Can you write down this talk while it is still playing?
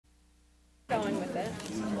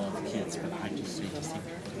love kids, but I just see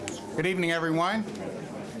Good evening, everyone.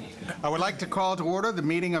 I would like to call to order the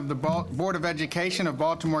meeting of the Board of Education of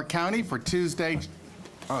Baltimore County for Tuesday.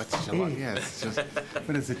 Oh, it's July. Yeah, it's just,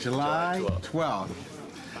 what is it, July 12th.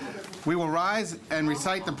 We will rise and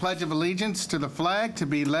recite the Pledge of Allegiance to the flag to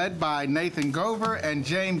be led by Nathan Gover and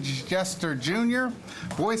James Jester Jr.,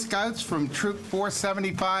 Boy Scouts from Troop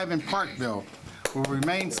 475 in Parkville. We'll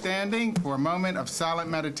remain standing for a moment of silent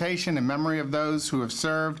meditation in memory of those who have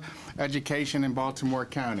served education in Baltimore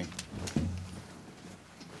County.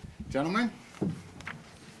 Gentlemen.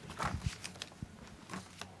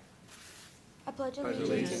 I pledge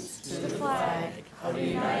allegiance to the flag of the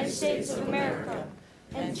United States of America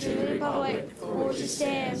and to the republic for which it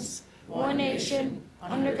stands, one nation,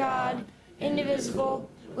 under God, indivisible,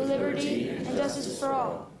 with liberty and justice for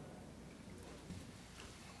all.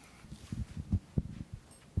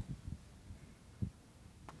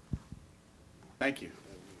 Thank you.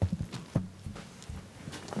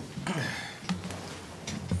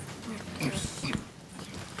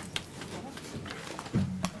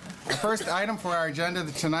 The first item for our agenda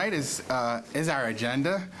tonight is our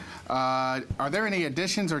agenda. Are there any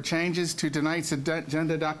additions or changes to tonight's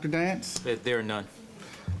agenda, Dr. Dance? There are none.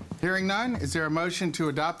 Hearing none, is there a motion to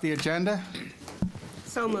adopt the agenda?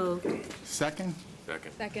 So moved. Second?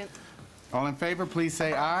 Second. All in favor, please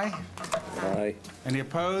say aye. Aye. Any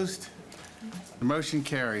opposed? The motion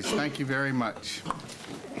carries. Thank you very much.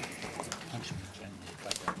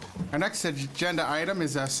 Our next agenda item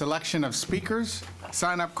is a selection of speakers.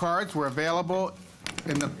 Sign-up cards were available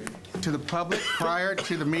to the public prior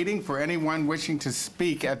to the meeting for anyone wishing to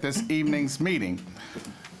speak at this evening's meeting.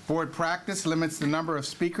 Board practice limits the number of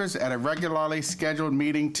speakers at a regularly scheduled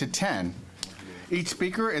meeting to 10. Each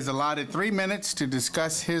speaker is allotted 3 minutes to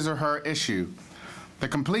discuss his or her issue. The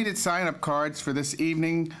completed sign-up cards for this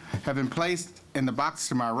evening have been placed in the box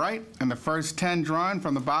to my right, and the first 10 drawn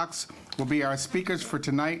from the box will be our speakers for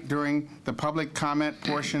tonight during the public comment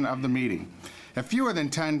portion of the meeting. If fewer than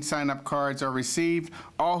 10 sign-up cards are received,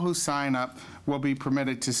 all who sign up will be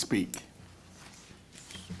permitted to speak.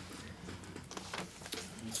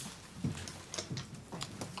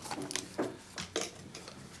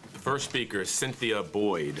 First speaker is Cynthia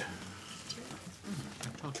Boyd.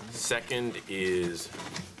 Second is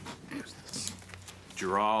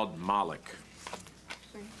Gerald Malik.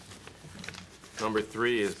 Number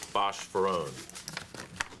 3 is Bosch Farone.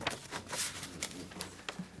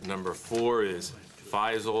 Number 4 is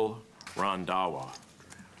Faisal Randawa.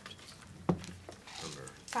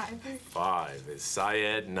 Number 5 is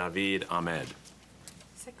Syed Naveed Ahmed.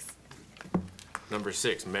 6. Number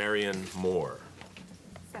 6, Marion Moore.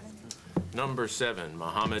 7. Number 7,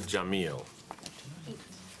 Mohammed Jamil. 8.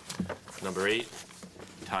 Number 8,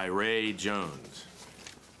 Tyree Jones.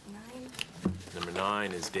 9. Number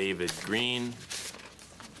 9 is David Green.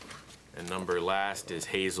 And number last is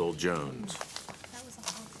Hazel Jones. That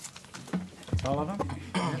was All of them?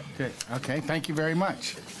 Good. Okay, thank you very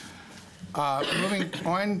much. Moving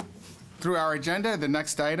on through our agenda, the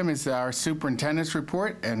next item is our superintendent's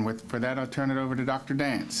report, and for that, I'll turn it over to Dr.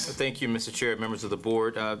 Dance. Thank you, Mr. Chair, members of the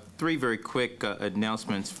board. 3 very quick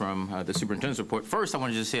announcements from the superintendent's report. First, I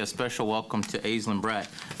wanted to say a special welcome to Aislinn Bratt,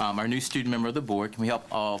 our new student member of the board. Can we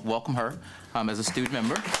help welcome her as a student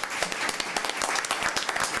member?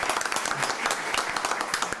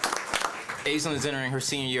 Aislinn is entering her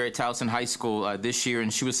senior year at Towson High School this year,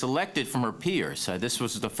 and she was selected from her peers. This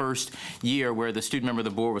was the first year where the student member of the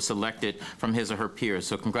board was selected from his or her peers.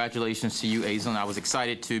 So congratulations to you, Aislinn. I was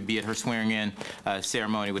excited to be at her swearing-in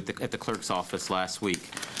ceremony at the clerk's office last week.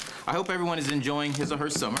 I hope everyone is enjoying his or her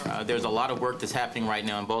summer. There's a lot of work that's happening right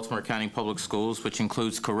now in Baltimore County Public Schools, which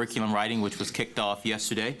includes curriculum writing, which was kicked off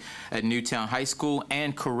yesterday at Newtown High School,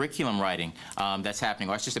 and curriculum writing that's happening,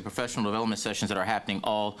 or I should say professional development sessions that are happening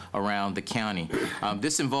all around the county.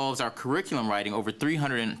 This involves our curriculum writing, over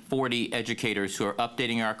 340 educators who are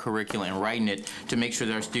updating our curriculum and writing it to make sure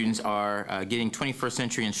that our students are getting 21st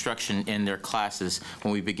century instruction in their classes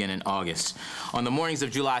when we begin in August. On the mornings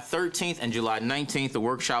of July 13th and July 19th, the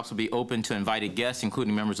workshops will be open to invited guests,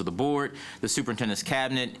 including members of the board, the superintendent's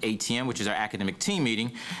cabinet, ATM, which is our academic team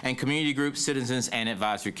meeting, and community groups, citizens, and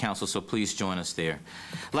advisory council, so please join us there.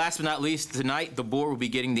 Last but not least, tonight the board will be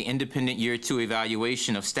getting the independent Year 2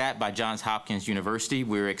 evaluation of STAT by Johns Hopkins University.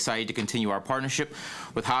 We're excited to continue our partnership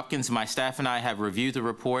with Hopkins. My staff and I have reviewed the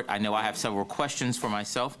report. I know I have several questions for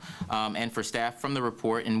myself and for staff from the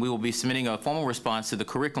report, and we will be submitting a formal response to the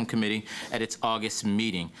curriculum committee at its August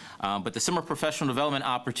meeting. But the summer professional development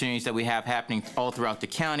opportunity opportunities that we have happening all throughout the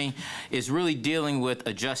county is really dealing with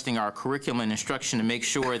adjusting our curriculum and instruction to make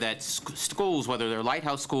sure that schools, whether they're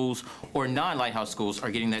lighthouse schools or non-lighthouse schools, are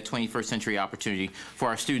getting that 21st century opportunity for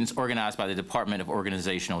our students organized by the Department of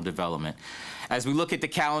Organizational Development. As we look at the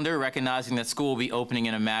calendar, recognizing that school will be opening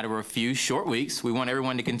in a matter of a few short weeks, we want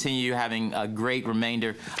everyone to continue having a great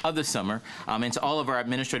remainder of the summer. And to all of our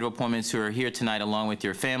administrative appointments who are here tonight along with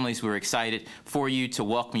your families, we're excited for you to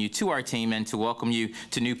welcome you to our team and to welcome you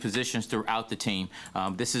to new positions throughout the team.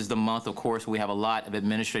 This is the month, of course, we have a lot of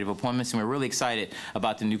administrative appointments, and we're really excited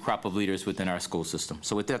about the new crop of leaders within our school system.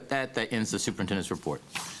 So with that ends the superintendent's report.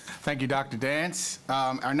 Thank you, Dr. Dance.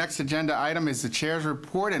 Our next agenda item is the chair's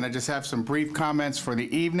report, and I just have some brief comments for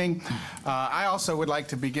the evening. I also would like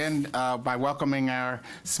to begin by welcoming our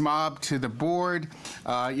SMOB to the board.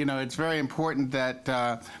 You know, it's very important that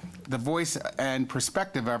the voice and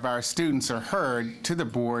perspective of our students are heard to the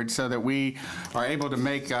board so that we are able to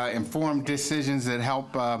make informed decisions that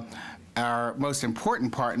help our most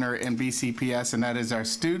important partner in BCPS, and that is our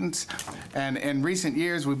students. And in recent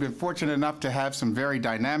years, we've been fortunate enough to have some very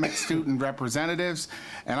dynamic student representatives,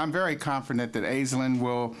 and I'm very confident that Aislinn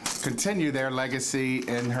will continue their legacy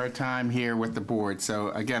in her time here with the board. So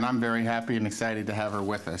again, I'm very happy and excited to have her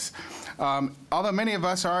with us. Although many of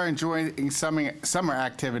us are enjoying summer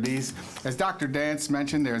activities, as Dr. Dance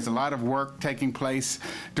mentioned, there's a lot of work taking place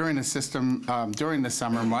during the system during the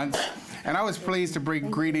summer months. And I was pleased to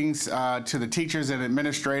bring greetings to the teachers and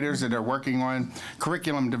administrators that are working on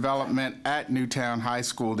curriculum development at Newtown High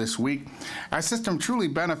School this week. Our system truly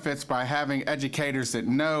benefits by having educators that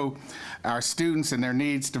know our students and their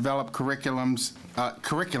needs, develop curriculum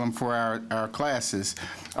for our classes.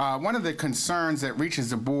 One of the concerns that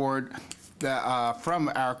reaches the board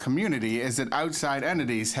from our community is that outside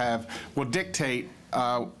entities will dictate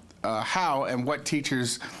how and what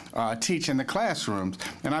teachers teach in the classrooms.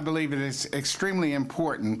 And I believe it is extremely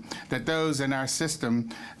important that those in our system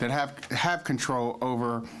that have control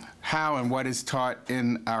over how and what is taught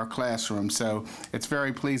in our classrooms. So it's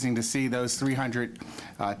very pleasing to see those 300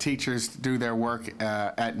 teachers do their work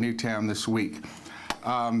at Newtown this week.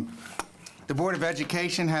 The Board of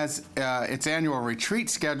Education has its annual retreat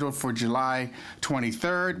scheduled for July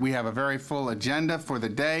 23rd. We have a very full agenda for the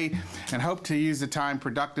day and hope to use the time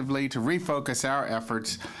productively to refocus our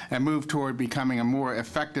efforts and move toward becoming a more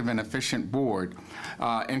effective and efficient board.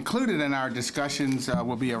 Included in our discussions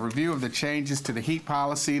will be a review of the changes to the heat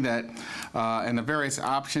policy and the various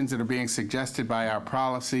options that are being suggested by our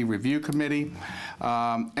Policy Review Committee.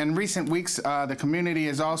 In recent weeks, the community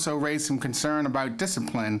has also raised some concern about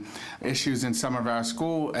discipline issues in some of our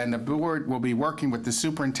school, and the board will be working with the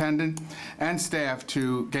superintendent and staff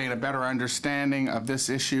to gain a better understanding of this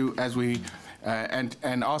issue as we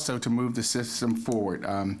and also to move the system forward.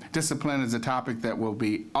 Discipline is a topic that will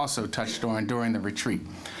be also touched on during the retreat.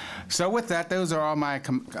 So with that, those are all my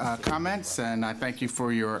comments, and I thank you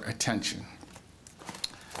for your attention.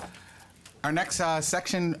 Our next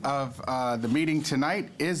section of the meeting tonight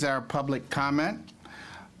is our public comment.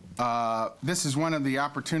 This is one of the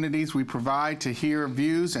opportunities we provide to hear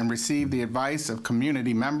views and receive the advice of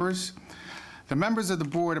community members. The members of the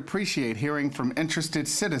board appreciate hearing from interested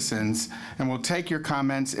citizens and will take your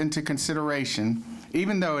comments into consideration,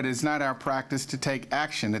 even though it is not our practice to take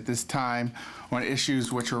action at this time on issues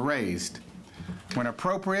which are raised. When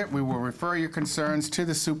appropriate, we will refer your concerns to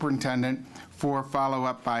the superintendent for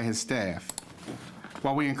follow-up by his staff.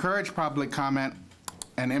 While we encourage public comment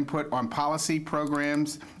and input on policy,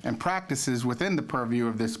 programs, and practices within the purview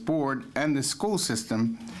of this board and the school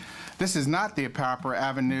system, this is not the proper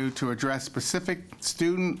avenue to address specific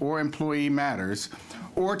student or employee matters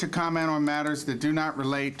or to comment on matters that do not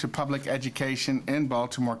relate to public education in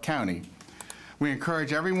Baltimore County. We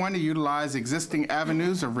encourage everyone to utilize existing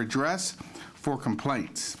avenues of redress for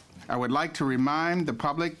complaints. I would like to remind the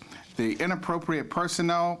public the inappropriate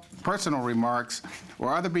personal remarks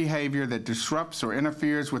or other behavior that disrupts or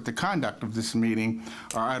interferes with the conduct of this meeting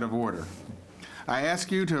are out of order. I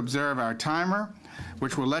ask you to observe our timer,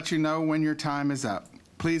 which will let you know when your time is up.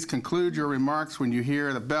 Please conclude your remarks when you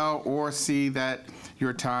hear the bell or see that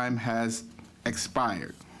your time has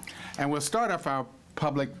expired. And we'll start off our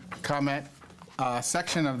public comment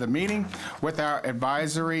section of the meeting with our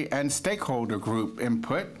advisory and stakeholder group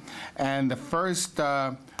input. And the first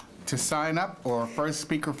to sign up, or first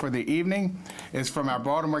speaker for the evening, is from our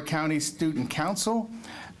Baltimore County Student Council,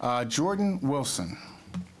 Jordan Wilson.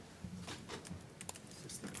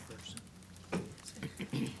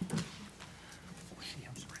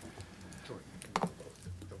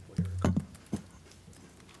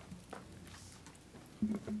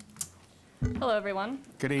 Hello, everyone.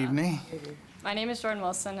 Good evening. My name is Jordan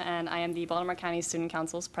Wilson, and I am the Baltimore County Student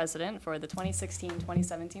Council's president for the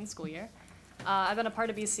 2016-2017 school year. I've been a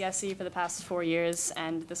part of BCSE for the past 4 years,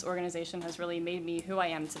 and this organization has really made me who I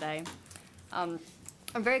am today. I'm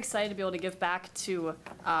very excited to be able to give back to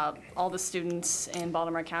all the students in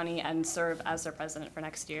Baltimore County and serve as their president for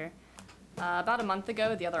next year. About a month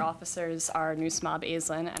ago, the other officers, our new SMOB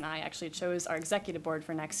Aislinn, and I actually chose our executive board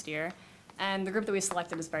for next year. And the group that we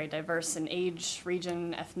selected is very diverse in age,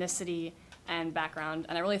 region, ethnicity, and background.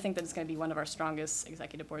 And I really think that it's going to be one of our strongest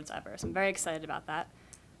executive boards ever. So I'm very excited about that.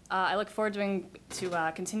 I look forward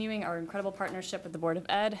to continuing our incredible partnership with the Board of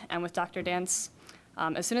Ed and with Dr. Dance.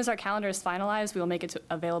 As soon as our calendar is finalized, we will make it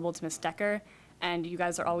available to Ms. Decker. And you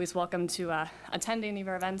guys are always welcome to attend any of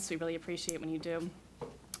our events. We really appreciate when you do.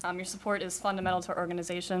 Your support is fundamental to our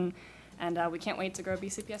organization, and we can't wait to grow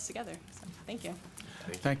BCPS together. So, thank you.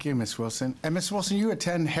 Thank you, Ms. Wilson. And Ms. Wilson, you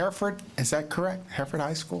attend Hereford, is that correct? Hereford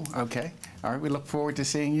High School? Okay. All right, we look forward to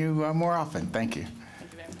seeing you more often. Thank you.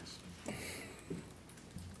 Thank you very much.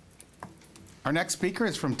 Our next speaker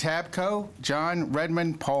is from TABCO, John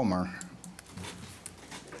Redmond Palmer.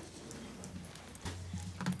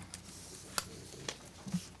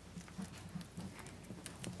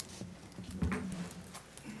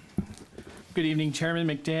 Good evening, Chairman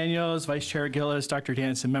McDaniels, Vice Chair Gillis, Dr.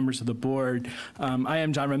 Dance, and members of the board. I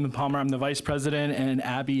am John Redmond Palmer. I'm the Vice President, and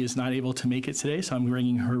Abby is not able to make it today, so I'm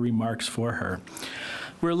bringing her remarks for her.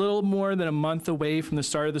 We're a little more than a month away from the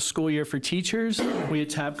start of the school year for teachers. We at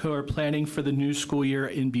TABCO are planning for the new school year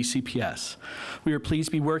in BCPS. We are pleased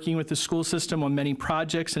to be working with the school system on many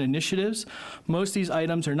projects and initiatives. Most of these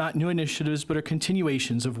items are not new initiatives, but are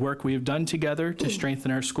continuations of work we have done together to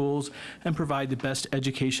strengthen our schools and provide the best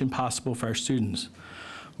education possible for our students.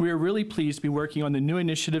 We are really pleased to be working on the new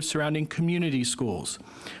initiatives surrounding community schools.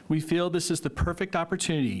 We feel this is the perfect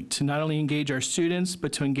opportunity to not only engage our students,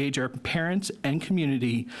 but to engage our parents and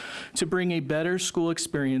community to bring a better school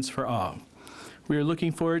experience for all. We are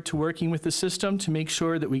looking forward to working with the system to make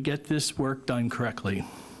sure that we get this work done correctly.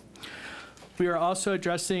 We are also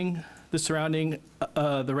addressing the surrounding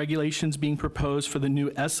the regulations being proposed for the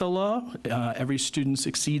new ESSA law, Every Student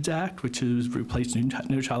Succeeds Act, which is replaced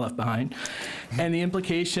No Child Left Behind, and the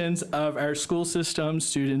implications of our school system,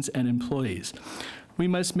 students, and employees. We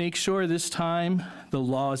must make sure this time the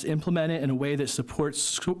law is implemented in a way that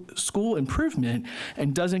supports school improvement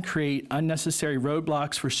and doesn't create unnecessary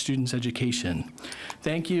roadblocks for students' education.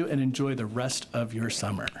 Thank you, and enjoy the rest of your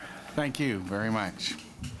summer. Thank you very much.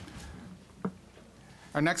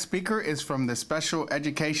 Our next speaker is from the Special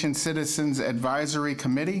Education Citizens Advisory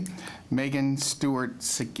Committee, Megan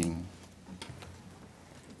Stewart-Sicking.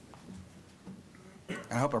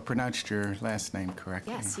 I hope I pronounced your last name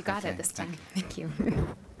correctly. Yes, you got Okay, it this time. thank you. Thank you.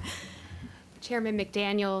 Chairman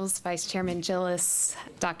McDaniels, Vice Chairman Gillis,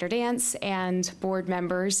 Dr. Dance, and board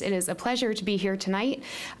members, it is a pleasure to be here tonight.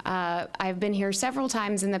 I've been here several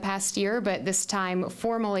times in the past year, but this time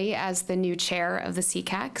formally as the new chair of the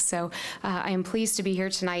CCAC. So I am pleased to be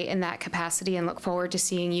here tonight in that capacity and look forward to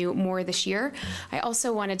seeing you more this year. I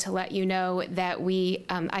also wanted to let you know that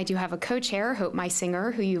I do have a co-chair, Hope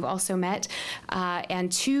Meisinger, who you've also met,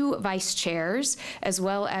 and 2 vice chairs, as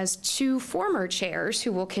well as 2 former chairs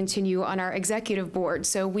who will continue on our executive board.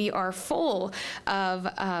 So we are full of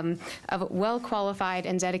well-qualified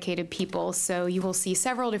and dedicated people. So you will see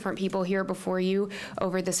several different people here before you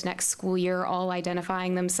over this next school year, all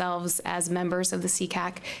identifying themselves as members of the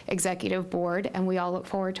CCAC executive board, and we all look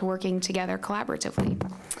forward to working together collaboratively.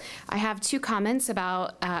 I have 2 comments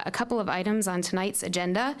about a couple of items on tonight's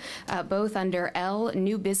agenda, both under L,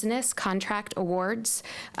 New Business Contract Awards.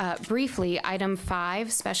 Briefly, item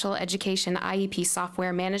 5, Special Education IEP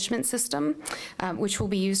Software Management System, which will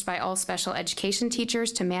be used by all special education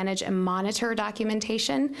teachers to manage and monitor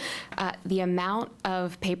documentation. The amount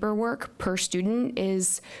of paperwork per student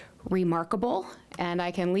is remarkable, and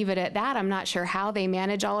I can leave it at that. I'm not sure how they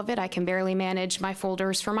manage all of it. I can barely manage my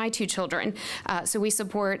folders for my 2 children. So we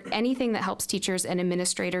support anything that helps teachers and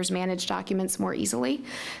administrators manage documents more easily.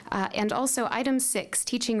 And also item 6,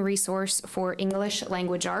 Teaching Resource for English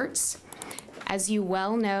Language Arts. As you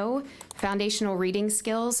well know, foundational reading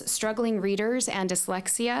skills, struggling readers, and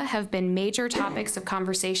dyslexia have been major topics of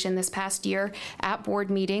conversation this past year at board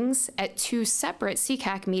meetings, at 2 separate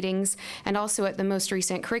CCAC meetings, and also at the most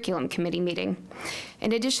recent curriculum committee meeting.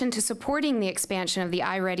 In addition to supporting the expansion of the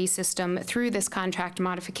iReady system through this contract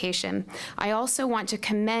modification, I also want to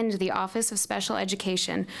commend the Office of Special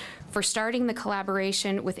Education for starting the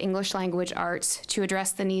collaboration with English Language Arts to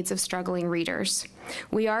address the needs of struggling readers.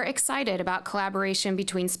 We are excited about collaboration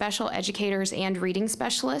between special educators and reading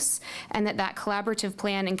specialists, and that collaborative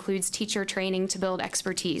plan includes teacher training to build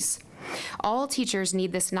expertise. All teachers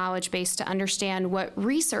need this knowledge base to understand what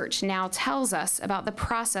research now tells us about the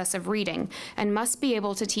process of reading and must be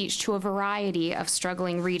able to teach to a variety of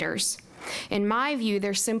struggling readers. In my view,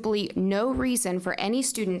 there's simply no reason for any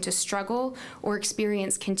student to struggle or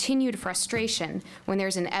experience continued frustration when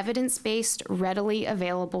there's an evidence-based, readily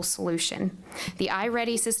available solution. The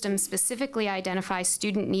iReady system specifically identifies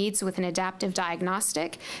student needs with an adaptive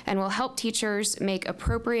diagnostic and will help teachers make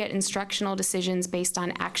appropriate instructional decisions based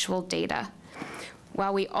on actual data.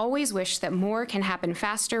 While we always wish that more can happen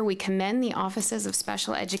faster, we commend the Offices of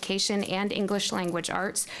Special Education and English Language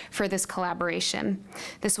Arts for this collaboration.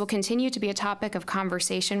 This will continue to be a topic of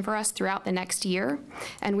conversation for us throughout the next year,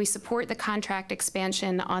 and we support the contract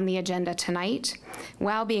expansion on the agenda tonight,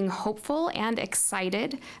 while being hopeful and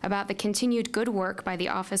excited about the continued good work by the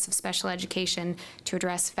Office of Special Education to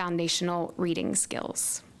address foundational reading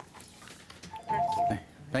skills.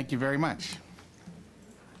 Thank you very much.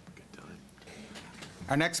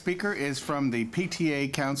 Our next speaker is from the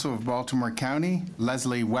PTA Council of Baltimore County,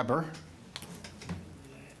 Leslie Weber.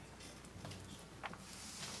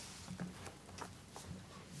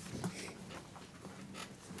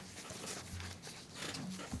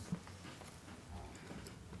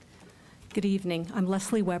 Good evening. I'm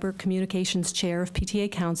Leslie Weber, Communications Chair of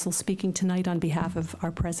PTA Council, speaking tonight on behalf of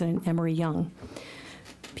our President, Emery Young.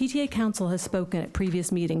 PTA Council has spoken at previous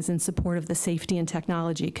meetings in support of the Safety and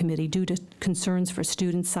Technology Committee due to concerns for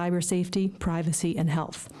students' cyber safety, privacy, and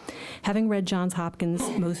health. Having read Johns Hopkins'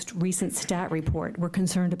 most recent stat report, we're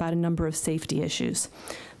concerned about a number of safety issues.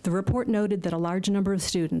 The report noted that a large number of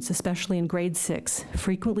students, especially in grade 6,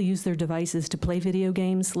 frequently use their devices to play video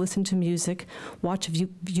games, listen to music, watch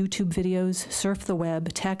YouTube videos, surf the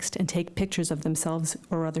web, text, and take pictures of themselves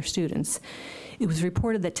or other students. It was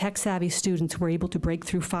reported that tech-savvy students were able to break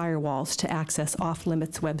through firewalls to access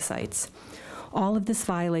off-limits websites. All of this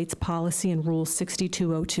violates policy and Rule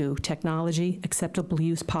 6202, Technology Acceptable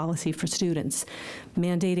Use Policy for Students,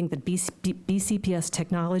 mandating that BCPS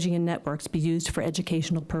technology and networks be used for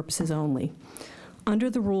educational purposes only. Under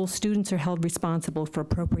the rule, students are held responsible for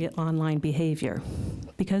appropriate online behavior.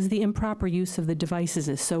 Because the improper use of the devices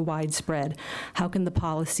is so widespread, how can the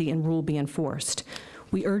policy and rule be enforced?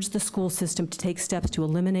 We urge the school system to take steps to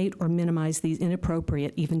eliminate or minimize these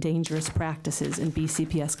inappropriate, even dangerous practices in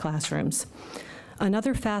BCPS classrooms.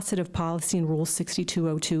 Another facet of policy in Rule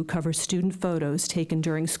 6202 covers student photos taken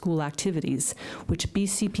during school activities, which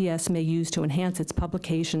BCPS may use to enhance its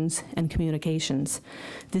publications and communications.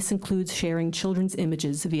 This includes sharing children's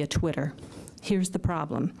images via Twitter. Here's the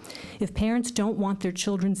problem. If parents don't want their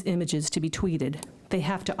children's images to be tweeted, they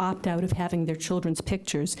have to opt out of having their children's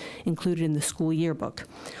pictures included in the school yearbook.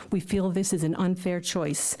 We feel this is an unfair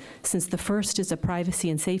choice, since the first is a privacy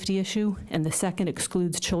and safety issue, and the second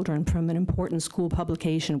excludes children from an important school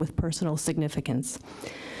publication with personal significance.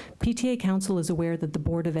 PTA Council is aware that the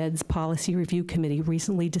Board of Ed's Policy Review Committee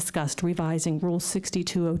recently discussed revising Rule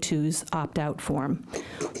 6202's opt-out form.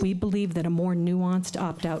 We believe that a more nuanced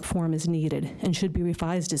opt-out form is needed and should be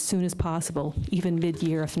revised as soon as possible, even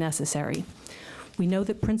mid-year if necessary. We know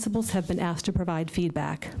that principals have been asked to provide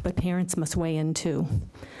feedback, but parents must weigh in too.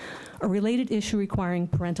 A related issue requiring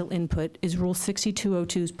parental input is Rule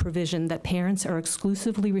 6202's provision that parents are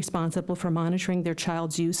exclusively responsible for monitoring their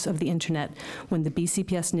child's use of the internet when the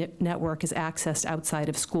BCPS network is accessed outside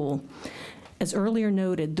of school. As earlier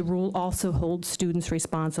noted, the rule also holds students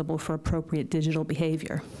responsible for appropriate digital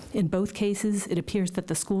behavior. In both cases, it appears that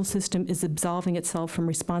the school system is absolving itself from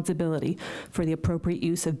responsibility for the appropriate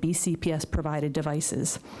use of BCPS-provided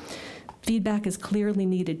devices. Feedback is clearly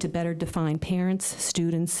needed to better define parents,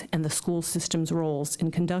 students, and the school system's roles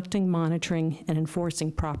in conducting, monitoring, and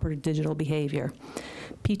enforcing proper digital behavior.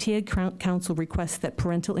 PTA Council requests that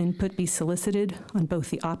parental input be solicited on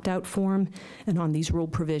both the opt-out form and on these rule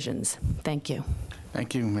provisions. Thank you.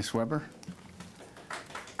 Thank you, Ms. Weber.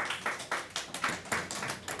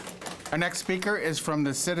 Our next speaker is from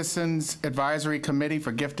the Citizens Advisory Committee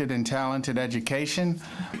for Gifted and Talented Education,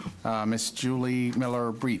 Ms. Julie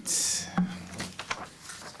Miller-Breitz.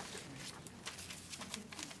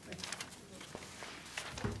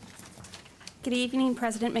 Good evening,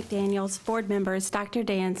 President McDaniels, board members, Dr.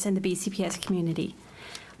 Dance, and the BCPS community.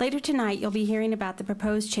 Later tonight, you'll be hearing about the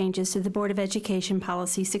proposed changes to the Board of Education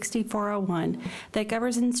Policy 6401 that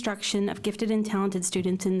governs instruction of gifted and talented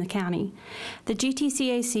students in the county. The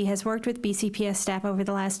GTCAC has worked with BCPS staff over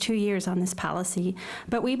the last 2 years on this policy,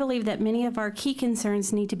 but we believe that many of our key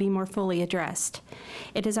concerns need to be more fully addressed.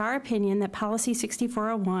 It is our opinion that Policy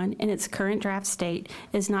 6401 in its current draft state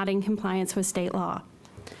is not in compliance with state law.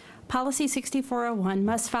 Policy 6401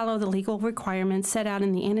 must follow the legal requirements set out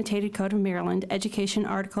in the Annotated Code of Maryland, Education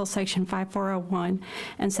Article Section 5401,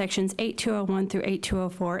 and Sections 8201 through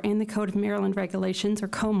 8204, and the Code of Maryland Regulations, or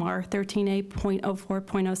COMAR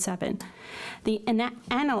 13A.04.07. The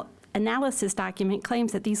analysis document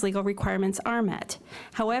claims that these legal requirements are met.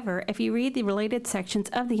 However, if you read the related sections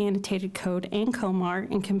of the Annotated Code and COMAR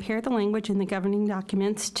and compare the language in the governing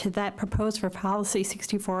documents to that proposed for Policy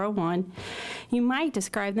 6401, you might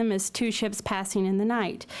describe them as two ships passing in the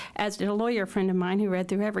night, as did a lawyer friend of mine who read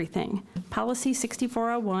through everything. Policy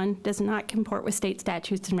 6401 does not comport with state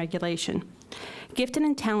statutes and regulation. Gifted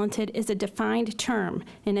and talented is a defined term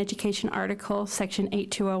in Education Article Section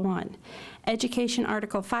 8201. Education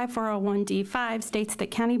Article 5401D5 states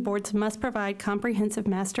that county boards must provide comprehensive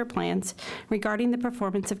master plans regarding the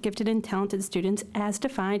performance of gifted and talented students as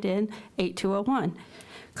defined in 8201.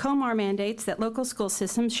 COMAR mandates that local school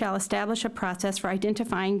systems shall establish a process for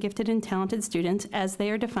identifying gifted and talented students as they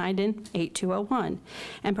are defined in 8201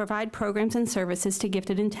 and provide programs and services to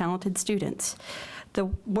gifted and talented students. The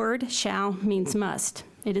word shall means must.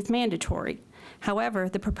 It is mandatory. However,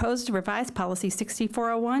 the proposed revised Policy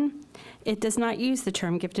 6401, it does not use the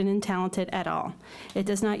term gifted and talented at all. It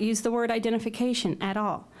does not use the word identification at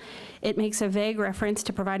all. It makes a vague reference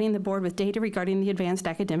to providing the board with data regarding the advanced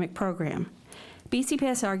academic program.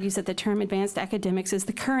 BCPS argues that the term advanced academics is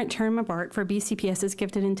the current term of art for BCPS's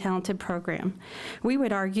gifted and talented program. We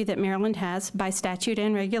would argue that Maryland has, by statute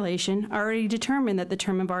and regulation, already determined that the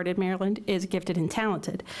term of art in Maryland is gifted and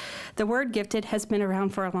talented. The word gifted has been around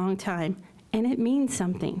for a long time, and it means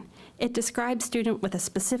something. It describes a student with a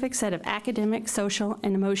specific set of academic, social,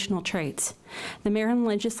 and emotional traits. The Maryland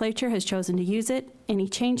legislature has chosen to use it. Any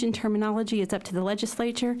change in terminology is up to the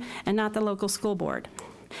legislature and not the local school board.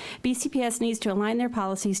 BCPS needs to align their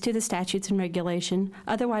policies to the statutes and regulation.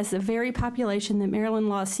 Otherwise, the very population that Maryland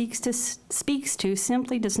law speaks to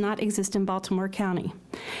simply does not exist in Baltimore County.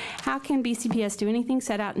 How can BCPS do anything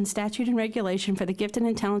set out in statute and regulation for the gifted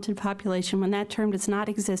and talented population when that term does not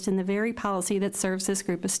exist in the very policy that serves this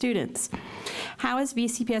group of students? How is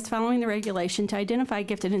BCPS following the regulation to identify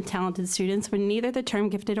gifted and talented students when neither the term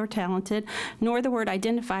gifted or talented nor the word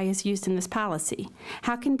identify is used in this policy?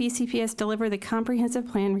 How can BCPS deliver the comprehensive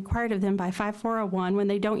plan required of them by 5401 when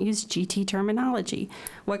they don't use GT terminology?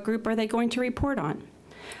 What group are they going to report on?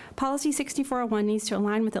 Policy 6401 needs to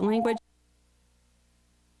align with the language.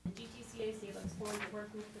 GTCAC looks forward to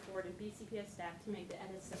working with the board and BCPS staff to make the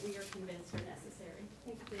edits that we are convinced are necessary.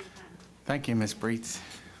 Thank you for your time. Thank you, Ms. Breitz.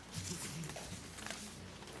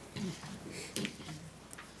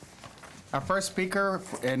 Our first speaker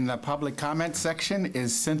in the public comment section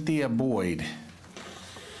is Cynthia Boyd.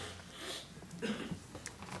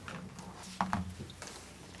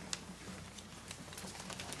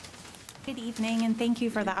 Good evening, and thank you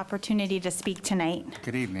for the opportunity to speak tonight.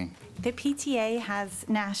 Good evening. The PTA has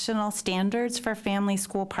national standards for family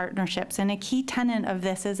school partnerships, and a key tenet of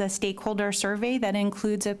this is a stakeholder survey that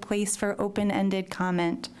includes a place for open-ended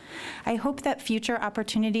comment. I hope that future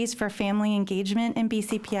opportunities for family engagement in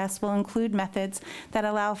BCPS will include methods that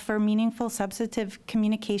allow for meaningful substantive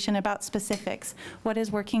communication about specifics, what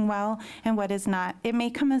is working well and what is not. It may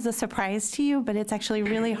come as a surprise to you, but it's actually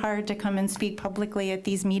really hard to come and speak publicly at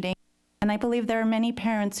these meetings. And I believe there are many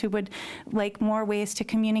parents who would like more ways to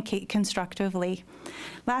communicate constructively.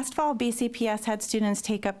 Last fall, BCPS had students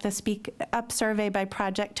take up the Speak Up survey by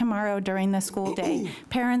Project Tomorrow during the school day.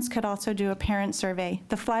 Parents could also do a parent survey.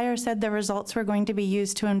 The flyer said the results were going to be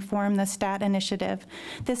used to inform the STAT initiative.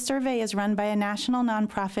 This survey is run by a national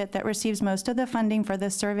nonprofit that receives most of the funding for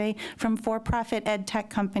this survey from for-profit ed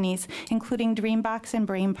tech companies, including Dreambox and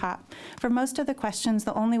BrainPop. For most of the questions,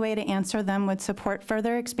 the only way to answer them would support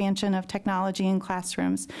further expansion of technology in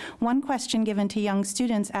classrooms. One question given to young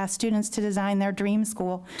students asked students to design their dream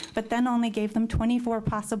school, but then only gave them 24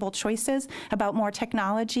 possible choices about more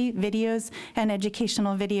technology, videos, and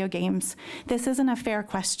educational video games. This isn't a fair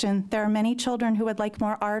question. There are many children who would like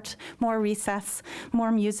more art, more recess,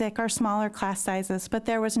 more music, or smaller class sizes, but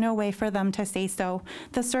there was no way for them to say so.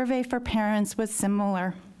 The survey for parents was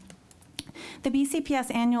similar. The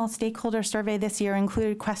BCPS annual stakeholder survey this year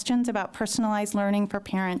included questions about personalized learning for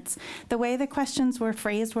parents. The way the questions were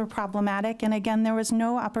phrased were problematic, and again, there was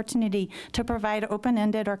no opportunity to provide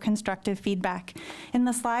open-ended or constructive feedback. In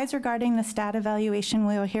the slides regarding the STAT evaluation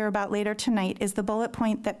we'll hear about later tonight is the bullet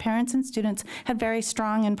point that parents and students had very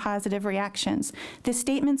strong and positive reactions. This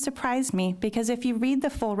statement surprised me because if you read the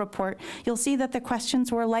full report, you'll see that the questions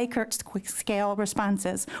were Likert scale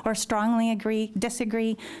responses, or strongly agree,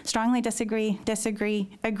 disagree, strongly disagree, disagree,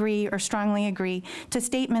 agree, or strongly agree to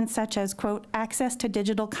statements such as, quote, access to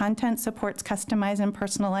digital content supports customized and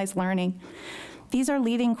personalized learning. These are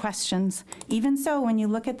leading questions. Even so, when you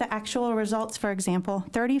look at the actual results, for example,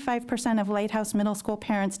 35% of Lighthouse Middle School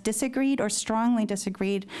parents disagreed or strongly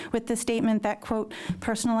disagreed with the statement that, quote,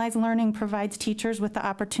 personalized learning provides teachers with the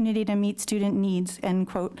opportunity to meet student needs, end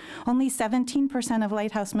quote. Only 17% of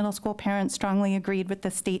Lighthouse Middle School parents strongly agreed with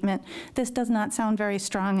this statement. This does not sound very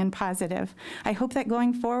strong and positive. I hope that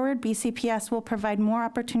going forward, BCPS will provide more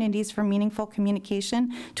opportunities for meaningful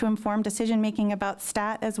communication to inform decision-making about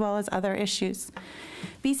STAT as well as other issues.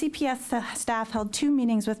 BCPS staff held 2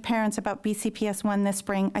 meetings with parents about BCPS 1 this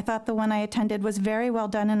spring. I thought the one I attended was very well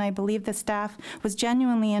done, and I believe the staff was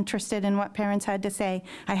genuinely interested in what parents had to say.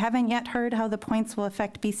 I haven't yet heard how the points will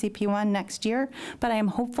affect BCP 1 next year, but I am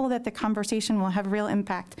hopeful that the conversation will have real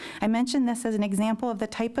impact. I mention this as an example of the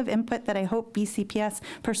type of input that I hope BCPS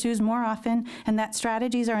pursues more often, and that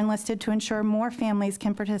strategies are enlisted to ensure more families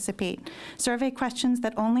can participate. Survey questions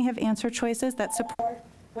that only have answer choices that support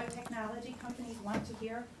what technology companies want to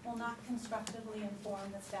hear will not constructively inform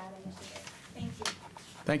the STAT initiative. Thank you.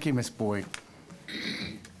 Thank you, Ms. Boyd.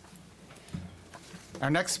 Our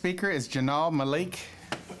next speaker is Janal Malik.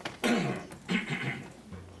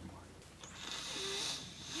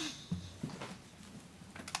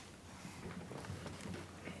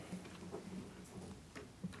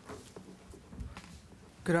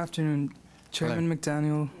 Good afternoon, Chairman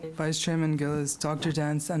McDaniel, Vice Chairman Gillis, Dr.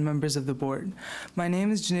 Dance, and members of the board. My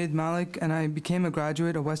name is Junaid Malik, and I became a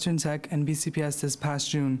graduate of Western Tech and BCPS this past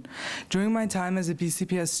June. During my time as a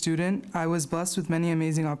BCPS student, I was blessed with many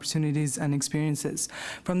amazing opportunities and experiences.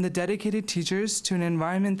 From the dedicated teachers to an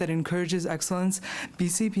environment that encourages excellence,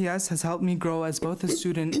 BCPS has helped me grow as both a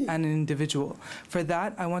student and an individual. For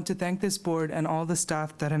that, I want to thank this board and all the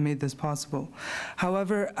staff that have made this possible.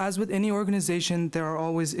 However, as with any organization, there are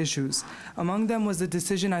always issues. Among them was the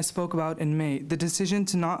decision I spoke about in May, the decision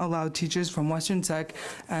to not allow teachers from Western Tech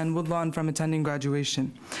and Woodlawn from attending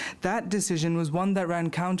graduation. That decision was one that ran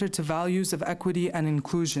counter to values of equity and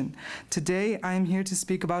inclusion. Today, I am here to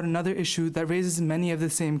speak about another issue that raises many of the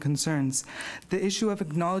same concerns, the issue of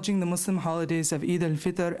acknowledging the Muslim holidays of Eid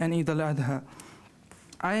al-Fitr and Eid al-Adha.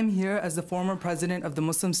 I am here as the former president of the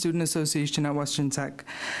Muslim Student Association at Western Tech,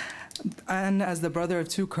 and as the brother of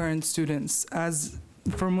 2 current students.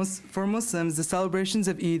 For Muslims, the celebrations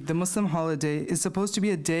of Eid, the Muslim holiday, is supposed to be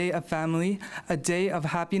a day of family, a day of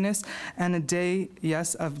happiness, and a day,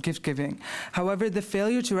 yes, of gift-giving. However, the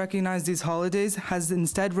failure to recognize these holidays has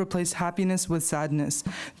instead replaced happiness with sadness,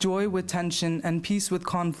 joy with tension, and peace with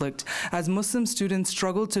conflict, as Muslim students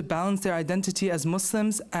struggle to balance their identity as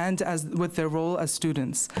Muslims and with their role as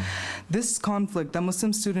students. This conflict that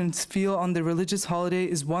Muslim students feel on the religious holiday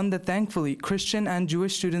is one that, thankfully, Christian and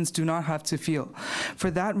Jewish students do not have to feel. For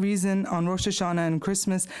that reason, on Rosh Hashanah and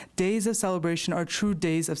Christmas, days of celebration are true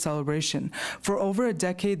days of celebration. For over a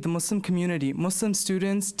decade, the Muslim community, Muslim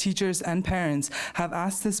students, teachers, and parents have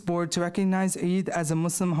asked this board to recognize Eid as a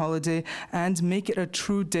Muslim holiday and make it a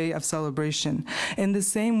true day of celebration. In the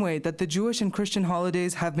same way that the Jewish and Christian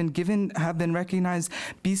holidays have been recognized,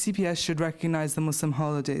 BCPS should recognize the Muslim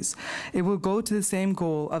holidays. It will go to the same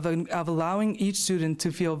goal of allowing each student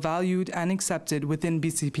to feel valued and accepted within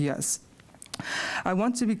BCPS. I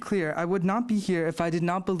want to be clear, I would not be here if I did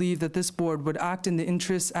not believe that this board would act in the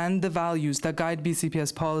interests and the values that guide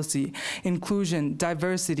BCPS policy, inclusion,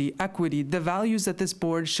 diversity, equity, the values that this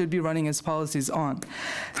board should be running its policies on.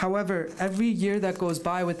 However, every year that goes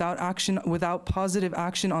by without positive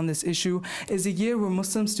action on this issue is a year where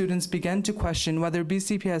Muslim students begin to question whether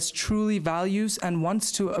BCPS truly values and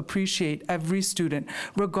wants to appreciate every student,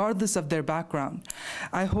 regardless of their background.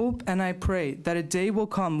 I hope and I pray that a day will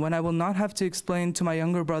come when I will not have to explain to my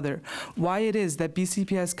younger brother why it is that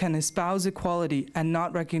BCPS can espouse equality and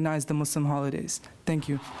not recognize the Muslim holidays. Thank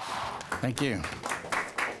you. Thank you.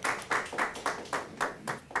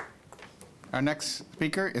 Our next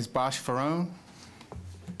speaker is Bosh Farone.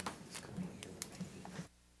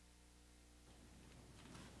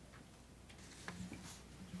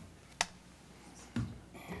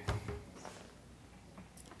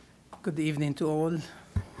 Good evening to all.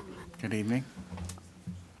 Good evening.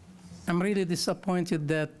 I'm really disappointed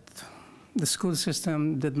that the school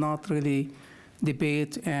system did not really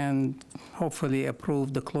debate and hopefully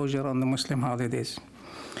approve the closure on the Muslim holidays.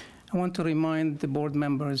 I want to remind the board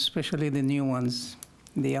members, especially the new ones,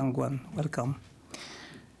 the young one, welcome,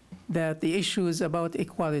 that the issue is about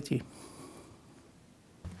equality.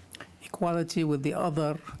 Equality with the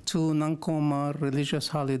other 2 non-coma religious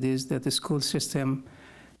holidays that the school system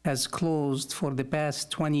has closed for the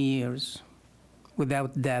past 20 years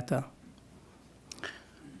without data.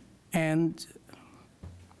 And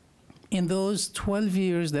in those 12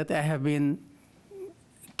 years that I have been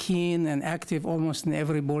keen and active almost in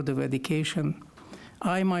every board of education,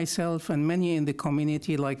 I myself and many in the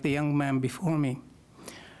community, like the young man before me,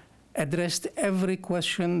 addressed every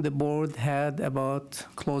question the board had about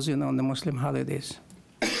closing on the Muslim holidays.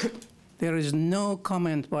 There is no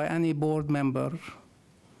comment by any board member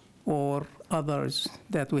or others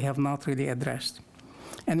that we have not really addressed.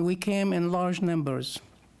 And we came in large numbers.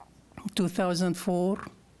 2004,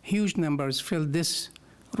 huge numbers filled this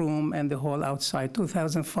room and the hall outside.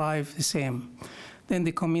 2005, the same. Then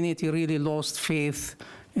the community really lost faith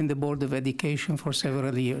in the Board of Education for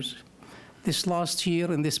several years. This last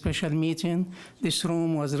year in this special meeting, this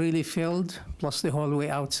room was really filled, plus the hallway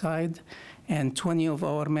outside, and 20 of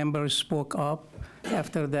our members spoke up.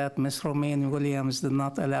 After that, Ms. Romaine Williams did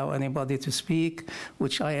not allow anybody to speak,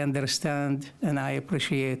 which I understand and I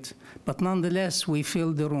appreciate. But nonetheless, we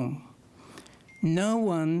filled the room. No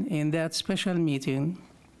one in that special meeting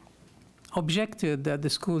objected that the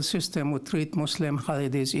school system would treat Muslim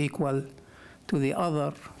holidays equal to the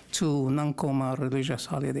other two non-Qumar religious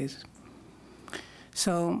holidays.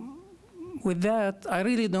 So with that, I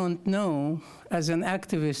really don't know, as an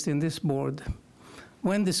activist in this board,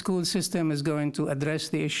 when the school system is going to address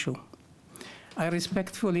the issue. I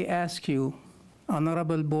respectfully ask you,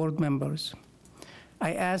 honorable board members,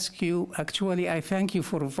 I ask you, actually, I thank you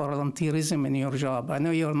for volunteerism in your job. I know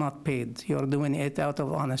you're not paid. You're doing it out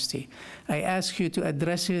of honesty. I ask you to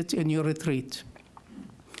address it in your retreat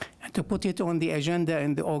and to put it on the agenda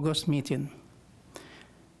in the August meeting.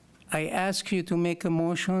 I ask you to make a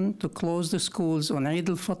motion to close the schools on Eid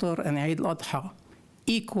al-Fitr and Eid al-Adha,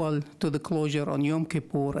 equal to the closure on Yom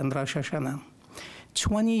Kippur and Rosh Hashanah.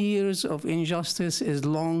 20 years of injustice is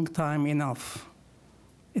long time enough.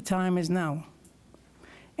 The time is now.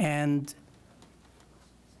 And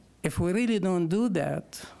if we really don't do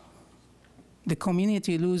that, the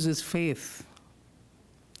community loses faith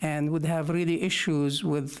and would have really issues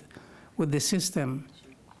with the system.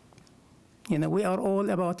 You know, we are all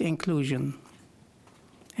about inclusion.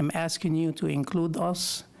 I'm asking you to include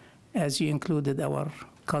us as you included our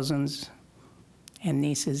cousins and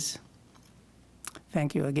nieces.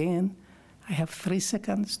 Thank you again. I have 3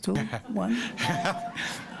 seconds, 2, 1.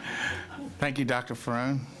 Thank you, Dr.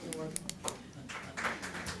 Farone.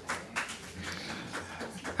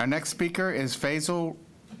 Our next speaker is Faisal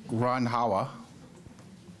Ranhawa.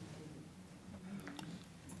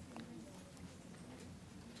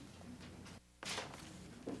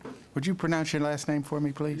 Would you pronounce your last name for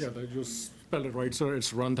me, please? Yeah, I just spelled it right, sir.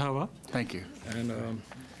 It's Randhawa. Thank you. And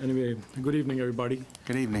anyway, good evening, everybody.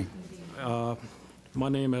 Good evening. My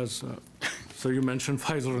name is, so you mentioned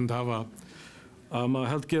Faisal Randhawa. I'm a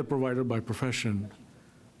healthcare provider by profession,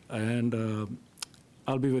 and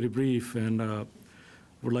I'll be very brief, and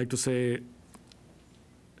would like to say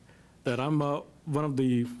that I'm one of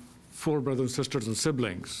the 4 brothers and sisters and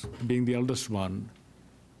siblings, being the eldest one,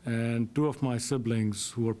 and 2 of my siblings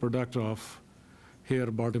who were product of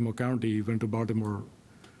here Baltimore County went to Baltimore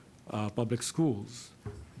public schools.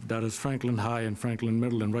 That is Franklin High and Franklin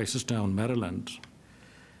Middle in Ricestown, Maryland.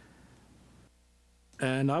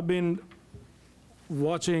 And I've been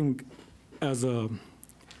watching as a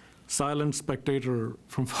silent spectator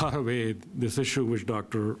from far away this issue which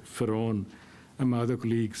Dr. Farone and my other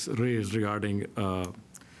colleagues raised regarding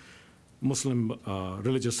Muslim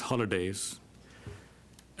religious holidays.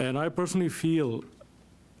 And I personally feel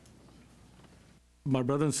my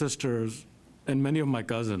brothers and sisters and many of my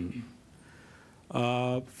cousins,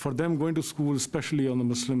 for them going to school, especially on the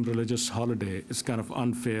Muslim religious holiday, is kind of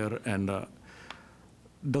unfair and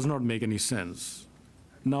does not make any sense.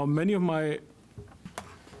 Now, many of my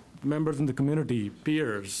members in the community,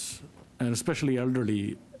 peers, and especially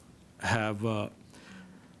elderly, have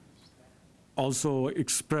also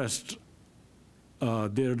expressed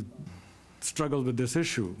their struggle with this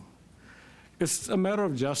issue. It's a matter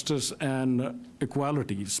of justice and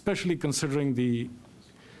equality, especially considering the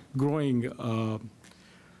growing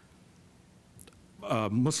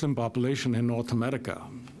Muslim population in North America.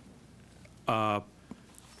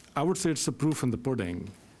 I would say it's the proof in the pudding.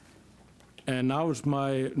 And now it's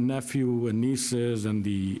my nephew and nieces and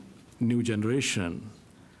the new generation.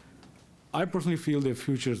 I personally feel their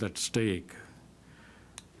future is at stake.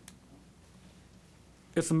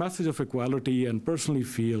 It's a message of equality, and personally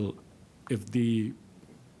feel if the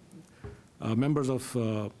members of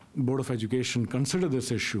Board of Education consider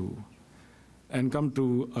this issue and come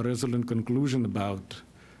to a resolute conclusion about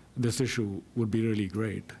this issue would be really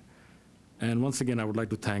great. And once again, I would like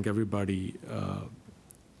to thank everybody,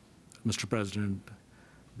 Mr. President,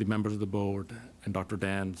 the members of the board and Dr.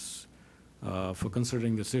 Dance for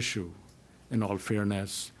considering this issue in all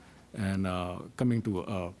fairness and coming to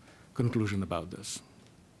a conclusion about this.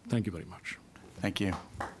 Thank you very much. Thank you.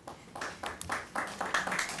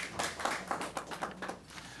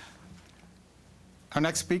 Our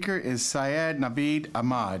next speaker is Syed Naveed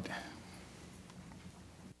Ahmad.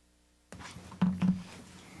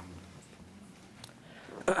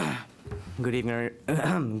 Good evening,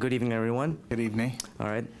 good evening, everyone. Good evening. All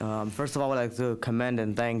right. First of all, I'd like to commend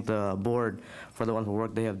and thank the board for the wonderful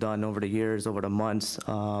work they have done over the years, over the months.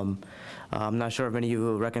 I'm not sure if any of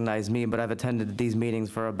you recognize me, but I've attended these meetings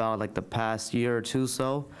for about like the past year or two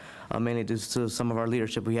so, mainly due to some of our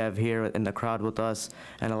leadership we have here in the crowd with us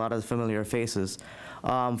and a lot of the familiar faces.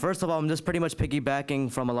 First of all, I'm just pretty much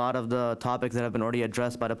piggybacking from a lot of the topics that have been already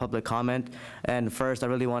addressed by the public comment. And first, I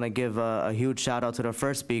really want to give a huge shout out to the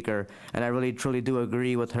first speaker. And I really truly do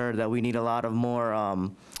agree with her that we need a lot of more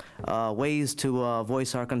ways to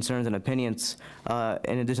voice our concerns and opinions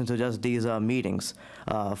in addition to just these meetings,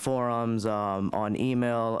 forums, on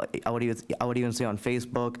email, I would even say on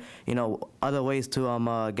Facebook, you know, other ways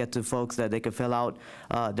to get to folks that they could fill out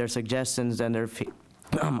their suggestions and their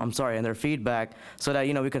and their feedback, so that,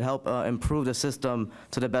 you know, we could help improve the system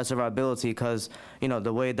to the best of our ability, because, you know,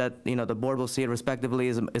 the way that, you know, the board will see it respectively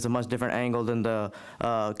is a much different angle than the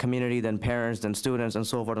community, than parents, than students, and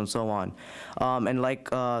so forth and so on. And like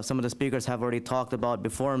some of the speakers have already talked about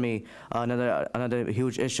before me, another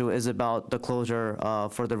huge issue is about the closure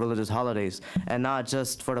for the religious holidays, and not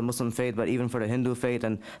just for the Muslim faith, but even for the Hindu faith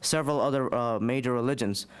and several other major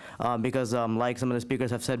religions, because like some of the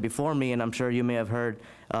speakers have said before me, and I'm sure you may have heard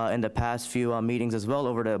in the past few meetings as well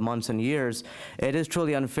over the months and years, it is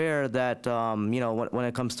truly unfair that, you know, when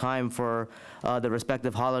it comes time for the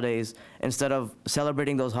respective holidays, instead of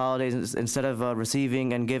celebrating those holidays, instead of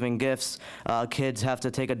receiving and giving gifts, kids have to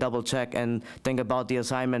take a double check and think about the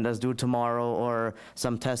assignment that's due tomorrow or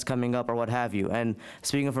some test coming up or what have you. And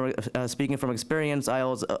speaking from experience, I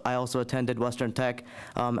also attended Western Tech,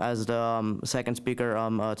 as the second speaker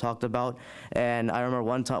talked about, and I remember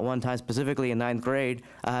one time specifically in 9th grade,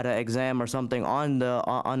 I had an exam or something on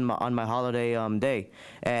my holiday day,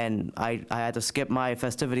 and I had to skip my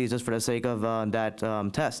festivities just for the sake of that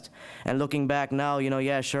test. And looking back now, you know,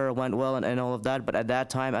 yeah, sure, it went well and all of that, but at that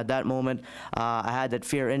time, at that moment, I had that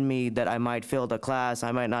fear in me that I might fail the class,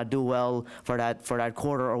 I might not do well for that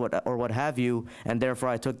quarter or what have you, and therefore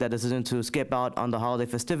I took that decision to skip out on the holiday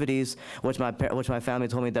festivities, which my family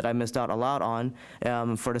told me that I missed out a lot on,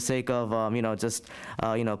 for the sake of you know, just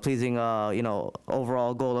you know, pleasing you know,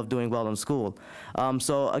 overall goal of doing well in school.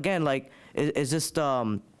 So again, like, it's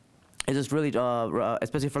just really,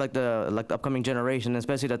 especially for like the upcoming generation,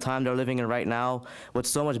 especially the time they're living in right now, with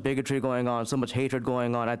so much bigotry going on, so much hatred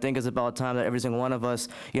going on. I think it's about time that every single one of us,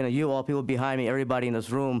 you know, you all people behind me, everybody in this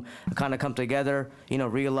room, kind of come together, you know,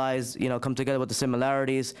 realize, you know, come together with the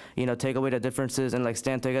similarities, you know, take away the differences and like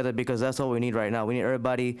stand together, because that's all we need right now. We need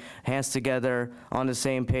everybody hands together on the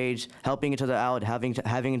same page, helping each other out, having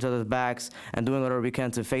each other's backs, and doing whatever we can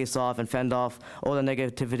to face off and fend off all the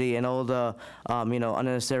negativity and all the, you know,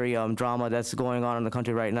 unnecessary drama that's going on in the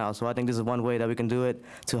country right now. So I think this is one way that we can do it,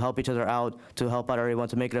 to help each other out, to help out everyone,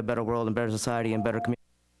 to make it a better world and better society and better community.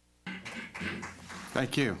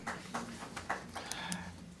 Thank you.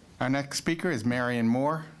 Our next speaker is Marion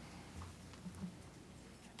Moore.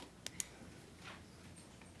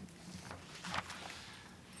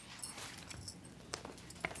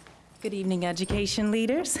 Good evening, education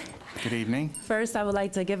leaders. Good evening. First, I would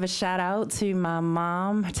like to give a shout out to my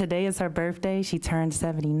mom. Today is her birthday. She turned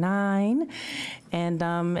 79. And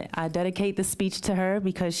I dedicate this speech to her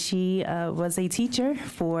because she was a teacher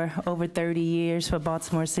for over 30 years for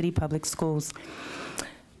Baltimore City Public Schools.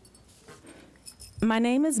 My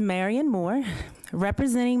name is Marion Moore,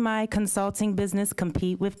 representing my consulting business,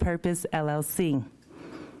 Compete with Purpose, LLC.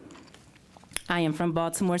 I am from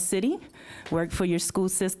Baltimore City, worked for your school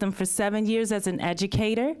system for 7 years as an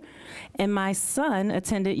educator, and my son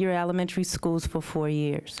attended your elementary schools for 4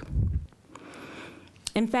 years.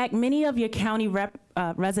 In fact, many of your county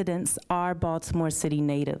residents are Baltimore City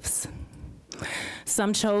natives.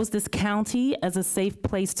 Some chose this county as a safe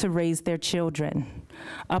place to raise their children,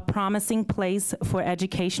 a promising place for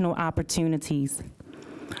educational opportunities,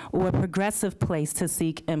 or a progressive place to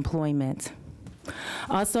seek employment.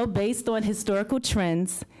 Also, based on historical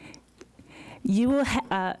trends, you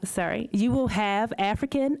will have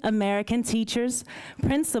African American teachers,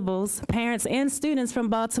 principals, parents, and students from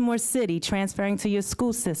Baltimore City transferring to your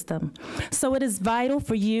school system. So it is vital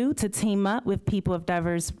for you to team up with people of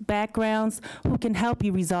diverse backgrounds who can help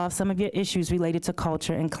you resolve some of your issues related to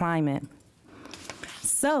culture and climate.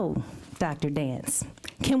 So, Dr. Dance,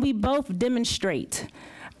 can we both demonstrate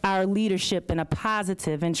our leadership in a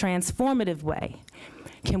positive and transformative way?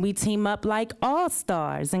 Can we team up like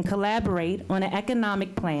all-stars and collaborate on an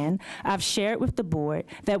economic plan I've shared with the board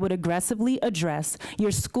that would aggressively address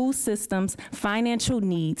your school system's financial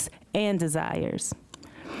needs and desires?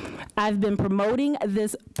 I've been promoting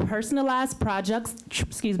this personalized project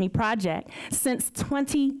since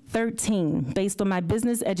 2013, based on my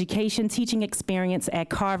business education teaching experience at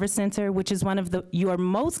Carver Center, which is one of your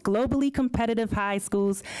most globally competitive high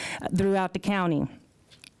schools throughout the county.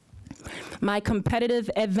 My competitive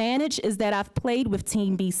advantage is that I've played with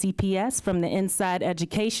Team BCPS from the inside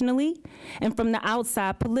educationally and from the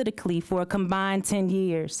outside politically for a combined 10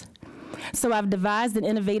 years. So I've devised an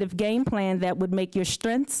innovative game plan that would make your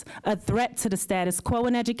strengths a threat to the status quo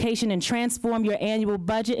in education and transform your annual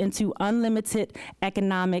budget into unlimited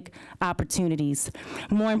economic opportunities.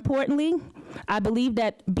 More importantly, I believe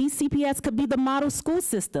that BCPS could be the model school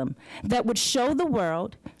system that would show the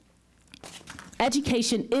world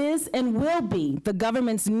education is and will be the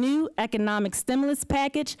government's new economic stimulus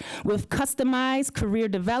package with customized career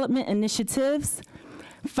development initiatives,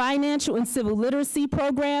 financial and civil literacy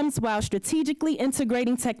programs, while strategically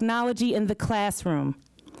integrating technology in the classroom.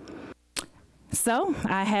 So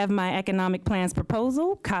I have my economic plans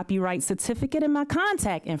proposal, copyright certificate, and my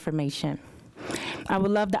contact information. I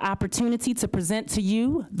would love the opportunity to present to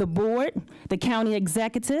you, the board, the county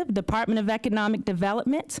executive, Department of Economic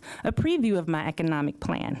Development, a preview of my economic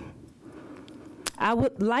plan. I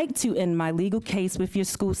would like to end my legal case with your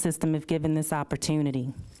school system if given this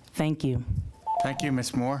opportunity. Thank you. Thank you,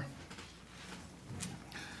 Ms. Moore.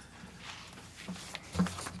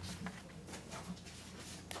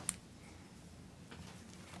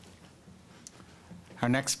 Our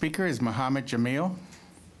next speaker is Muhammad Jamil.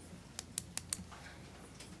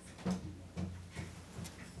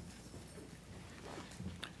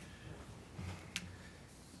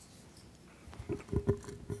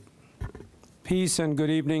 Peace and good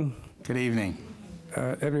evening. Good evening.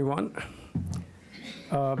 Everyone.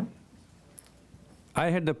 I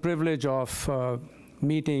had the privilege of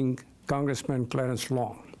meeting Congressman Clarence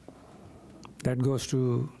Long. That goes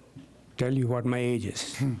to tell you what my age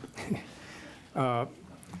is.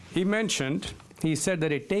 He said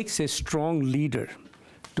that it takes a strong leader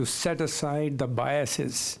to set aside the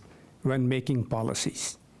biases when making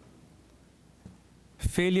policies.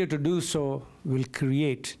 Failure to do so will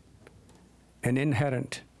create an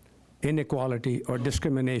inherent inequality or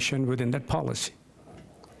discrimination within that policy.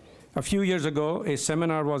 A few years ago, a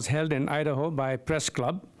seminar was held in Idaho by Press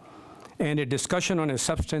Club, and a discussion on a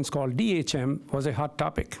substance called DHM was a hot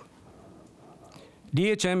topic.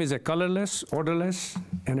 DHM is a colorless, odorless,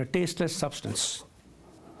 and a tasteless substance.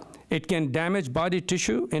 It can damage body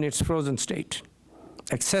tissue in its frozen state.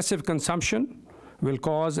 Excessive consumption will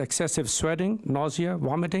cause excessive sweating, nausea,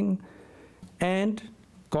 vomiting, and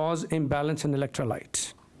cause imbalance in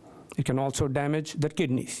electrolytes. It can also damage the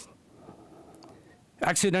kidneys.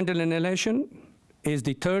 Accidental inhalation is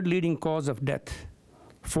the third leading cause of death.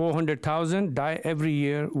 400,000 die every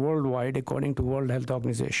year worldwide, according to World Health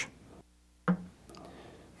Organization.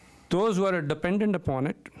 Those who are dependent upon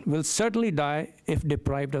it will certainly die if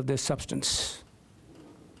deprived of this substance.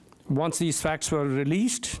 Once these facts were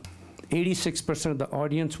released, 86% of the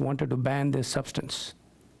audience wanted to ban this substance.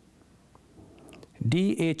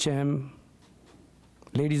 DHM,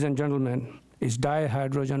 ladies and gentlemen, is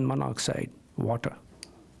dihydrogen monoxide, water.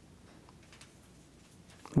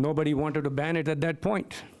 Nobody wanted to ban it at that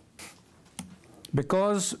point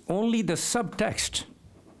because only the subtext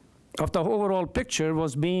of the overall picture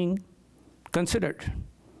was being considered.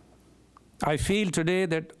 I feel today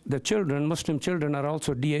that the children, Muslim children, are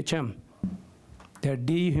also DHM. They're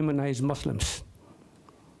dehumanized Muslims.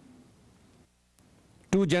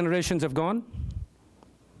 2 generations have gone.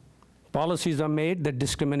 Policies are made that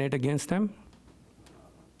discriminate against them.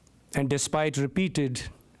 And despite repeated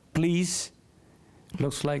pleas,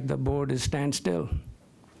 looks like the board is standstill,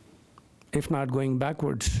 if not going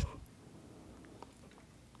backwards.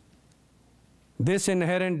 This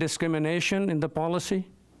inherent discrimination in the policy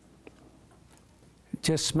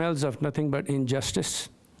just smells of nothing but injustice,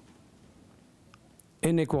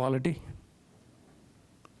 inequality,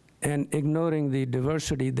 and ignoring the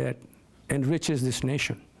diversity that enriches this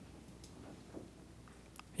nation.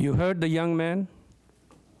 You heard the young man,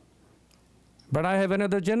 but I have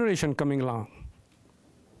another generation coming along.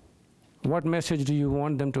 What message do you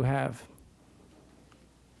want them to have?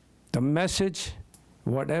 The message,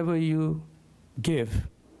 whatever you give,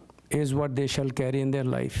 is what they shall carry in their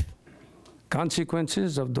life.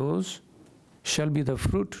 Consequences of those shall be the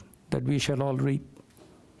fruit that we shall all reap.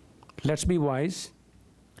 Let's be wise.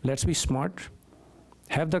 Let's be smart.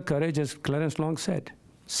 Have the courage, as Clarence Long said.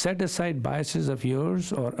 Set aside biases of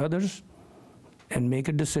yours or others and make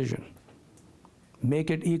a decision. Make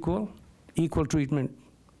it equal treatment,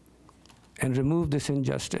 and remove this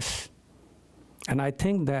injustice. And I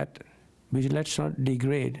think that let's not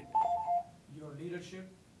degrade your leadership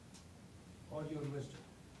or your wisdom.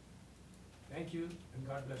 Thank you, and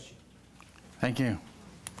God bless you. Thank you.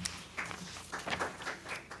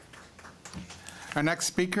 Our next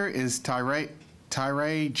speaker is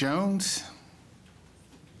Tyree Jones.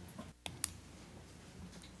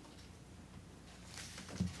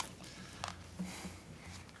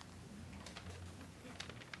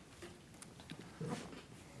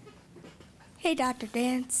 Hey, Dr.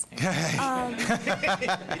 Dance.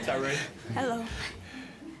 Hello.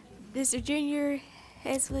 This is junior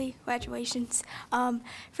Hesley graduations.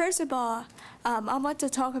 First of all, I want to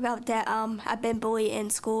talk about that I've been bullied in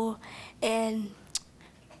school, and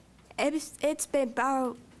it's been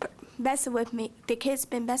messing with me. The kids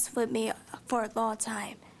been messing with me for a long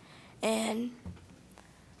time, and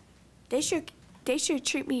they should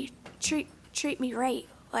treat me right.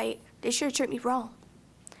 Like, they should treat me wrong.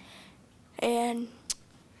 And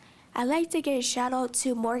I'd like to give a shout out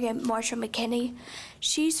to Morgan Marshall McKinney.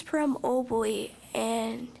 She's from Obley,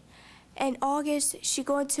 and in August she's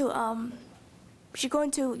going to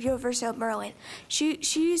University of Maryland. She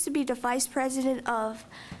used to be the vice president of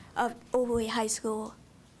Obley High School,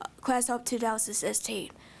 class of 2016.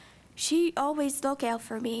 She always look out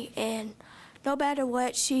for me, and no matter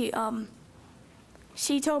what, she told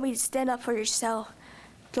me to stand up for yourself.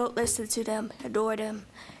 Don't listen to them, adore them,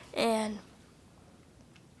 and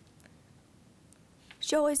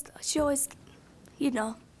she always,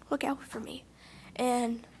 look out for me,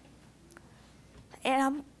 and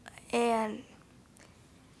them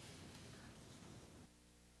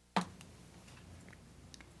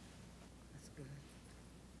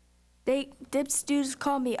students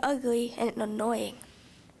call me ugly and annoying,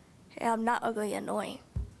 and I'm not ugly and annoying.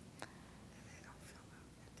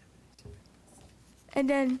 And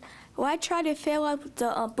then when I try to fill out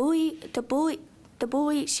the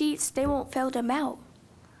bully sheets, they won't fill them out.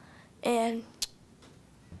 And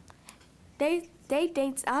they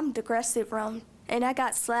think I'm the aggressive one, and I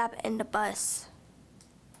got slapped in the bus.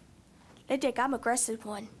 They think I'm aggressive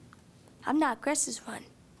one. I'm not aggressive one.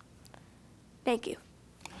 Thank you.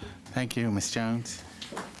 Thank you, Ms. Jones.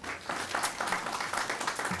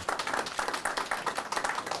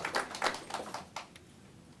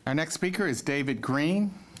 Our next speaker is David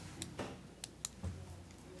Green.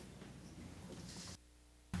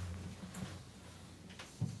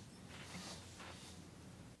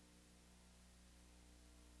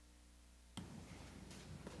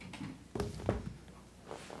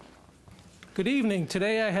 Good evening.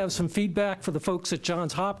 Today I have some feedback for the folks at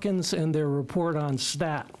Johns Hopkins and their report on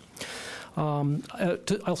STAT.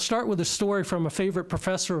 I'll start with a story from a favorite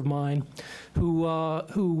professor of mine who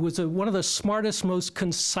was one of the smartest, most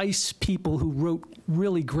concise people who wrote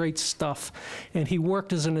really great stuff. And he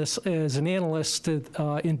worked as an analyst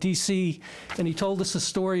in D.C., and he told us a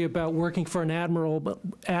story about working for an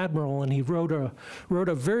admiral, and he wrote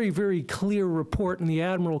a very, very clear report, and the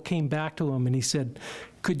admiral came back to him and he said,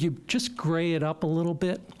 "Could you just gray it up a little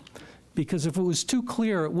bit? Because if it was too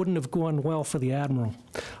clear, it wouldn't have gone well for the admiral."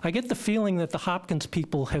 I get the feeling that the Hopkins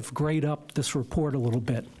people have grayed up this report a little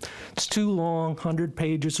bit. It's too long, 100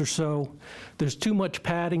 pages or so. There's too much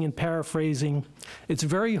padding and paraphrasing. It's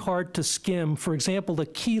very hard to skim. For example, the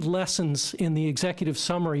key lessons in the executive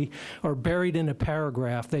summary are buried in a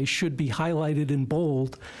paragraph. They should be highlighted in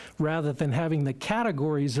bold rather than having the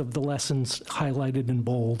categories of the lessons highlighted in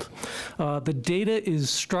bold. The data is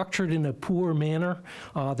structured in a poor manner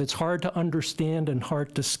that's hard to understand and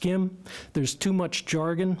hard to skim. There's too much jargon.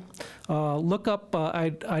 Look up,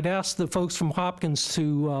 I'd ask the folks from Hopkins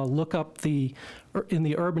to look up in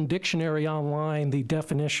the Urban Dictionary online the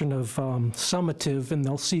definition of summative, and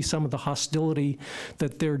they'll see some of the hostility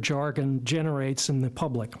that their jargon generates in the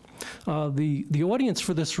public. The audience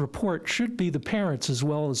for this report should be the parents as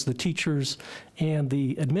well as the teachers and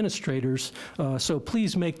the administrators, so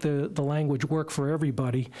please make the language work for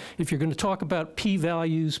everybody. If you're going to talk about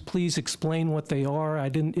p-values, please explain what they are.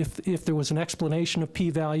 If there was an explanation of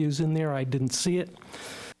p-values in there, I didn't see it.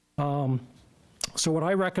 So what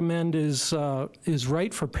I recommend is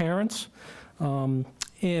right for parents. And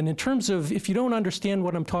in terms of, if you don't understand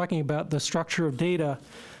what I'm talking about, the structure of data,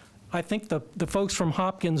 I think the folks from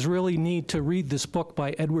Hopkins really need to read this book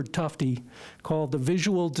by Edward Tufte called The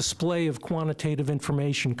Visual Display of Quantitative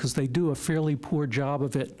Information, because they do a fairly poor job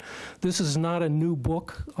of it. This is not a new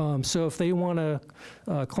book, so if they want to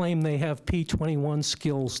claim they have P21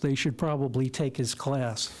 skills, they should probably take his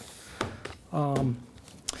class.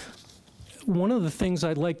 One of the things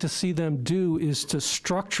I'd like to see them do is to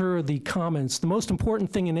structure the comments. The most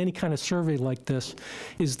important thing in any kind of survey like this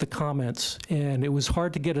is the comments. And it was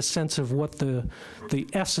hard to get a sense of what the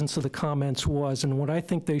essence of the comments was. And what I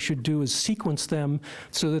think they should do is sequence them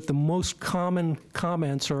so that the most common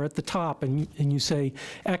comments are at the top. And you say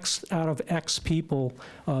X out of X people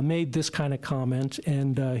made this kind of comment.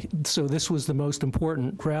 And so this was the most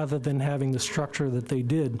important, rather than having the structure that they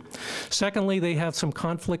did. Secondly, they have some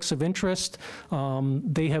conflicts of interest.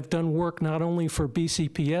 They have done work not only for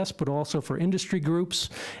BCPS, but also for industry groups,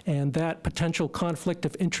 and that potential conflict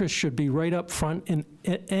of interest should be right up front in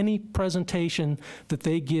any presentation that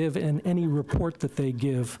they give and any report that they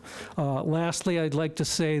give. Lastly, I'd like to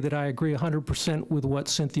say that I agree 100% with what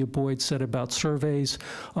Cynthia Boyd said about surveys.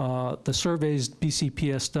 The surveys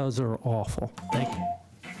BCPS does are awful. Thank you.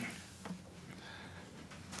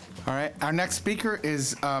 All right, our next speaker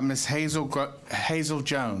is Ms. Hazel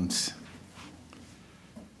Jones.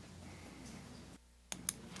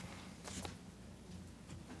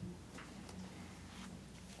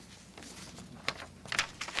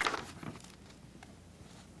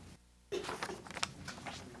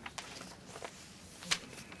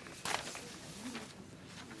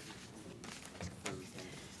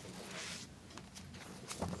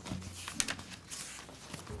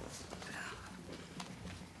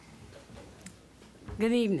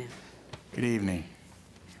 Good evening. Good evening.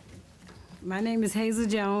 My name is Hazel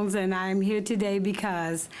Jones, and I'm here today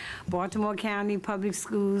because Baltimore County Public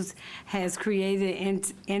Schools has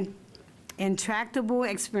created an intractable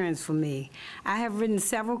experience for me. I have written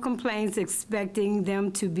several complaints expecting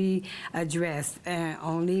them to be addressed.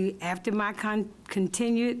 Only after my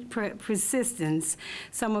continued persistence,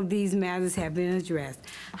 some of these matters have been addressed.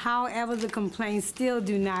 However, the complaints still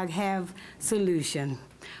do not have solution.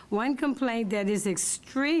 One complaint that is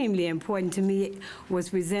extremely important to me was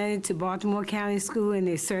presented to Baltimore County School in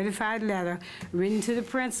a certified letter written to the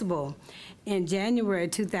principal in January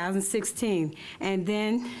 2016, and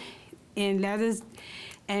then in letters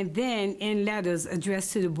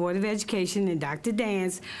addressed to the Board of Education and Dr.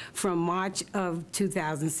 Dance from March of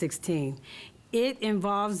 2016. It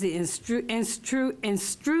involves the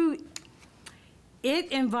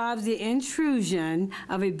intrusion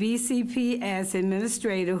of a BCPS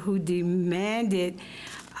administrator who demanded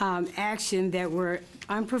action that were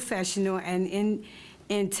unprofessional and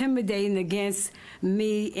intimidating against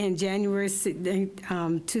me in January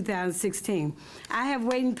 2016. I have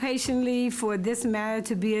waited patiently for this matter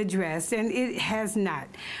to be addressed, and it has not.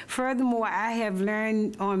 Furthermore, I have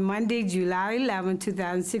learned on Monday, July 11,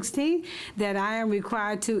 2016, that I am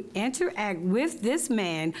required to interact with this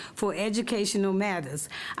man for educational matters.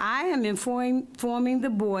 I am informing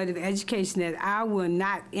the Board of Education that I will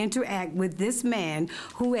not interact with this man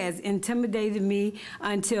who has intimidated me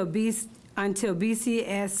until BCPS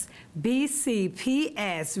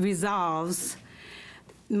resolves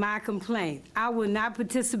my complaint. I will not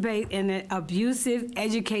participate in an abusive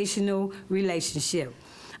educational relationship.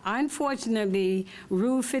 Unfortunately,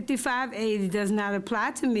 Rule 5580 does not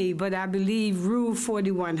apply to me, but I believe Rule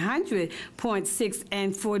 4100.6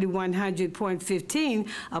 and 4100.15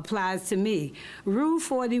 applies to me. Rule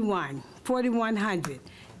 4100.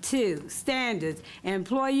 2, standards. An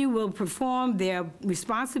employee will perform their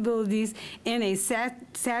responsibilities in a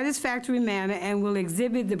satisfactory manner and will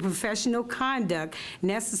exhibit the professional conduct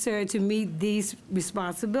necessary to meet these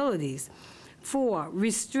responsibilities. 4,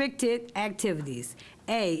 restricted activities.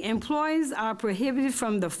 A, employees are prohibited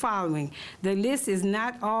from the following. The list is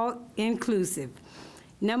not all inclusive.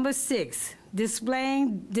 Number 6,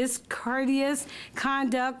 displaying discourteous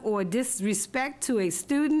conduct or disrespect to a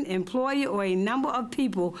student, employee, or a number of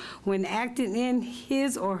people when acting in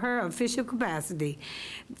his or her official capacity.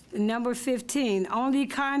 Number 15, only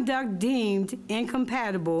conduct deemed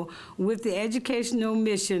incompatible with the educational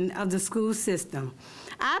mission of the school system.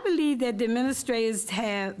 I believe that the administrators'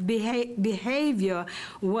 behavior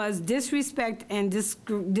was disrespect and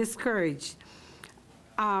discouraged.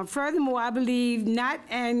 Furthermore, I believe not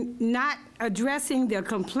addressing the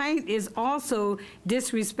complaint is also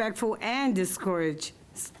disrespectful and discourteous.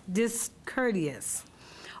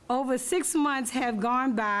 Over 6 months have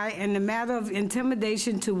gone by, and the matter of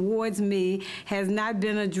intimidation towards me has not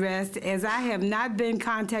been addressed, as I have not been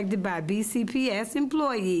contacted by a BCPS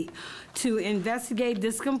employee to investigate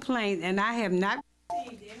this complaint, and I have not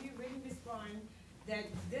received any written that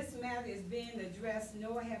this matter is being addressed,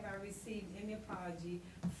 nor have I received any apology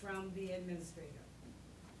from the administrator.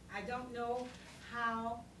 I don't know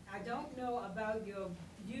about you,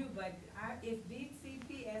 but if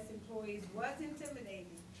BCPS employees was intimidating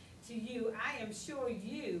to you, I am sure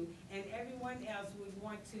you and everyone else would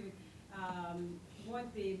want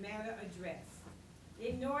the matter addressed.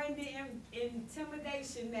 Ignoring the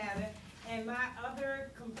intimidation matter and my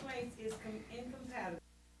other complaints is incompatible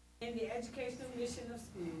in the educational mission of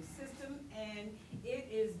school system, and it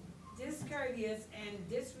is discourteous and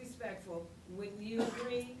disrespectful. Wouldn't you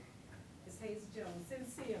agree? Ms. Hayes Jones,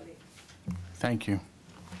 sincerely. Thank you.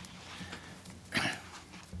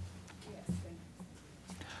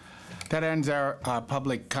 That ends our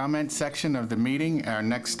public comment section of the meeting. Our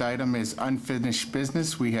next item is unfinished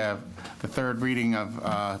business. We have the third reading of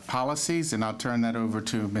policies, and I'll turn that over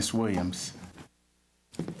to Ms. Williams.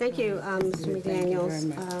 Thank you, Mr.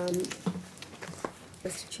 McDaniels,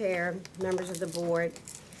 Mr. Chair, members of the board.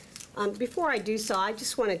 Before I do so, I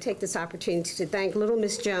just want to take this opportunity to thank little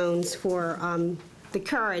Miss Jones for the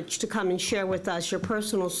courage to come and share with us your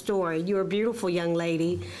personal story. You're a beautiful young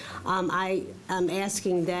lady. I am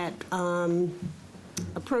asking that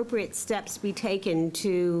appropriate steps be taken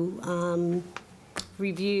to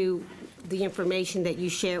review the information that you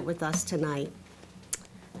shared with us tonight.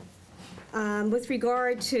 With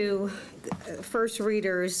regard to first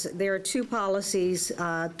readers, there are two policies,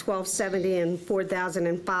 1270 and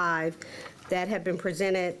 4005, that have been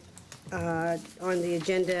presented on the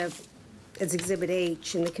agenda as Exhibit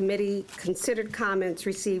H, and the committee considered comments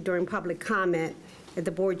received during public comment at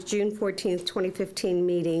the board's June 14th, 2015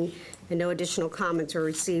 meeting, and no additional comments were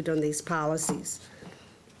received on these policies.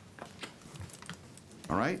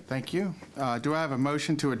 All right, thank you. Do I have a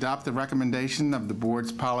motion to adopt the recommendation of the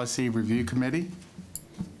board's policy review committee?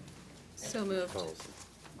 So moved.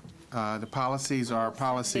 The policies are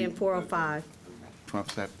policy And 405.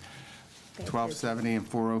 1270 and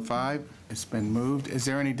 405. It's been moved. Is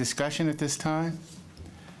there any discussion at this time?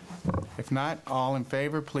 If not, all in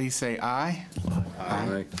favor, please say aye.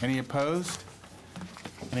 Aye. Any opposed?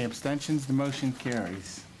 Any abstentions? The motion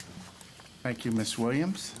carries. Thank you, Ms.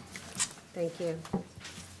 Williams. Thank you.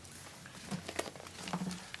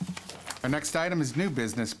 Our next item is new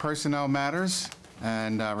business, personnel matters,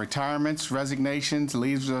 and retirements, resignations,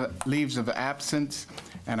 leaves of absence,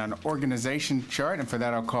 and an organization chart. And for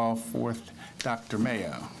that, I'll call forth Dr.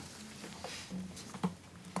 Mayo.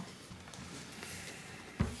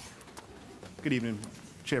 Good evening,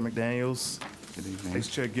 Chair McDaniels. Good evening. Vice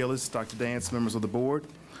Chair Gillis, Dr. Dance, members of the board.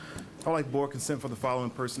 I'd like board consent for the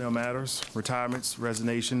following personnel matters: retirements,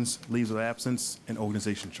 resignations, leaves of absence, and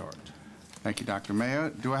organization chart. Thank you, Dr. Mayo.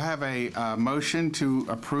 Do I have a motion to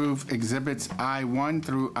approve exhibits I-1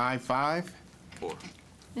 through I-5?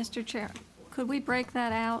 Mr. Chair, could we break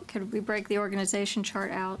that out? Could we break the organization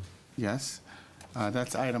chart out? Yes.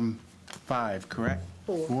 That's item 5, correct?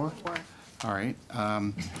 4. All right.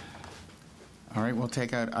 All right, we'll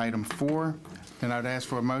take out item 4. Then I'd ask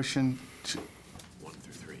for a motion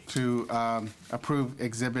to approve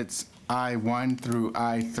exhibits I-1 through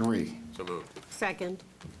I-3. So moved. Second.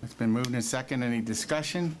 It's been moved and second. Any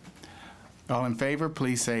discussion? All in favor,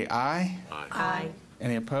 please say aye. Aye. Aye.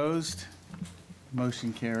 Any opposed?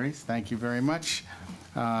 Motion carries. Thank you very much.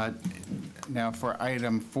 Now for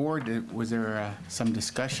item 4, was there some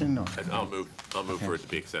discussion? Or? I'll move for it to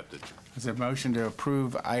be accepted. Is there a motion to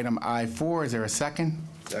approve item I-4? Is there a second?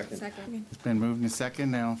 Second. It's been moved and second.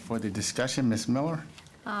 Now for the discussion, Ms. Miller.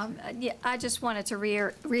 Yeah, I just wanted to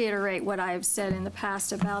reiterate what I've said in the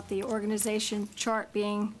past about the organization chart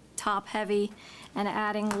being top-heavy and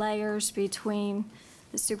adding layers between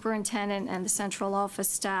the superintendent and the central office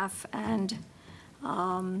staff and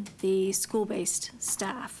the school-based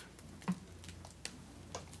staff.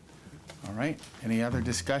 All right. Any other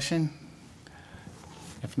discussion?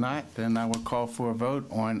 If not, then I will call for a vote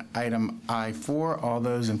on item I-4. All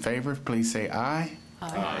those in favor, please say aye.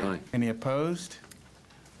 Aye. Any opposed?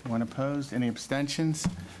 One opposed. Any abstentions?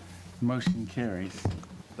 Motion carries.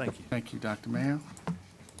 Thank you. Thank you, Dr. Mayo.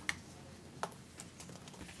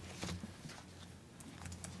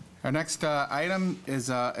 Our next item is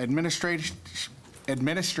administrative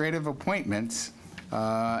appointments,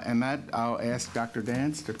 and that I'll ask Dr.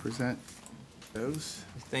 Dance to present those.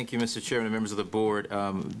 Thank you, Mr. Chairman and members of the board.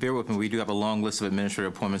 Bear with me, we do have a long list of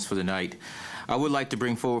administrative appointments for the night. I would like to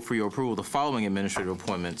bring forward for your approval the following administrative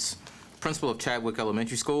appointments: Principal of Chadwick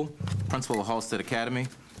Elementary School, Principal of Halstead Academy,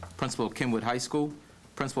 Principal of Kenwood High School,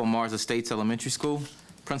 Principal of Mars Estates Elementary School,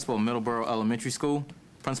 Principal of Middleborough Elementary School,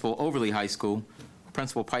 Principal of Overley High School,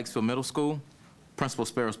 Principal of Pikesville Middle School, Principal of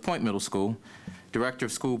Sparrows Point Middle School, Director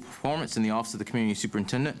of School Performance in the Office of the Community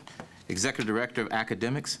Superintendent, Executive Director of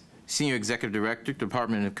Academics, Senior Executive Director,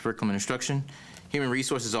 Department of Curriculum and Instruction, Human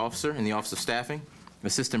Resources Officer in the Office of Staffing,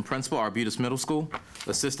 Assistant Principal, Arbutus Middle School,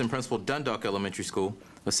 Assistant Principal, Dundalk Elementary School,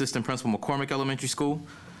 Assistant Principal, McCormick Elementary School,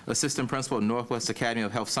 Assistant Principal at Northwest Academy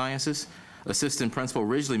of Health Sciences, Assistant Principal,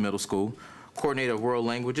 Ridgely Middle School, Coordinator of World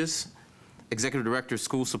Languages, Executive Director of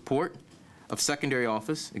School Support, of Secondary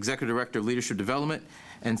Office, Executive Director of Leadership Development,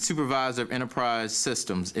 and Supervisor of Enterprise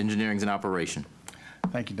Systems, Engineering and Operation.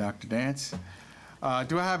 Thank you, Dr. Dance.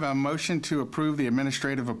 Do I have a motion to approve the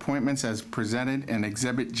administrative appointments as presented in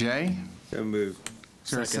Exhibit J? So moved.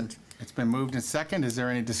 Second. It's been moved and second. Is there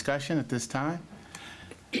any discussion at this time?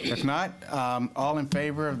 If not, all in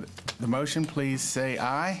favor of the motion, please say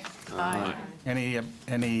aye. Aye. Any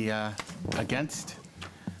against?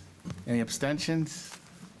 Any abstentions?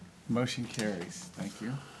 Motion carries. Thank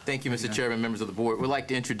you. Thank you, Mr. Chairman, members of the board. We'd like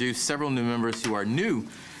to introduce several new members who are new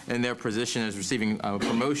in their position as receiving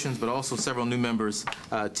promotions, but also several new members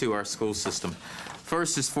to our school system.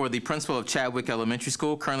 First is for the principal of Chadwick Elementary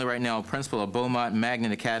School, currently right now principal of Beaumont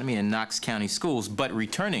Magnet Academy in Knox County Schools, but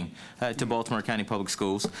returning to Baltimore County Public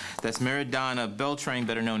Schools. That's Meridana Beltrain,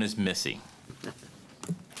 better known as Missy.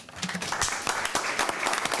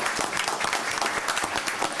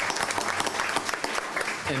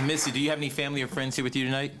 And Missy, do you have any family or friends here with you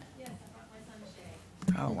tonight? Yes, I brought my son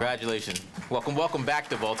Shay. Oh, congratulations. Welcome back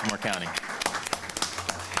to Baltimore County.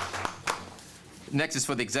 Next is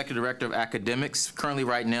for the Executive Director of Academics, currently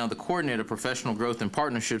right now the Coordinator of Professional Growth and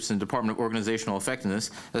Partnerships in the Department of Organizational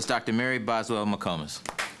Effectiveness. That's Dr. Mary Boswell McComas.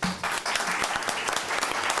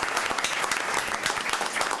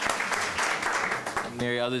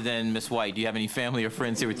 Mary, other than Ms. White, do you have any family or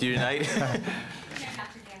friends here with you tonight?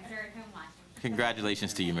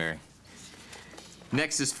 Congratulations to you, Mary.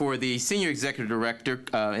 Next is for the Senior Executive Director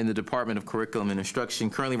in the Department of Curriculum and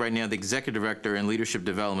Instruction, currently right now the Executive Director in Leadership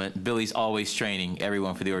Development. Billy's always training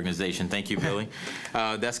everyone for the organization. Thank you, Billy.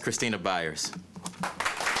 That's Christina Byers.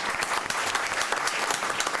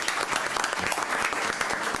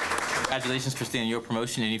 Congratulations, Christina, your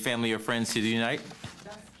promotion. Any family or friends here tonight?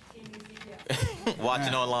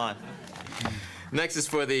 Watching online. Next is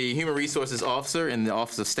for the Human Resources Officer in the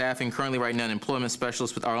Office of Staffing, currently right now an Employment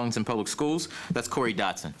Specialist with Arlington Public Schools. That's Corey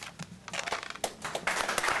Dotson.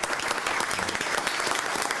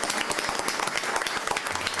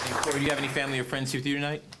 And Corey, do you have any family or friends here with you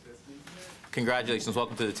tonight? Congratulations.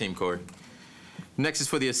 Welcome to the team, Corey. Next is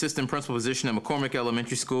for the Assistant Principal position at McCormick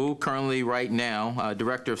Elementary School, currently right now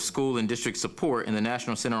Director of School and District Support in the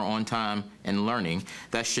National Center on Time and Learning.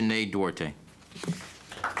 That's Sinead Duarte.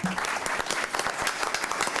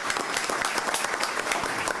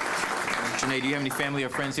 Sinead, do you have any family or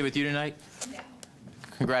friends here with you tonight? Yeah.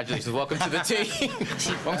 Congratulations. Welcome to the team.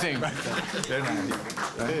 Welcome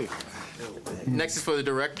team. Next is for the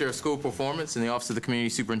Director of School Performance in the Office of the Community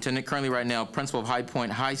Superintendent, currently right now Principal of High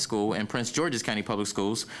Point High School and Prince George's County Public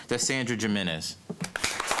Schools. That's Sandra Jimenez.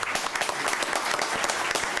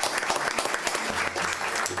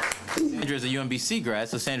 Sandra is a UMBC grad,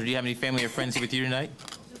 so Sandra, do you have any family or friends here with you tonight?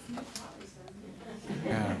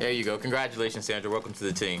 There you go. Congratulations, Sandra. Welcome to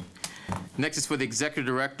the team. Next is for the Executive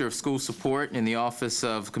Director of School Support in the Office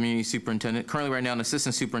of Community Superintendent, currently right now an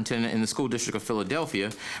Assistant Superintendent in the School District of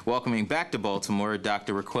Philadelphia, welcoming back to Baltimore,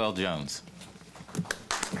 Dr. Raquel Jones.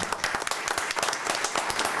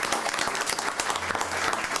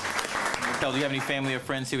 Raquel, do you have any family or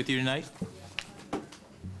friends here with you tonight?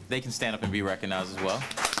 They can stand up and be recognized as well.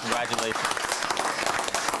 Congratulations.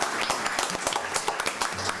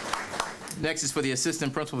 Next is for the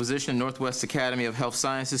Assistant Principal position in Northwest Academy of Health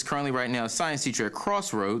Sciences, currently right now a science teacher at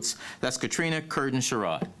Crossroads. That's Katrina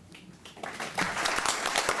Curtin-Sherrod.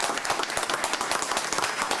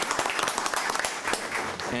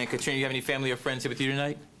 And Katrina, do you have any family or friends here with you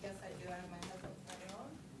tonight? Yes, I do. I have my husband, Tyrone,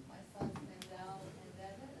 my sons, Mendel and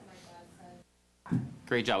Devin, and my godson.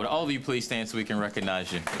 Great job. Would all of you please stand so we can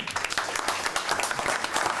recognize you?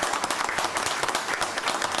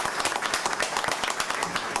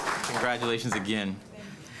 Congratulations again.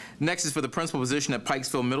 Next is for the principal position at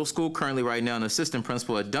Pikesville Middle School, currently right now an assistant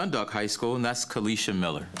principal at Dundalk High School, and that's Kalisha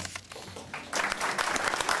Miller.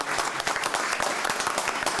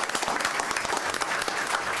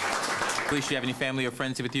 Kalisha, do you have any family or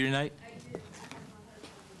friends here with you tonight? I do.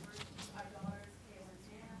 Our daughters, Kayla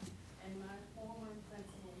and my former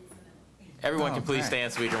principal, Lisa. Everyone can please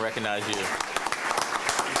stand so we can recognize you.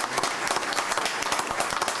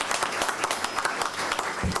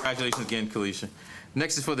 Congratulations again, Kalisha.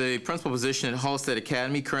 Next is for the principal position at Halstead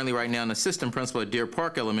Academy, currently right now an assistant principal at Deer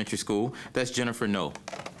Park Elementary School. That's Jennifer Knoll.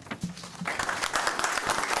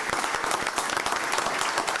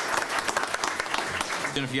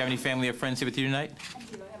 Jennifer, if you have any family or friends here with you tonight? I do.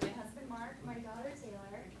 I have my husband, Mark, my daughter,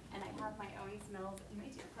 Taylor, and I have my Owings Mills and my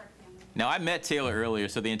Deer Park family. Now, I met Taylor earlier,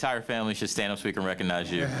 so the entire family should stand up so we can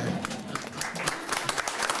recognize you.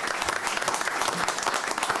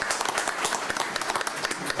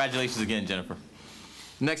 Congratulations again, Jennifer.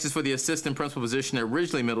 Next is for the assistant principal position at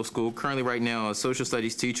Ridgely Middle School, currently right now a social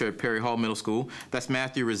studies teacher at Perry Hall Middle School. That's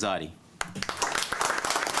Matthew Rosati.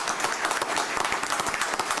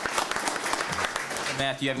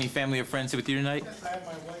 Matthew, you have any family or friends here with you tonight? Yes, I have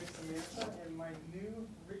my wife Samantha and my new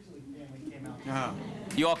Ridgely family came out.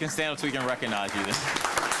 You all can stand up so we can recognize you then.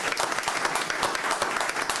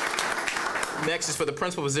 Next is for the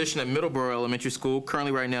principal position at Middleborough Elementary School,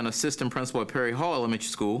 currently right now an assistant principal at Perry Hall Elementary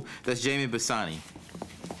School. That's Jamie Bassani.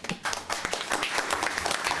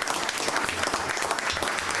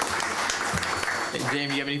 And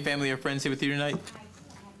Jamie, you have any family or friends here with you tonight? I have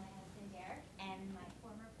my husband, Derek, and my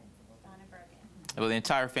former principal, Donna Bergen. Well, the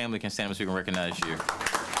entire family can stand up so we can recognize you.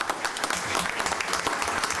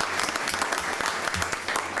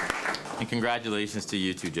 And congratulations to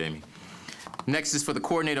you too, Jamie. Next is for the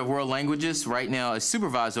coordinator of world languages, right now a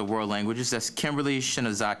supervisor of world languages, that's Kimberly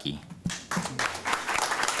Shinozaki.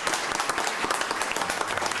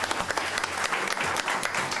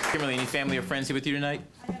 Kimberly, any family or friends here with you tonight?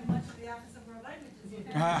 I have much of the Office of World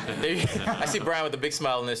Languages here. I see Brian with a big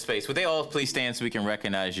smile on his face. Would they all please stand so we can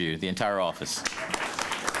recognize you, the entire office?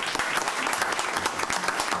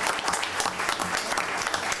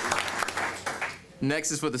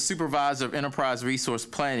 Next is for the Supervisor of Enterprise Resource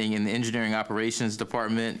Planning in the Engineering Operations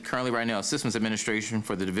Department, currently right now Systems Administration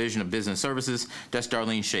for the Division of Business Services. That's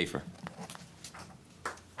Darlene Schaefer.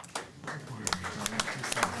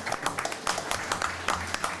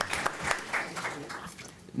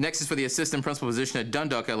 Next is for the Assistant Principal position at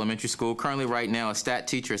Dundalk Elementary School, currently right now a stat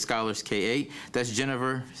teacher at Scholars K-8. That's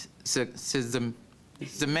Jennifer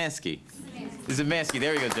Zemansky. Zemansky,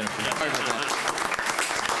 there we go, Jennifer. Sorry about that.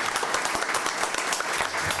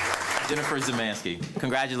 Jennifer Zemansky.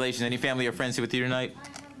 Congratulations. Any family or friends here with you tonight? I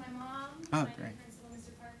have my mom, Oh, my great. principal,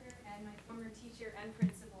 Mr. Parker, and my former teacher and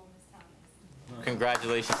principal, Ms. Thomas.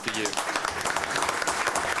 Congratulations to you.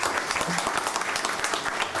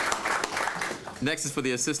 Next is for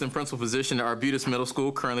the assistant principal position at Arbutus Middle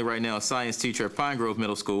School, currently right now a science teacher at Pine Grove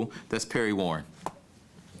Middle School. That's Perry Warren.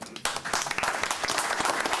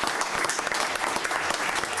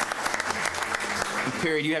 And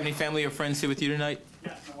Perry, do you have any family or friends here with you tonight?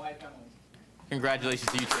 Yes, my wife Emily. Congratulations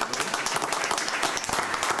to you too.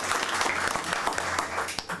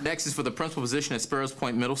 Next is for the principal position at Sparrows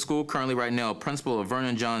Point Middle School, currently right now principal of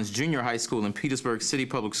Vernon Johns Junior High School in Petersburg City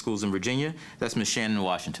Public Schools in Virginia. That's Ms. Shannon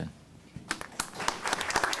Washington.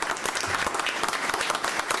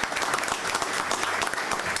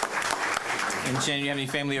 And Shannon, do you have any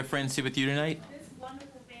family or friends here with you tonight? This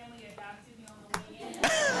wonderful family adopted me on the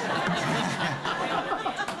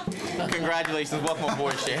way in. Congratulations. Welcome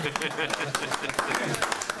aboard, Shannon.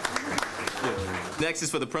 Next is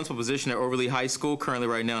for the principal position at Overly High School, currently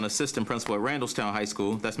right now an assistant principal at Randallstown High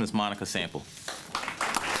School. That's Ms. Monica Sample.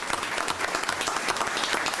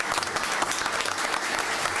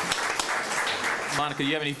 Monica, do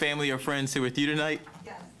you have any family or friends here with you tonight?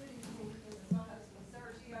 Yes, good evening. This is my husband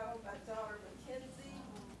Sergio, my daughter Mackenzie,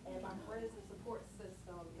 and my friends and support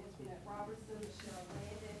system, Antoinette Robertson, Michelle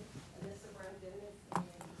Landon, Anissa Brown Dennis, and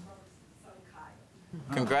Robertson's son Kyle.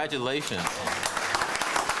 Congratulations.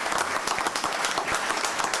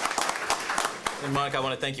 And Monica, I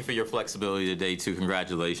want to thank you for your flexibility today, too.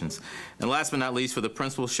 Congratulations. And last but not least, for the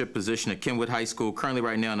principalship position at Kenwood High School, currently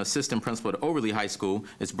right now an assistant principal at Overly High School,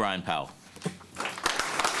 it's Brian Powell.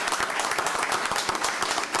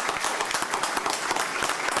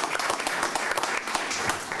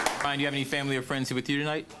 Brian, do you have any family or friends here with you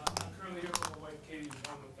tonight? I'm currently here with my wife Katie,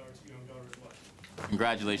 along with our two young daughters as well.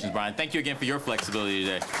 Congratulations, Brian. Thank you again for your flexibility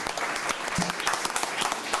today.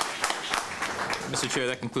 Mr. Chair,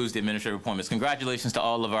 that concludes the administrative appointments. Congratulations to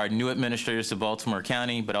all of our new administrators to Baltimore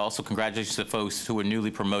County, but also congratulations to folks who were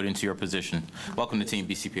newly promoted into your position. Welcome to Team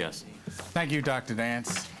BCPS. Thank you, Dr.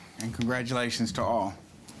 Dance, and congratulations to all.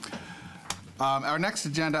 Our next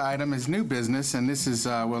agenda item is new business, and this is,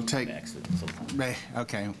 we'll take,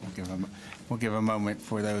 okay, we'll give a moment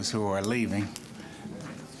for those who are leaving.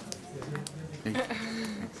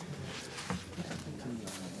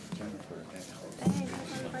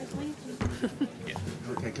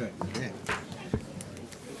 Okay, good. Good.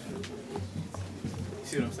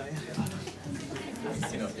 See what I'm saying?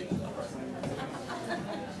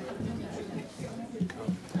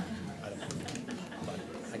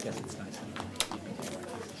 I guess it's nice.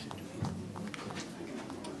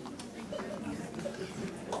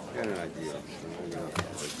 Got an idea.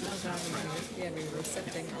 we were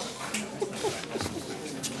accepting.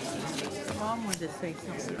 Mom wanted to say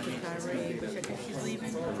something to Tyree, but I think she's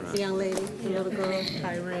leaving. The young lady, the little girl.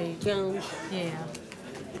 Tyree. Jones. Yeah.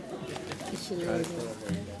 Is she leaving?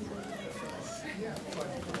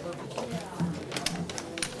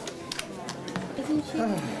 Isn't she?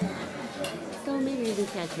 So maybe you can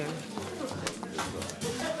catch her.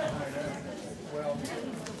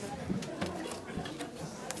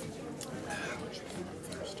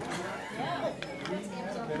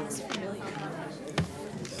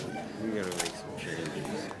 We gotta make some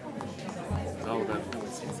changes.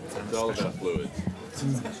 It's all about fluids.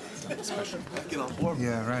 Get on board.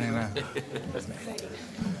 Yeah, right now.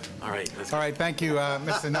 All right. All right, thank you,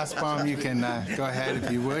 Mr. Nussbaum. You can go ahead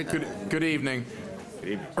if you would. Good evening.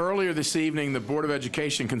 Earlier this evening, the Board of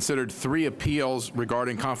Education considered 3 appeals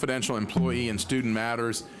regarding confidential employee and student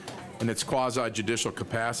matters in its quasi-judicial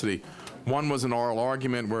capacity. One was an oral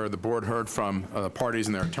argument where the board heard from parties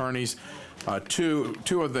and their attorneys. Two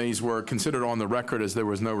of these were considered on the record as there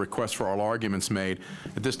was no request for oral arguments made.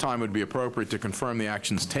 At this time, it would be appropriate to confirm the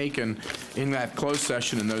actions taken in that closed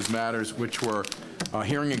session in those matters, which were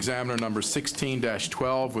hearing examiner number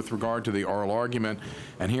 16-12 with regard to the oral argument,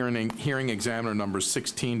 and hearing examiner numbers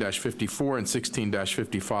 16-54 and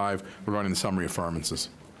 16-55 regarding the summary affirmances.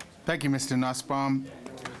 Thank you, Mr. Nussbaum.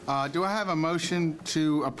 Do I have a motion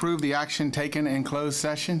to approve the action taken in closed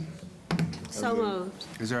session? So moved.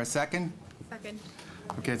 Is there a second? Second.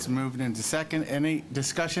 Okay, it's moved into second. Any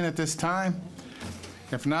discussion at this time?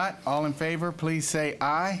 If not, all in favor, please say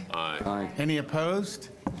aye. Aye. Any opposed?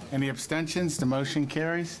 Any abstentions? The motion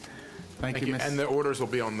carries. Thank you, Ms. And the orders will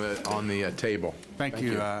be on the table. Thank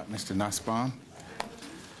you, Mr. Nussbaum.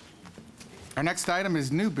 Our next item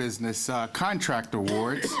is new business, contract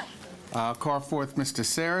awards. I'll call forth Mr.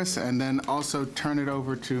 Saris and then also turn it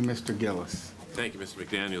over to Mr. Gillis. Thank you, Mr.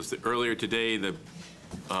 McDaniels. Earlier today, the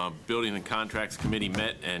Building and Contracts Committee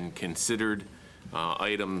met and considered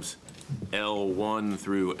items L1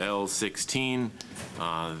 through L16.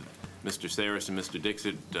 Mr. Saris and Mr.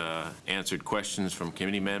 Dixit answered questions from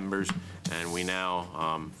committee members, and we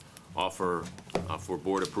now offer for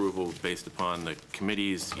board approval based upon the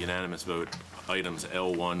committee's unanimous vote items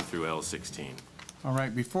L1 through L16. All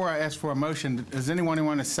right, before I ask for a motion, does anyone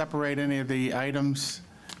want to separate any of the items?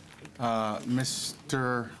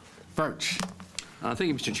 Mr. Birch. Thank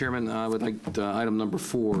you, Mr. Chairman. I would like item number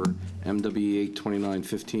 4, MWE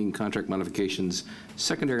 82915, contract modifications,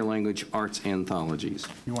 secondary language arts anthologies.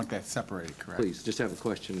 You want that separated, correct? Please, just have a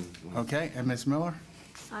question. Okay, and Ms. Miller?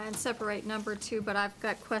 And separate number 2, but I've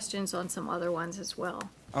got questions on some other ones as well.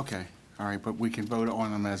 Okay, all right, but we can vote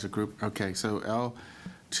on them as a group. Okay, so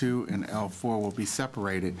L2 and L4 will be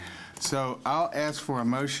separated. So I'll ask for a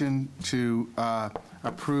motion to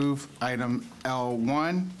approve item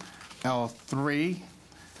L1, L3,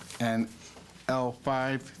 and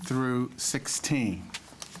L5 through 16.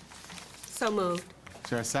 So moved. Is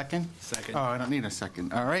there a second? Second. Oh, I don't need a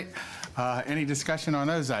second. All right. Any discussion on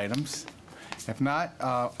those items? If not,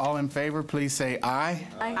 all in favor, please say aye.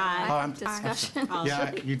 Aye. Discussion.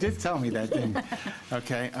 Yeah, you did tell me that, didn't you?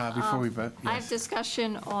 Okay, before we vote. I have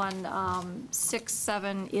discussion on 6,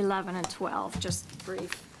 7, 11, and 12, just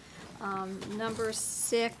brief. Number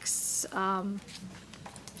 6,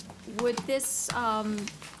 would this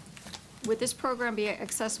program be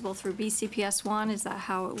accessible through BCPS-1? Is that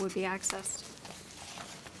how it would be accessed?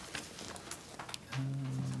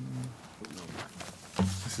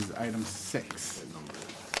 This is item 6.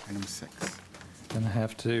 Item 6. Gonna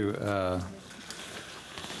have to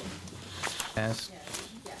ask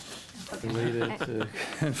the leader to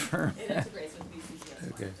confirm.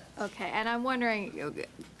 Okay. Okay, and I'm wondering,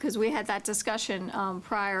 because we had that discussion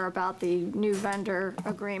prior about the new vendor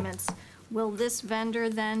agreements, will this vendor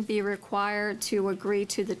then be required to agree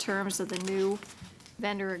to the terms of the new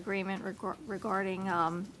vendor agreement regarding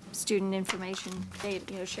student information,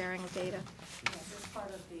 data, sharing of data? Yes, it's part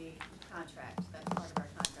of the contract. That's part of our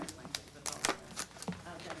contract language with all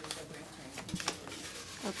the vendors that we're entering.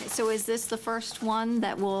 Okay, so is this the first one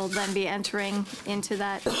that will then be entering into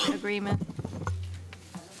that agreement? I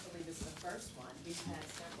don't believe it's the first one. We've had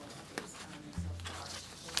several others so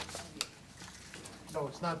far. No,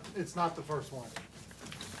 it's not the first one.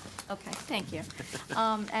 Okay, thank you.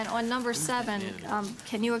 And on number 7,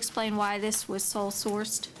 can you explain why this was sole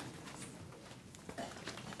sourced?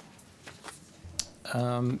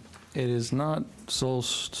 It is not sole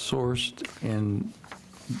sourced in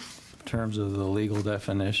terms of the legal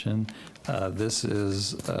definition. This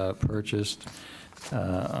is purchased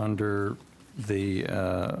under the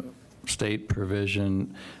state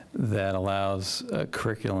provision that allows a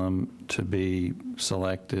curriculum to be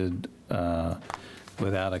selected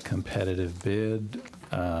without a competitive bid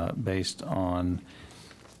based on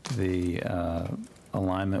the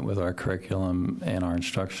alignment with our curriculum and our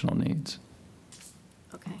instructional needs.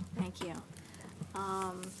 Okay, thank you.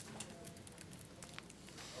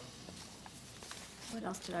 What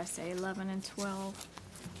else did I say? 11 and 12.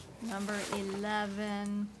 Number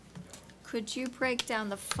 11, could you break down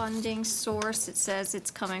the funding source? It says it's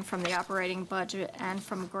coming from the operating budget and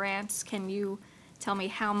from grants. Can you tell me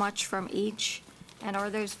how much from each? And are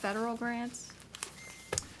those federal grants?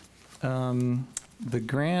 The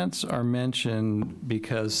grants are mentioned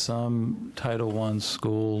because some Title I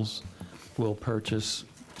schools will purchase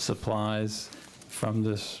supplies from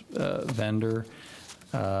this vendor.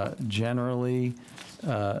 Generally,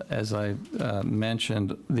 as I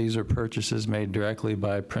mentioned, these are purchases made directly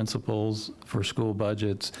by principals for school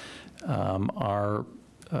budgets. Our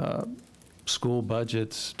school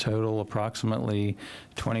budgets total approximately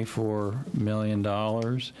 $24 million,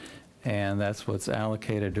 and that's what's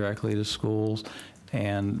allocated directly to schools,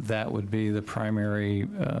 and that would be the primary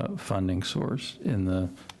funding source in the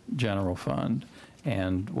general fund.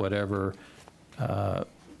 And whatever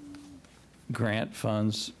grant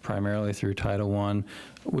funds, primarily through Title I,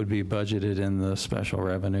 would be budgeted in the special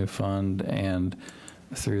revenue fund and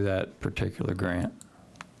through that particular grant.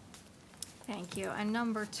 Thank you. And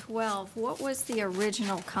number 12, what was the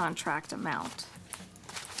original contract amount?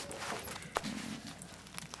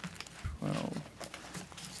 12.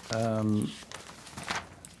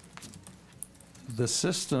 The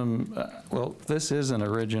system, well, this is an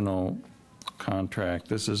original contract.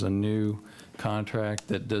 This is a new contract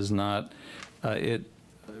that does not, it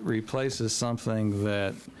replaces something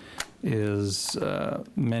that is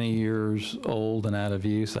many years old and out of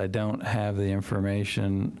use. I don't have the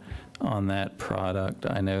information on that product.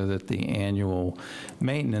 I know that the annual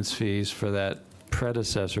maintenance fees for that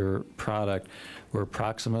predecessor product were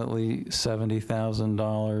approximately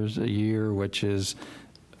 $70,000 a year, which is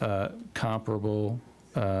comparable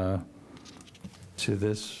to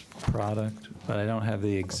this product, but I don't have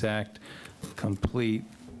the exact complete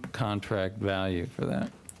contract value for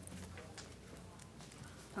that.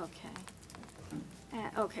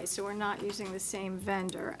 Okay, so we're not using the same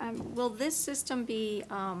vendor. Will this system be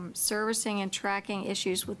servicing and tracking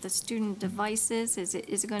issues with the student devices? Is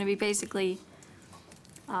it going to be basically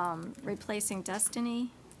replacing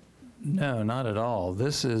Destiny? No, not at all.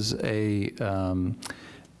 This is a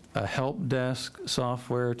help desk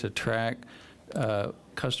software to track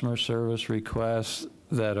customer service requests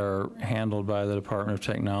that are handled by the Department of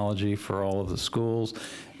Technology for all of the schools,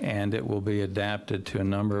 and it will be adapted to a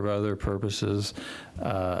number of other purposes,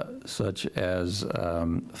 such as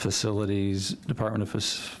facilities, Department of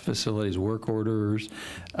Facilities work orders,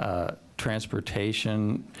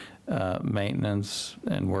 transportation maintenance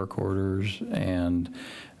and work orders, and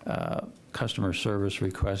customer service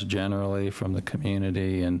requests generally from the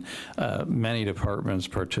community. And many departments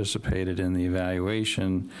participated in the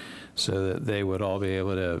evaluation so that they would all be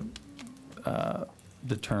able to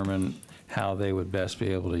determine how they would best be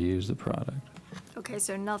able to use the product. Okay,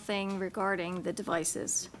 so nothing regarding the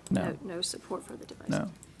devices? No. No support for the devices? No.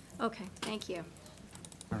 Okay, thank you.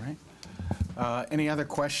 All right. Any other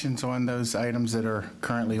questions on those items that are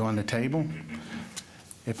currently on the table?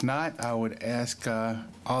 If not, I would ask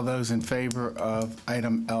all those in favor of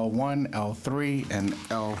item L1, L3, and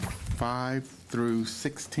L5 through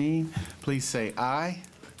 16, please say aye.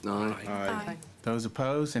 Aye. Aye. Those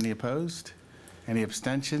opposed? Any opposed? Any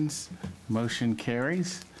abstentions? Motion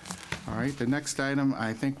carries. All right, the next item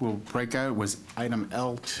I think we'll break out was item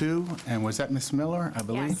L2, and was that Ms. Miller, I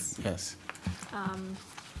believe? Yes. Yes.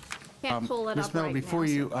 Can't pull it Ms. up Miller, right before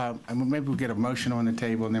now, you, maybe we'll get a motion on the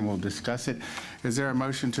table and then we'll discuss it. Is there a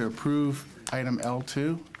motion to approve item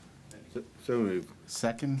L2? So moved.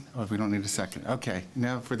 Second? Oh, we don't need a second. Okay,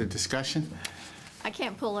 now for the discussion. I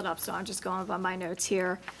can't pull it up, so I'm just going by my notes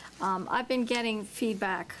here. I've been getting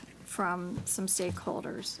feedback from some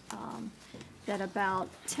stakeholders that about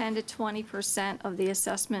 10 to 20% of the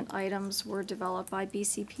assessment items were developed by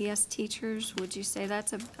BCPS teachers. Would you say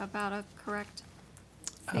that's about a correct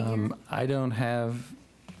figure? I don't have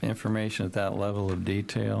information at that level of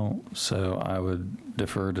detail, so I would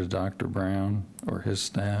defer to Dr. Brown or his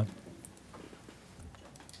staff.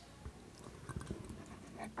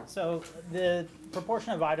 So the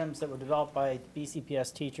proportion of items that were developed by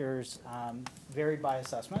BCPS teachers varied by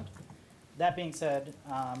assessment. That being said,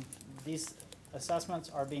 these assessments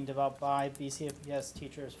are being developed by BCPS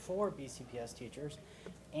teachers for BCPS teachers,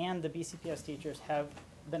 and the BCPS teachers have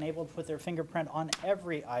been able to put their fingerprint on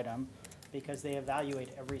every item because they evaluate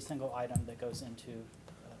every single item that goes into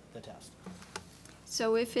the test.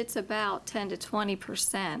 So if it's about 10 to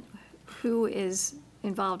 20%, who is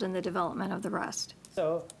involved in the development of the rest?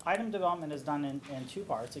 So item development is done in two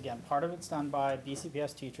parts. Again, part of it's done by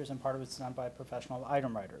BCPS teachers and part of it's done by professional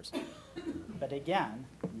item writers. But again,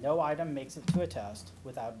 no item makes it to a test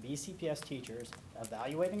without BCPS teachers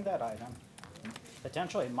evaluating that item,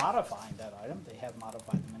 potentially modifying that item. They have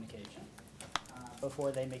modified the medication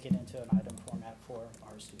before they make it into an item format for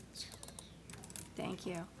our students. Thank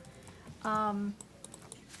you.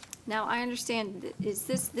 Now, I understand,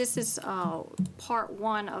 this is part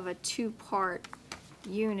one of a two-part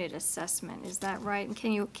unit assessment, is that right? And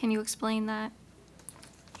can you explain that?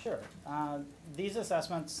 Sure. These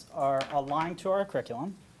assessments are aligned to our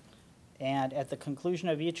curriculum, and at the conclusion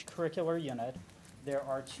of each curricular unit, there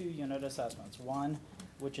are two unit assessments. One,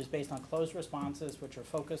 which is based on closed responses, which are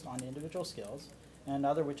focused on individual skills, and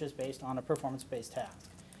another which is based on a performance-based task.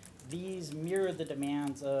 These mirror the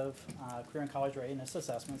demands of career and college readiness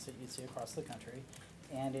assessments that you see across the country,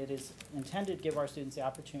 and it is intended to give our students the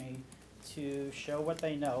opportunity to show what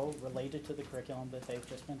they know related to the curriculum that they've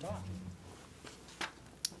just been taught.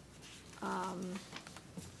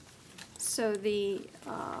 So the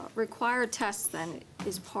required test then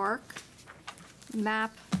is PARC,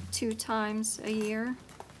 MAP 2 times a year.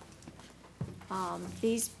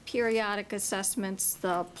 These periodic assessments,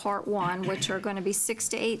 the part 1, which are going to be 6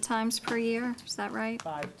 to 8 times per year, is that right?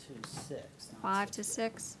 5 to 6. 5 to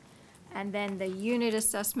 6. And then the unit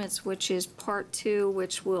assessments, which is part 2,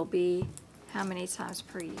 which will be how many times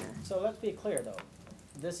per year? So let's be clear though.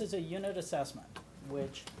 This is a unit assessment,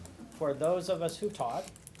 which for those of us who taught,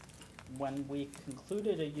 when we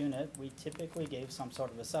concluded a unit, we typically gave some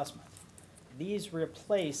sort of assessment. These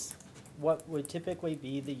replace what would typically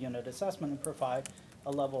be the unit assessment and provide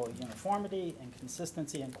a level of uniformity and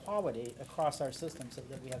consistency and quality across our system so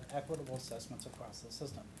that we have equitable assessments across the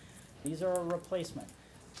system. These are a replacement.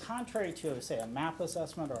 Contrary to, say, a MAP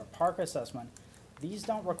assessment or a PARC assessment, these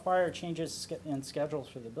don't require changes in schedules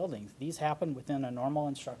for the buildings. These happen within a normal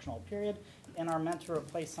instructional period and are meant to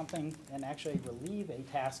replace something and actually relieve a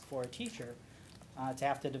task for a teacher to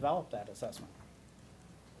have to develop that assessment.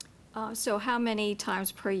 So how many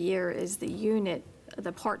times per year is the unit,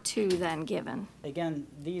 the part 2 then given? Again,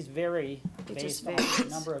 these vary It based just on varies. the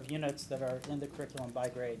number of units that are in the curriculum by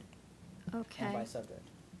grade and Okay. by subject.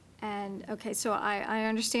 And, okay, so I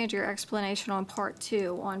understand your explanation on part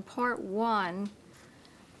 2. On part 1,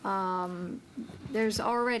 there's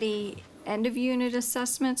already end-of-unit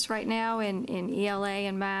assessments right now in ELA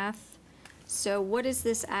and math. So what is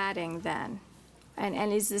this adding then?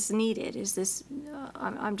 And is this needed? Is this,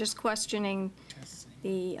 I'm just questioning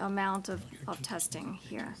the amount of testing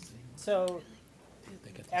here. So,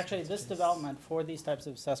 actually, this development for these types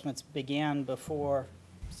of assessments began before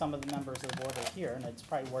some of the members of the board are here, and it's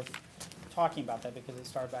probably worth talking about that because it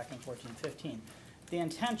started back in 14-15. The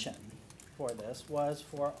intention for this was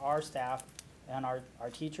for our staff and our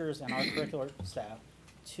teachers and our curricular staff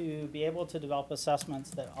to be able to develop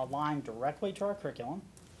assessments that align directly to our curriculum,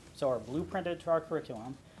 so are blueprinted to our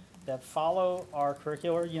curriculum, that follow our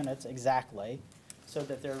curricular units exactly, so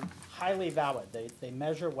that they're highly valid. They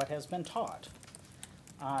measure what has been taught.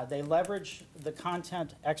 They leverage the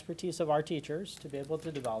content expertise of our teachers to be able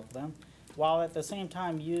to develop them, while at the same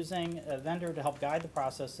time using a vendor to help guide the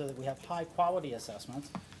process so that we have high-quality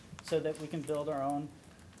assessments, so that we can build our own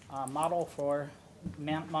model for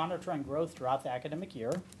monitoring growth throughout the academic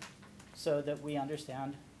year, so that we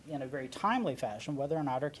understand in a very timely fashion whether or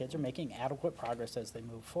not our kids are making adequate progress as they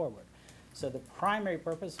move forward. So the primary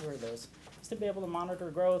purpose for this is to be able to monitor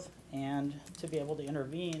growth and to be able to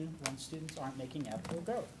intervene when students aren't making adequate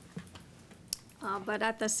growth. But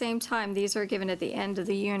at the same time, these are given at the end of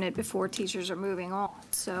the unit before teachers are moving on.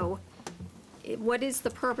 So what is the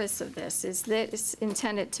purpose of this? Is this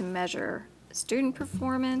intended to measure student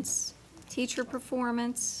performance, teacher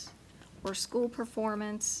performance, or school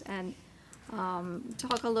performance? And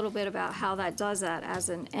talk a little bit about how that does that as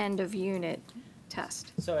an end-of-unit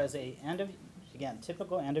test. So as a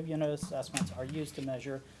typical end-of-unit assessments are used to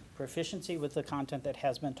measure proficiency with the content that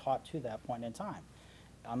has been taught to that point in time.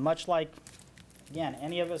 Much like, again,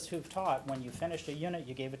 any of us who've taught, when you finished a unit,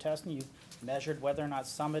 you gave a test and you measured whether or not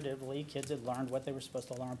summatively kids had learned what they were supposed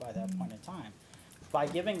to learn by that point in time. By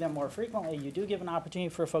giving them more frequently, you do give an opportunity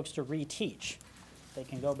for folks to reteach. They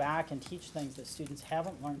can go back and teach things that students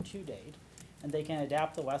haven't learned to date, and they can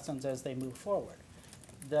adapt the lessons as they move forward.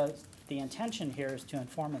 The intention here is to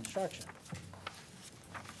inform instruction.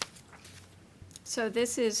 So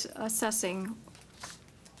this is assessing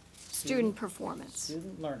student performance.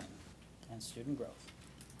 Student learning and student growth.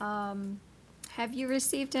 Have you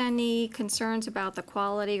received any concerns about the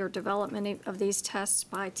quality or development of these tests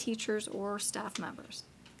by teachers or staff members?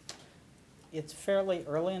 It's fairly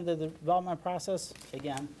early in the development process.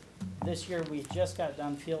 Again, this year we just got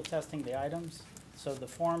done field testing the items, so the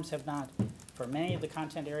forms have not, for many of the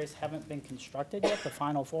content areas, haven't been constructed yet, the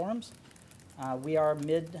final forms. We are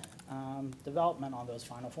mid-development on those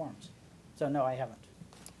final forms. So no, I haven't.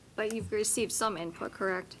 But you've received some input,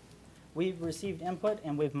 correct? We've received input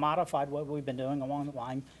and we've modified what we've been doing along the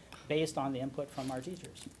line based on the input from our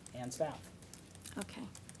teachers and staff. Okay.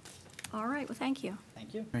 All right, well, thank you.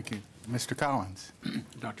 Thank you. Thank you. Mr. Collins.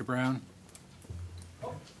 Dr. Brown?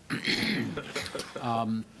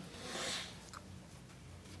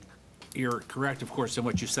 You're correct, of course, in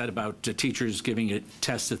what you said about teachers giving a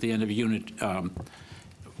test at the end of a unit.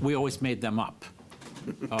 We always made them up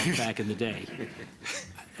back in the day.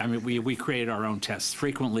 I mean, we created our own tests.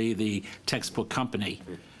 Frequently, the textbook company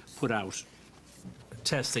put out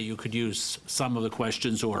tests that you could use some of the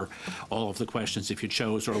questions or all of the questions if you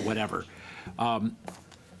chose or whatever.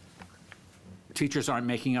 Teachers aren't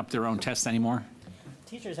making up their own tests anymore?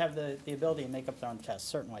 Teachers have the ability to make up their own tests,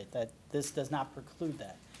 certainly. This does not preclude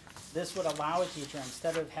that. This would allow a teacher,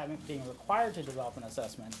 instead of being required to develop an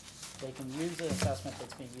assessment, they can use an assessment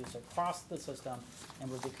that's being used across the system and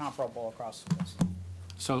would be comparable across schools.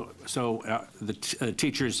 So the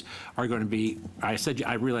teachers are going to be,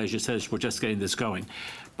 I realize you said we're just getting this going,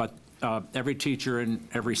 but every teacher in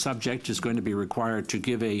every subject is going to be required to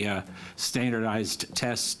give a standardized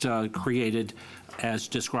test created as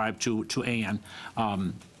described to Ann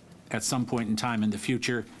at some point in time in the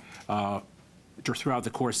future throughout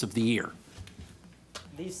the course of the year.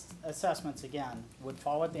 These assessments, again, would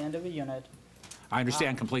fall at the end of a unit. I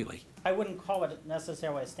understand completely. I wouldn't call it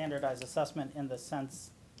necessarily a standardized assessment in the sense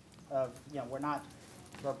of, we're not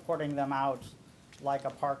reporting them out like a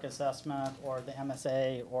PARC assessment or the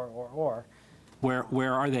MSA or.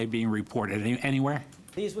 Where are they being reported? Anywhere?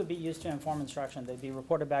 These would be used to inform instruction. They'd be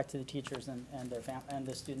reported back to the teachers and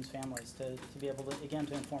the students' families to be able to, again,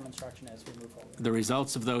 to inform instruction as we move forward. The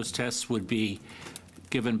results of those tests would be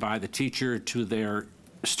given by the teacher to their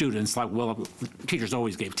students, teachers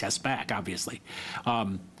always gave tests back, obviously.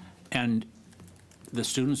 And the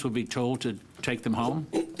students would be told to take them home?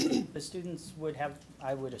 The students would have,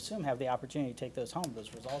 I would assume, have the opportunity to take those home,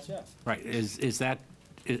 those results, yes. Right.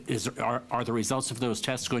 Are the results of those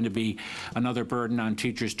tests going to be another burden on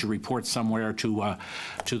teachers to report somewhere to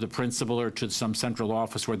the principal or to some central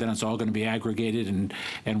office where then it's all going to be aggregated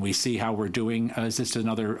and we see how we're doing? Is this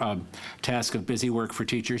another task of busy work for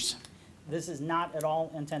teachers? This is not at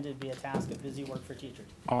all intended to be a task of busy work for teachers.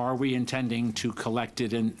 Are we intending to collect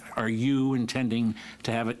it, and are you intending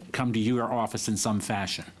to have it come to your office in some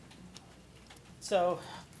fashion? So,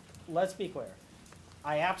 let's be clear.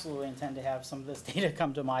 I absolutely intend to have some of this data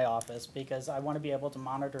come to my office because I want to be able to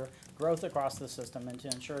monitor growth across the system and to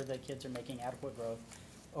ensure that kids are making adequate growth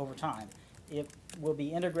over time. It will be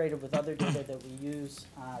integrated with other data that we use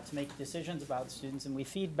to make decisions about students, and we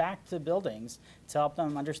feed back to buildings to help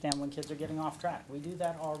them understand when kids are getting off track. We do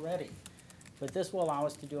that already, but this will allow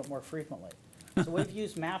us to do it more frequently. So we've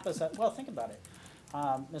used MAP as a, well, think about it.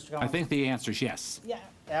 Mr. Collins. I think the answer is yes. Yeah,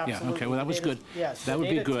 absolutely. Yeah, okay, well, that was good. Yes, that would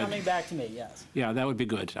be good. Coming back to me, yes. Yeah, that would be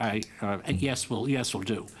good. Yes, will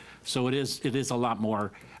do. So it is a lot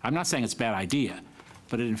more. I'm not saying it's a bad idea,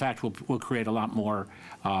 but it in fact will create a lot more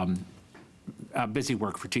busy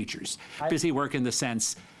work for teachers. Busy work in the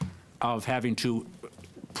sense of having to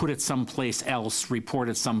put it someplace else, report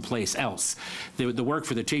it someplace else. The work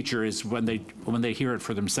for the teacher is when they hear it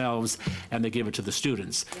for themselves and they give it to the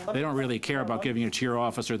students. They don't really care about giving it to your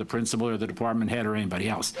office or the principal or the department head or anybody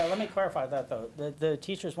else. Let me clarify that, though. The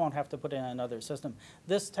teachers won't have to put in another system.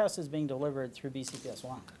 This test is being delivered through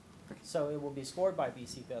BCPS-1. So it will be scored by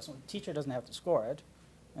BCPS-1. The teacher doesn't have to score it,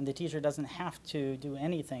 and the teacher doesn't have to do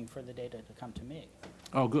anything for the data to come to me.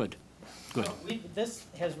 Oh, good. Good. This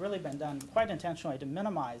has really been done quite intentionally to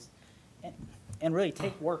minimize and really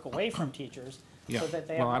take work away from teachers. Yeah. So that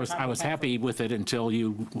they well, have I was happy with it until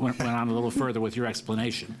you went on a little further with your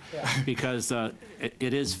explanation, because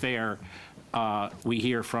it is fair. We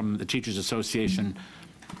hear from the Teachers Association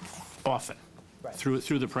often, through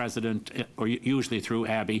the president, or usually through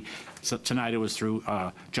Abby. So tonight it was through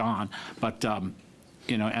John, but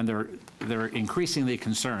and they're increasingly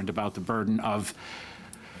concerned about the burden of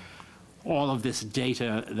all of this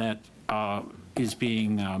data that is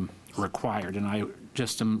being required, and I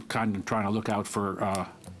just am kind of trying to look out for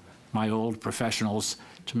my old professionals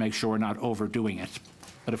to make sure we're not overdoing it.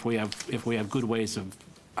 But if we have good ways of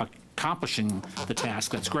accomplishing the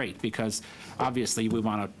task, that's great, because obviously we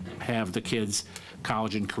want to have the kids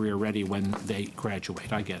college and career ready when they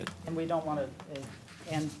graduate. I get it. And we don't want to,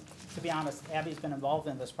 and to be honest, Abby's been involved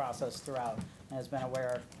in this process throughout and has been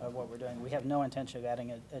aware of what we're doing. We have no intention of adding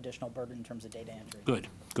an additional burden in terms of data entry. Good,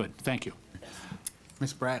 good. Thank you.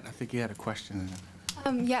 Ms. Bratt, I think you had a question.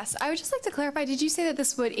 Yes, I would just like to clarify, did you say that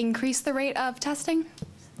this would increase the rate of testing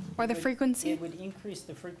or the frequency? It would increase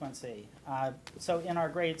the frequency. So in our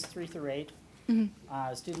grades 3 through 8,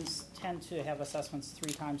 students tend to have assessments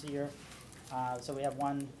 3 times a year. So we have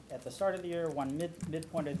one at the start of the year, one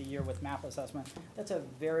midpoint of the year with map assessment. That's a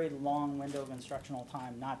very long window of instructional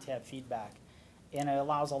time not to have feedback. And it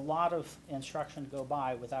allows a lot of instruction to go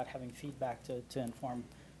by without having feedback to inform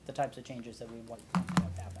the types of changes that we want to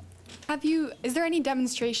have happen. Is there any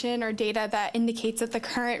demonstration or data that indicates that the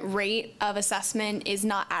current rate of assessment is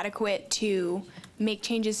not adequate to make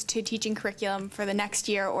changes to teaching curriculum for the next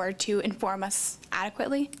year or to inform us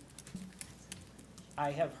adequately?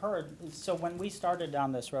 I have heard, so when we started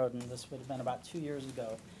down this road, and this would have been about 2 years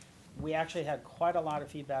ago, we actually had quite a lot of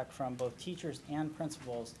feedback from both teachers and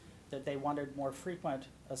principals that they wanted more frequent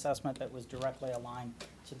assessment that was directly aligned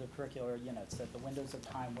to the curricular units, that the windows of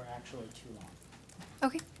time were actually too long.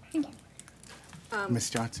 Okay, thank you. Ms.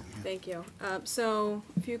 Johnson. Thank you. So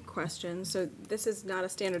a few questions. So this is not a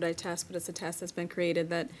standardized test, but it's a test that's been created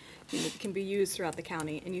that can be used throughout the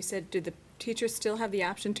county. And you said, do the teachers still have the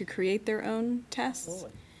option to create their own tests?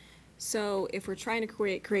 Absolutely. So if we're trying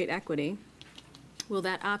to create equity, will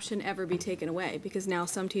that option ever be taken away? Because now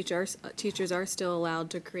some teachers are still allowed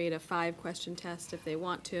to create a 5-question test if they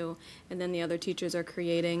want to, and then the other teachers are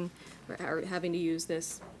creating or are having to use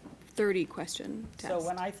this 30-question test. So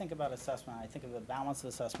when I think about assessment, I think of a balanced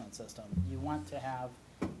assessment system. You want to have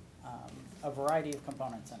a variety of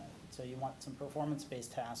components in it. So you want some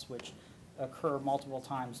performance-based tasks which occur multiple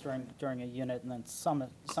times during a unit and then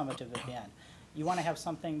summative at the end. You want to have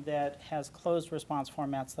something that has closed response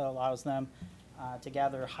formats that allows them to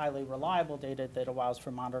gather highly reliable data that allows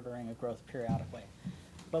for monitoring of growth periodically.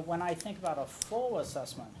 But when I think about a full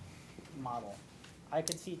assessment model, I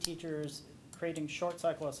could see teachers creating short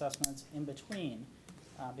cycle assessments in between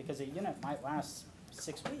because a unit might last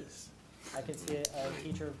 6 weeks. I could see a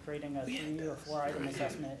teacher creating a 3 or 4 item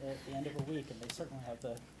assessment at the end of a week, and they certainly have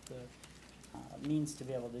the means to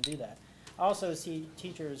be able to do that. I also see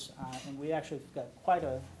teachers, and we actually got quite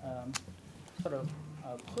a sort of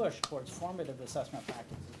push towards formative assessment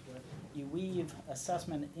practices where you weave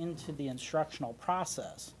assessment into the instructional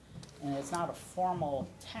process, and it's not a formal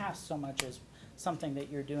task so much as something that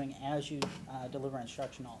you're doing as you deliver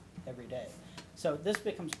instructional every day. So this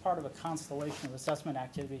becomes part of a constellation of assessment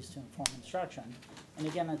activities to inform instruction, and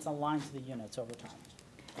again, it's aligned to the units over time.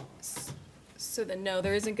 So then, no,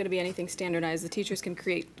 there isn't going to be anything standardized. The teachers can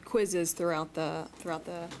create quizzes throughout the.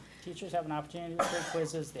 Teachers have an opportunity to create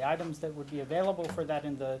quizzes. The items that would be available for that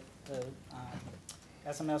in the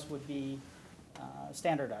SMS would be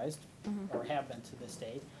standardized, or have been to this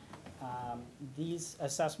date. These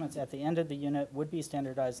assessments at the end of the unit would be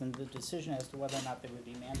standardized, and the decision as to whether or not they would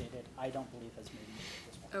be mandated, I don't believe has been made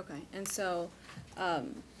at this point. Okay, and so,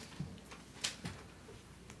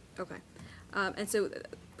 and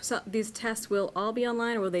so these tests will all be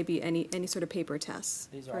online, or will they be any sort of paper tests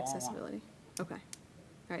These are for all online. accessibility? Okay,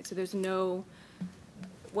 all right. So there's no,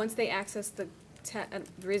 once they access the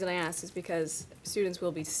the reason I ask is because students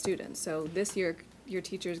will be students. So this year, your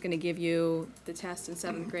teacher is going to give you the test in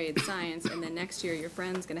 7th grade science, and then next year your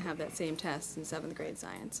friend's going to have that same test in 7th grade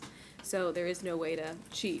science. So there is no way to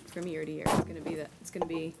cheat from year to year. It's going to be that. It's going to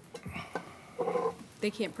be. They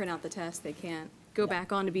can't print out the test. They can't go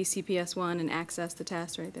back on to BCPS-1 and access the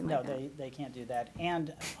test or anything like that. No, they can't do that.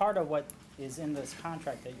 And part of what is in this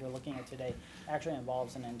contract that you're looking at today actually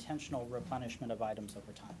involves an intentional replenishment of items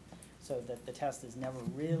over time, so that the test is never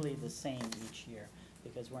really the same each year,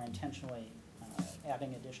 because we're intentionally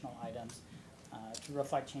adding additional items to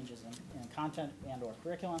reflect changes in content and or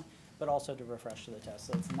curriculum, but also to refresh the test,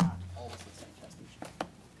 so it's not always the same test each year.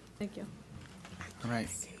 Thank you. All right.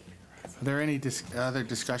 Are there any other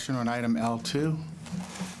discussion on item L2?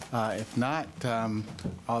 If not,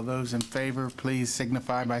 all those in favor, please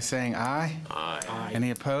signify by saying aye. Aye. Any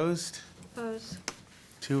opposed? Opposed.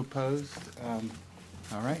 2 opposed.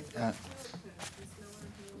 All right.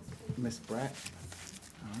 Ms. Bratt?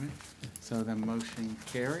 All right. So the motion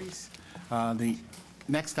carries. The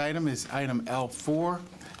next item is item L4.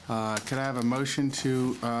 Could I have a motion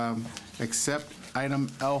to accept item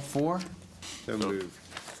L4? So moved.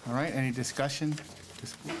 All right. Any discussion?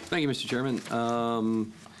 Thank you, Mr. Chairman.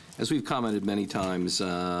 As we've commented many times,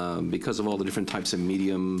 because of all the different types of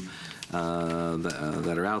medium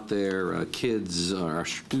that are out there. Kids, our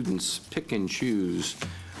students pick and choose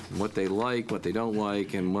what they like, what they don't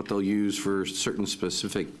like, and what they'll use for certain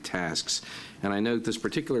specific tasks. And I note this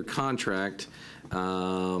particular contract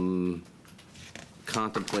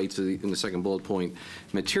contemplates, in the second bullet point,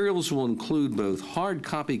 materials will include both hard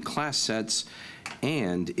copy class sets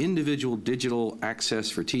and individual digital access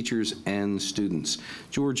for teachers and students.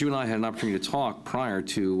 George, you and I had an opportunity to talk prior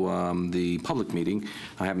to the public meeting.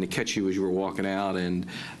 I happened to catch you as you were walking out, and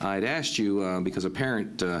I'd asked you, because a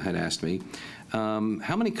parent had asked me,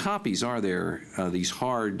 how many copies are there, these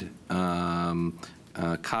hard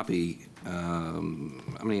copy, how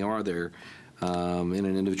many are there in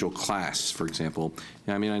an individual class, for example?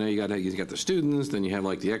 I mean, I know you got the students, then you have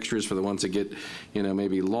like the extras for the ones that get,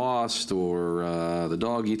 maybe lost, or the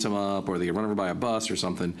dog eats them up, or they get run over by a bus or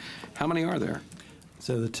something. How many are there?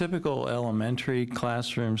 So the typical elementary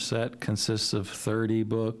classroom set consists of 30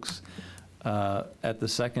 books. At the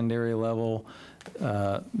secondary level,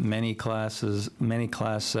 many class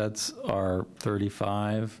sets are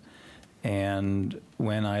 35, and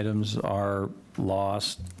when items are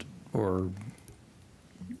lost or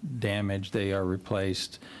damaged, they are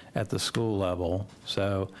replaced at the school level,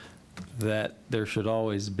 so that there should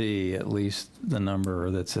always be at least the number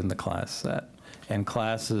that's in the class set. And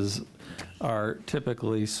classes are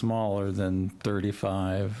typically smaller than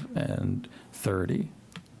 35 and 30.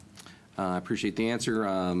 I appreciate the answer.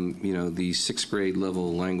 The sixth grade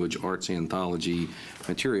level language arts anthology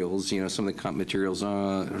materials, some of the materials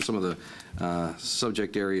or some of the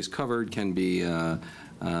subject areas covered can be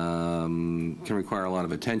can require a lot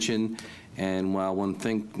of attention. And while one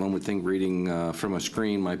would think reading from a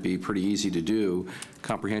screen might be pretty easy to do,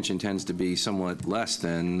 comprehension tends to be somewhat less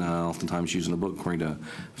than oftentimes using a book, according to a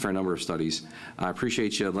fair number of studies. I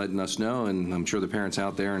appreciate you letting us know, and I'm sure the parents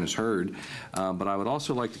out there and has heard. But I would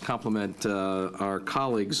also like to compliment our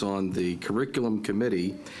colleagues on the curriculum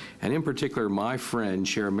committee, and in particular my friend,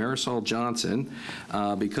 Chair Marisol Johnson,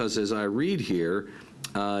 because as I read here,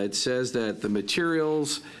 it says that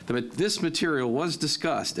this material was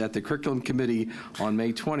discussed at the Curriculum Committee on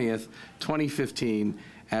May 20th, 2015,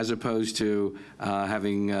 as opposed to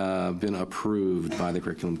having been approved by the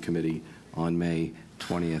Curriculum Committee on May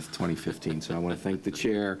 20th, 2015. So I want to thank the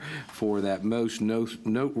chair for that most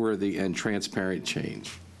noteworthy and transparent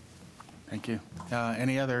change. Thank you.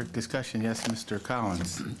 Any other discussion? Yes, Mr.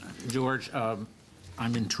 Collins. George, I'm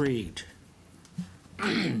intrigued.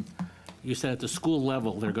 You said at the school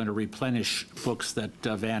level they're going to replenish books that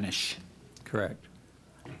vanish. Correct.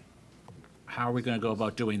 How are we going to go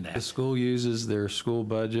about doing that? The school uses their school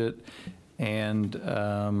budget, and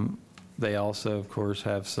they also, of course,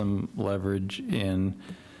 have some leverage in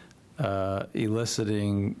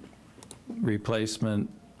eliciting replacement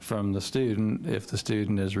from the student if the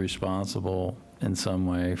student is responsible in some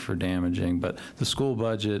way for damaging. But the school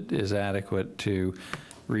budget is adequate to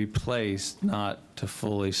replace, not to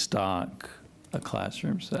fully stock a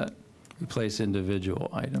classroom set, replace individual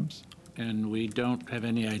items. And we don't have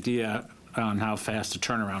any idea on how fast the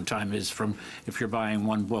turnaround time is from if you're buying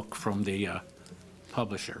one book from the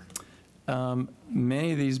publisher.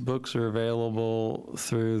 Many of these books are available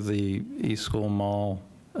through the eSchool Mall.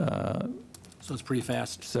 So it's pretty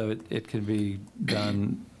fast? So it can be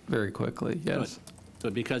done very quickly, yes.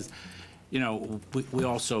 Good, because, we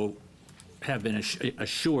also have been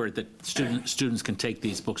assured that students can take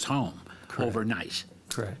these books home overnight.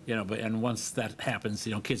 Correct. And once that happens,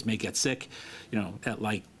 kids may get sick, at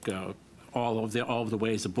like all of the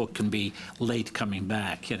ways a book can be late coming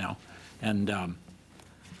back, And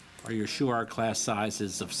are you sure our class size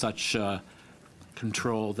is of such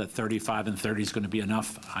control that 35 and 30 is going to be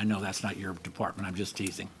enough? I know that's not your department. I'm just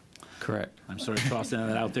teasing. Correct. I'm sort of tossing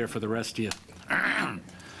that out there for the rest of you.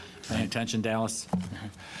 Paying attention, Dallas?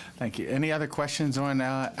 Thank you. Any other questions on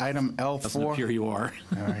item L4? Doesn't appear you are.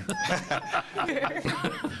 All right.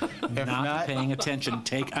 Not paying attention.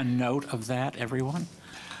 Take a note of that, everyone.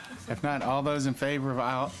 If not, all those in favor of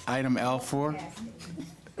item L4,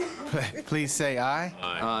 please say aye.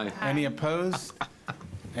 Aye. Any opposed?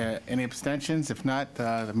 Any abstentions? If not,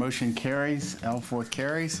 the motion carries. L4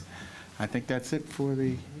 carries. I think that's it for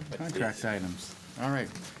the contract items. All right.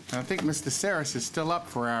 And I think Mr. Saris is still up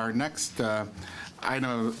for our next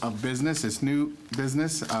item of business. It's new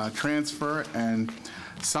business, transfer and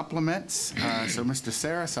supplements. So, Mr.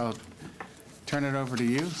 Saris, I'll turn it over to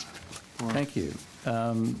you. Thank you.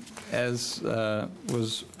 As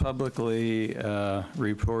was publicly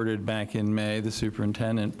reported back in May, the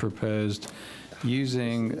superintendent proposed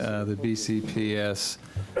using the BCPS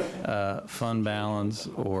fund balance,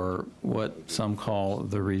 or what some call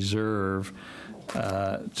the reserve,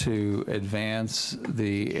 to advance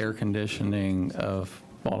the air conditioning of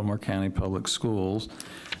Baltimore County Public Schools,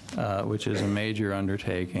 which is a major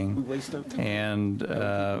undertaking. And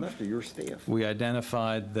we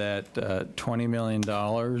identified that $20 million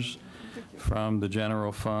from the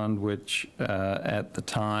general fund, which at the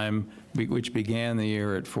time, which began the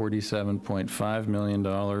year at $47.5 million,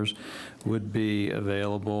 would be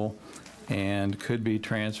available and could be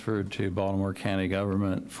transferred to Baltimore County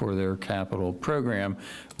government for their capital program,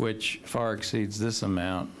 which far exceeds this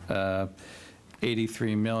amount.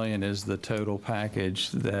 $83 million is the total package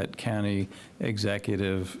that county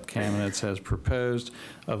executive cabinets has proposed,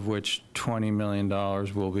 of which $20 million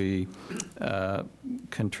will be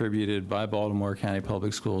contributed by Baltimore County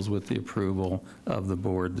Public Schools with the approval of the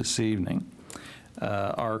board this evening.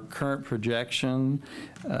 Our current projection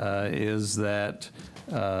is that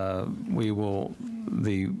the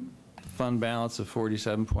fund balance of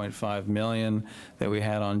 $47.5 million that we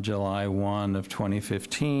had on July 1 of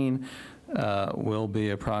 2015 will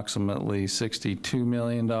be approximately $62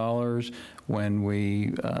 million when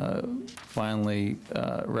we finally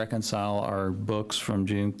reconcile our books from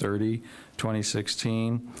June 30,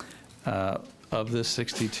 2016. Of this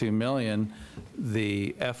 $62 million,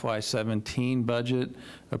 the FY17 budget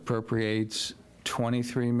appropriates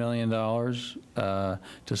 $23 million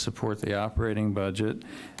to support the operating budget.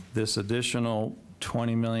 This additional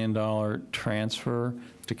 $20 million transfer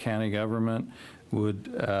to county government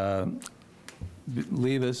would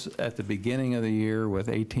leave us at the beginning of the year with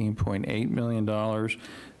 $18.8 million,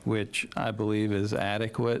 which I believe is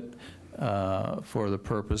adequate for the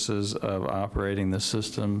purposes of operating the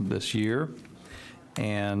system this year.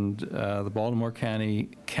 And the Baltimore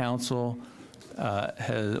County Council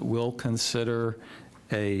will consider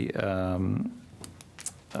a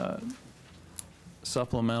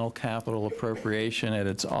supplemental capital appropriation at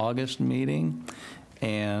its August meeting,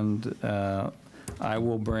 and I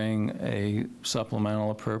will bring a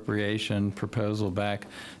supplemental appropriation proposal back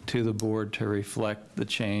to the board to reflect the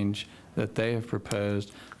change that they have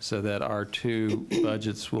proposed so that our two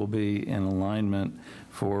budgets will be in alignment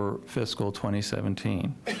for fiscal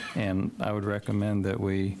 2017. And I would recommend that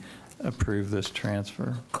we approve this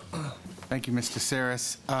transfer. Thank you, Mr.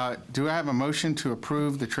 Saris. Do I have a motion to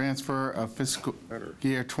approve the transfer of fiscal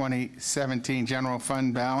year 2017 general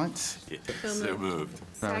fund balance? So moved.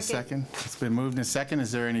 Do I have a second? It's been moved and second.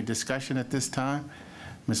 Is there any discussion at this time?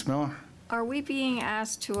 Ms. Miller? Are we being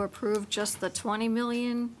asked to approve just the 20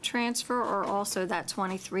 million transfer or also that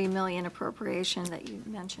 23 million appropriation that you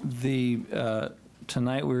mentioned?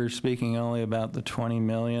 Tonight we were speaking only about the 20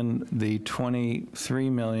 million. The $23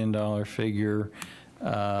 million figure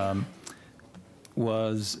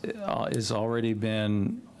is already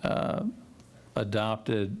been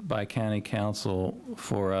adopted by County Council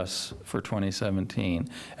for us for 2017.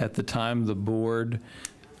 At the time the board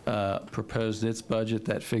proposed its budget,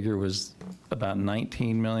 that figure was about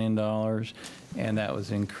 $19 million, and that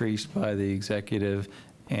was increased by the executive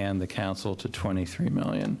and the council to $23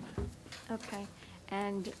 million. Okay,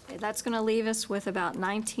 and that's going to leave us with about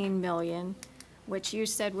 19 million, which you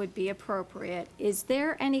said would be appropriate. Is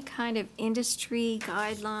there any kind of industry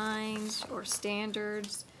guidelines or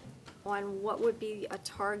standards on what would be a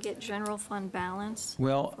target general fund balance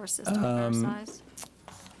for a system of our size?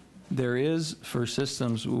 There is for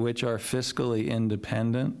systems which are fiscally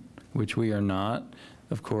independent, which we are not.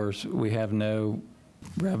 Of course, we have no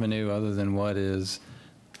revenue other than what is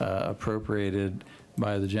appropriated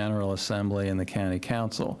by the General Assembly and the County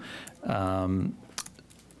Council.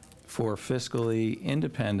 For fiscally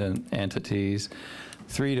independent entities,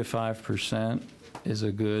 3 to 5% is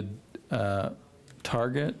a good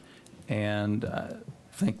target, and I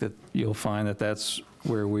think that you'll find that that's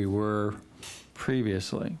where we were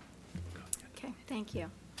previously. Okay, thank you.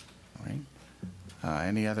 All right.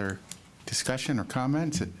 Any other discussion or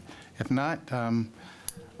comments? If not,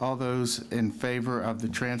 all those in favor of the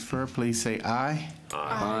transfer, please say aye.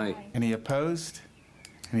 Aye. Any opposed?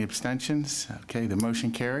 Any abstentions? Okay, the motion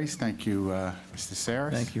carries. Thank you, Mr.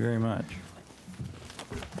 Saris. Thank you very much.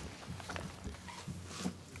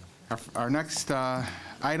 Our next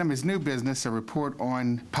item is new business, a report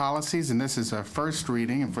on policies, and this is our first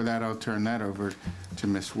reading, and for that, I'll turn that over to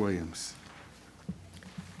Ms. Williams.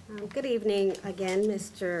 Good evening again,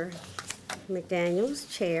 Mr. McDaniels,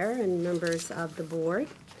 Chair, and members of the board.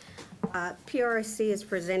 PRC is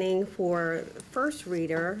presenting for first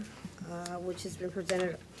reader, which has been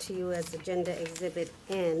presented to you as Agenda Exhibit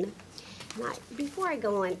N. Now, before I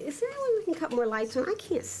go on, is there any way we can cut more lights on? I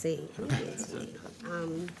can't see.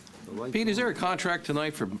 Pete, is there a contract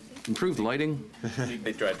tonight for improved lighting?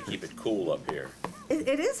 They tried to keep it cool up here.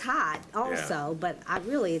 It is hot also, but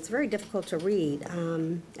it's very difficult to read.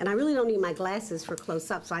 And I really don't need my glasses for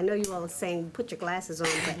close-up, so I know you all are saying put your glasses on,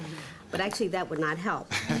 but actually that would not help.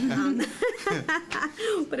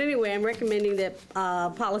 But anyway, I'm recommending that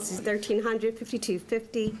policies 1300,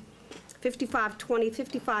 5250, 5520,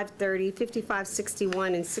 5530,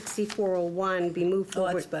 5561, and 6401 be moved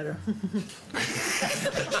forward. Oh, that's better.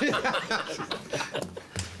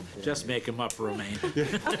 Just make them up, Romaine.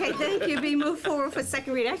 Okay, thank you. Be moved forward for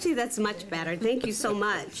second read. Actually, that's much better. Thank you so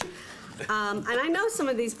much. And I know some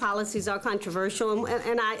of these policies are controversial,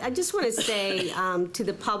 and I just want to say to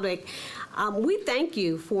the public, we thank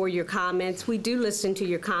you for your comments. We do listen to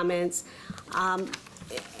your comments.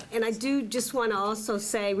 And I do just want to also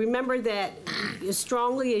say, remember that as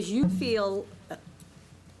strongly as you feel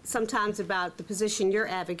sometimes about the position you're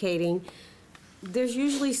advocating, there's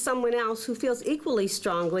usually someone else who feels equally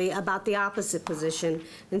strongly about the opposite position.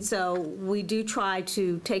 And so we do try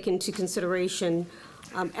to take into consideration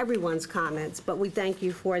everyone's comments, but we thank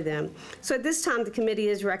you for them. So at this time, the committee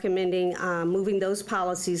is recommending moving those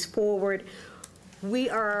policies forward.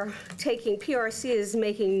 We are taking, PRC is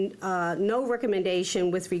making no recommendation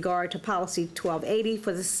with regard to policy 1280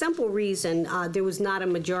 for the simple reason there was not a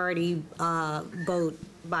majority vote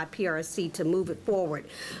by PRC to move it forward,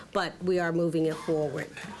 but we are moving it forward.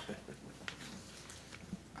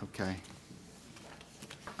 Okay.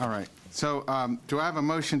 All right. So do I have a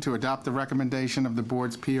motion to adopt the recommendation of the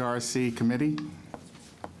board's PRC committee?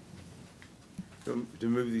 To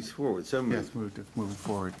move these forward, so moved. Yes, move it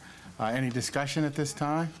forward. Any discussion at this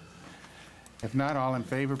time? If not, all in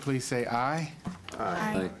favor, please say aye.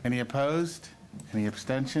 Aye. Any opposed? Any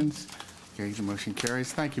abstentions? Okay, the motion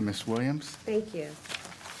carries. Thank you, Ms. Williams. Thank you.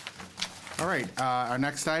 All right, our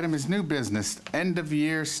next item is new business,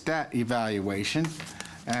 end-of-year stat evaluation.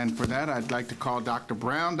 And for that, I'd like to call Dr.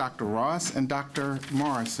 Brown, Dr. Ross, and Dr.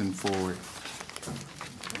 Morrison forward.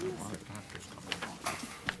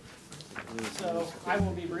 So I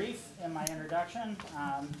will be brief in my introduction.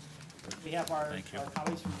 We have our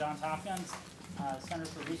colleagues from Johns Hopkins Center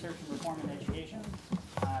for Research and Reform in Education,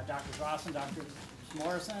 Dr. Ross and Dr.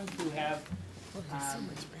 Morrison, who have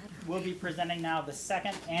will be presenting now the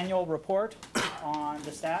second annual report on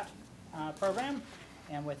the STAT program.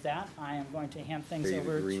 And with that, I am going to hand things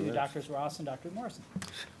over to Drs. Ross and Dr. Morrison.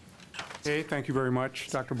 Okay, thank you very much,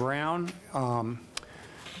 Dr. Brown, Mr.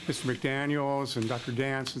 McDaniels, and Dr.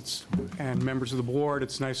 Dance, and members of the board.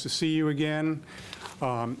 It's nice to see you again.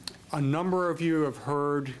 A number of you have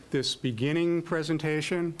heard this beginning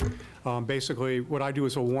presentation. Basically, what I do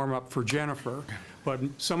is a warm-up for Jennifer. But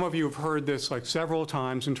some of you have heard this like several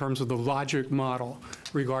times in terms of the logic model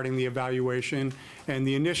regarding the evaluation and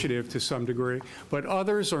the initiative to some degree. But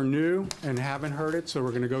others are new and haven't heard it, so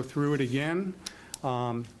we're going to go through it again.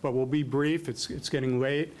 But we'll be brief. It's getting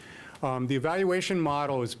late. The evaluation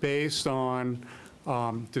model is based on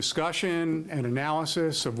discussion and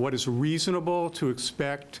analysis of what is reasonable to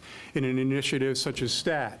expect in an initiative such as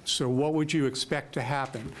STAT. So what would you expect to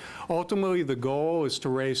happen? Ultimately, the goal is to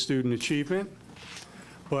raise student achievement.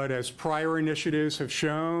 But as prior initiatives have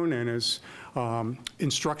shown, and as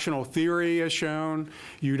instructional theory has shown,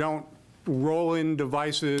 you don't roll in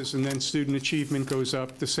devices and then student achievement goes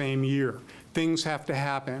up the same year. Things have to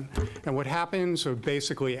happen. And what happens are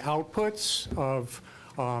basically outputs of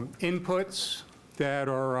inputs that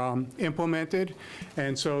are implemented.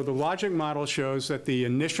 And so the logic model shows that the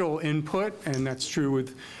initial input, and that's true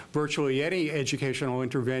with virtually any educational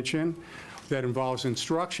intervention that involves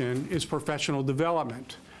instruction, is professional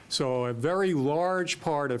development. So a very large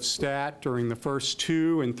part of STAT during the first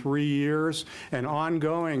 2 and 3 years and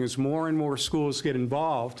ongoing as more and more schools get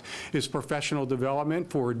involved is professional development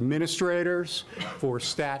for administrators, for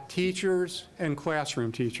STAT teachers, and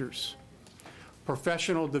classroom teachers.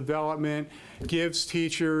 Professional development gives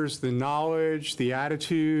teachers the knowledge, the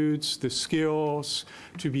attitudes, the skills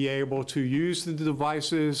to be able to use the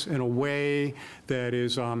devices in a way that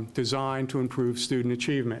is designed to improve student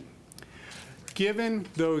achievement. Given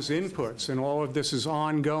those inputs, and all of this is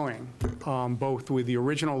ongoing, both with the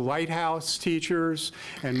original Lighthouse teachers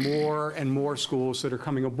and more schools that are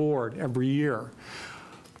coming aboard every year,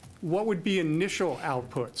 what would be initial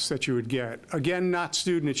outputs that you would get? Again, not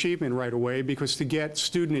student achievement right away, because to get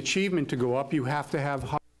student achievement to go up, you have to have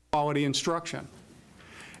high quality instruction.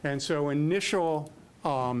 And so initial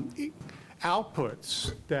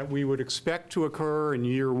outputs that we would expect to occur in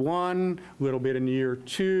year 1, a little bit in year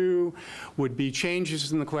 2, would be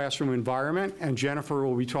changes in the classroom environment, and Jennifer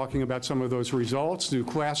will be talking about some of those results. Do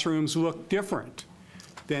classrooms look different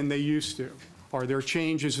than they used to? Are there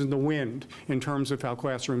changes in the wind in terms of how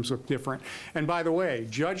classrooms look different? And by the way,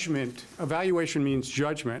 judgment, evaluation means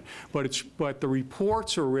judgment, but the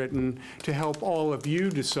reports are written to help all of you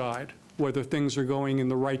decide whether things are going in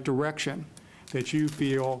the right direction that you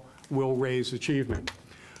feel will raise achievement.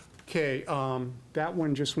 Okay, that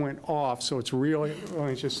one just went off, so it's really, let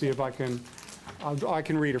me just see if I can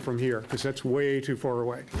read it from here, because that's way too far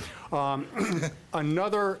away.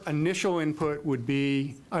 Another initial output, would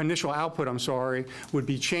be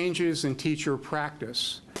changes in teacher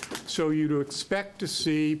practice. So you'd expect to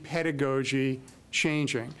see pedagogy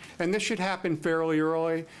changing. And this should happen fairly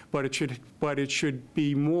early, but it should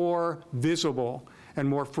be more visible and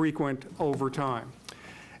more frequent over time.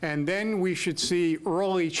 And then we should see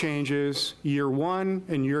early changes, year 1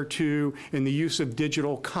 and year 2, in the use of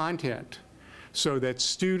digital content, so that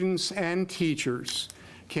students and teachers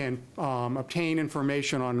can obtain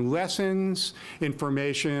information on lessons,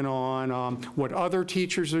 information on what other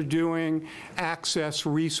teachers are doing, access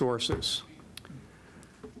resources.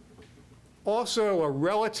 Also, a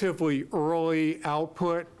relatively early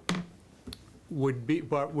output would be,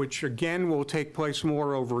 but which again will take place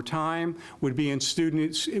more over time, would be in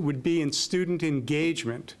student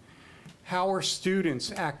engagement. How are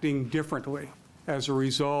students acting differently as a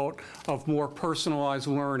result of more personalized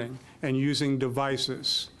learning and using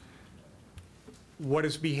devices? What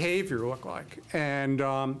does behavior look like? And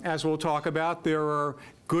as we'll talk about, there are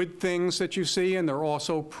good things that you see, and there are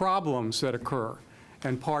also problems that occur.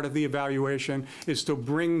 And part of the evaluation is to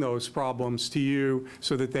bring those problems to you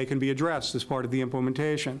so that they can be addressed as part of the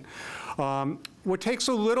implementation. What takes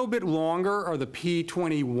a little bit longer are the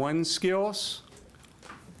P21 skills.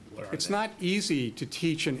 It's not easy to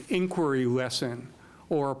teach an inquiry lesson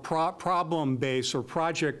or a problem-based or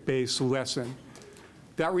project-based lesson.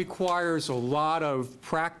 That requires a lot of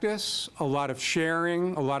practice, a lot of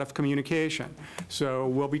sharing, a lot of communication. So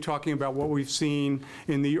we'll be talking about what we've seen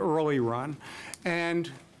in the early run.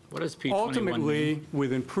 And what does P21 ultimately, mean?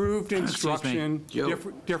 with improved instruction,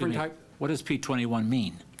 different type. What does P21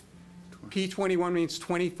 mean? P21 means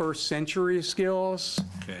 21st century skills.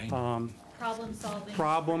 Okay.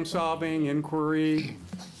 Problem solving, inquiry.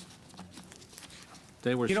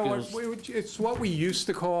 They were skills. It's what we used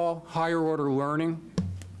to call higher order learning.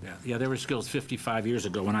 Yeah, there were skills 55 years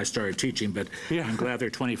ago when I started teaching, but I'm glad they're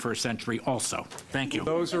 21st century also. Thank you.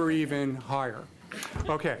 Those are even higher.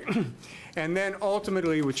 Okay. And then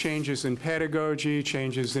ultimately, with changes in pedagogy,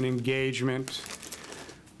 changes in engagement,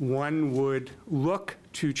 one would look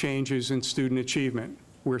to changes in student achievement,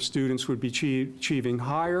 where students would be achieving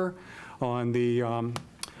higher on the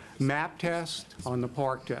MAP test, on the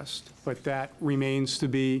PARCC test. But that remains to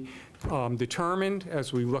be determined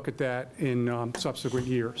as we look at that in subsequent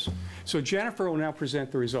years. So Jennifer will now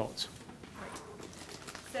present the results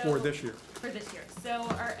for this year. So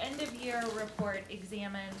our end-of-year report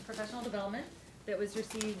examined professional development that was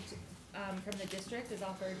received from the district as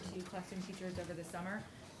offered to classroom teachers over the summer,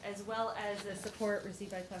 as well as the support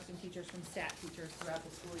received by classroom teachers from STAT teachers throughout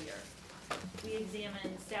the school year. We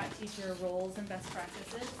examined STAT teacher roles and best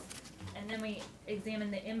practices, and then we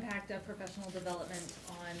examined the impact of professional development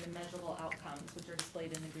on the measurable outcomes, which are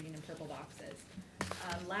displayed in the green and purple boxes.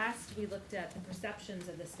 Last, we looked at the perceptions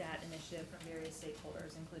of the STAT initiative from various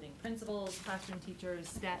stakeholders, including principals, classroom teachers,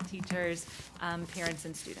 STAT teachers, parents,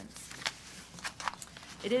 and students.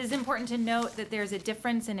 It is important to note that there's a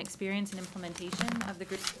difference in experience and implementation of the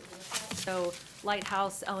groups. So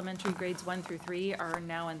Lighthouse Elementary grades 1 through 3 are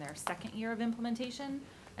now in their second year of implementation,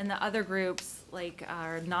 and the other groups, like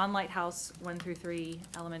our non-Lighthouse 1 through 3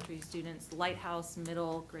 elementary students, Lighthouse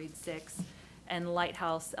Middle grade 6, and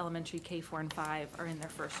Lighthouse Elementary K4 and 5 are in their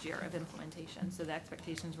first year of implementation, so the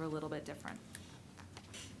expectations were a little bit different.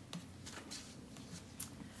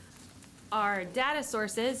 Our data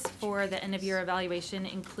sources for the end-of-year evaluation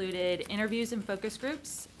included interviews and focus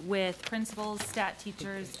groups with principals, STAT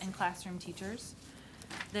teachers, and classroom teachers.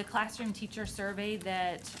 The classroom teacher survey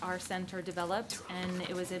that our center developed, and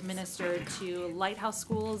it was administered to Lighthouse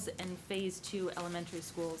schools and Phase 2 elementary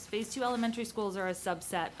schools. Phase 2 elementary schools are a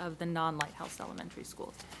subset of the non-Lighthouse elementary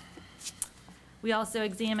schools. We also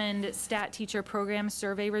examined STAT teacher program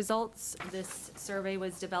survey results. This survey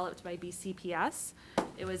was developed by BCPS.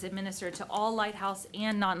 It was administered to all Lighthouse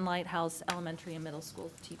and non-Lighthouse elementary and middle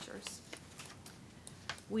school teachers.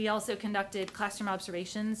 We also conducted classroom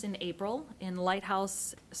observations in April in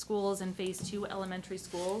Lighthouse schools and Phase 2 elementary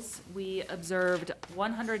schools. We observed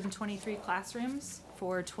 123 classrooms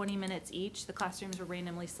for 20 minutes each. The classrooms were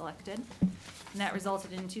randomly selected, and that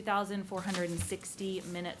resulted in 2,460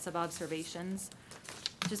 minutes of observations.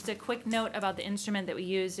 Just a quick note about the instrument that we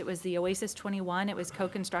used. It was the Oasis 21. It was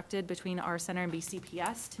co-constructed between our center and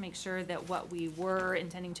BCPS to make sure that what we were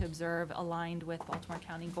intending to observe aligned with Baltimore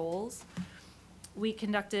County goals. We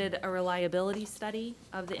conducted a reliability study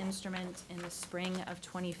of the instrument in the spring of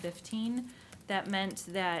 2015. That meant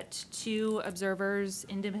that 2 observers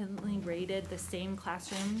independently rated the same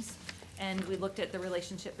classrooms, and we looked at the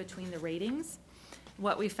relationship between the ratings.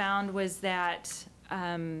 What we found was that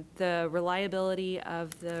the reliability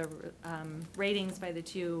of the ratings by the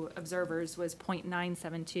 2 observers was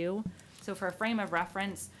 0.972. So for a frame of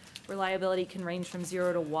reference, reliability can range from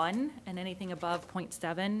 0 to 1, and anything above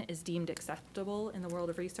 0.7 is deemed acceptable in the world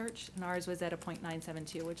of research, and ours was at a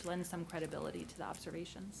 0.972, which lends some credibility to the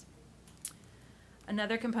observations.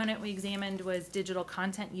 Another component we examined was digital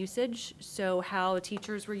content usage, so how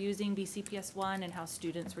teachers were using BCPS-1 and how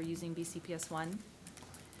students were using BCPS-1.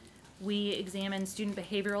 We examined student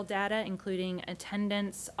behavioral data, including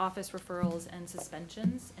attendance, office referrals, and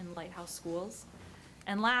suspensions in Lighthouse schools.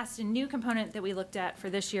 And last, a new component that we looked at for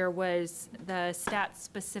this year was the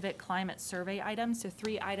stat-specific climate survey items. So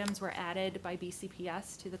 3 items were added by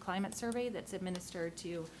BCPS to the climate survey that's administered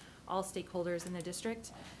to all stakeholders in the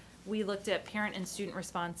district. We looked at parent and student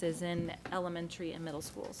responses in elementary and middle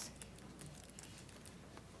schools.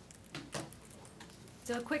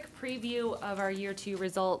 So a quick preview of our year 2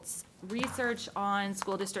 results. Research on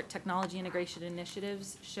school district technology integration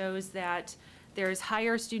initiatives shows that there's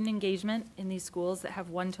higher student engagement in these schools that have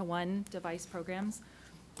one-to-one device programs.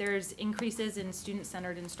 There's increases in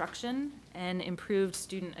student-centered instruction and improved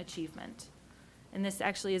student achievement. And this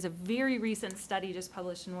actually is a very recent study just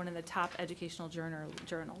published in one of the top educational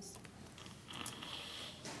journals.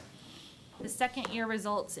 The second year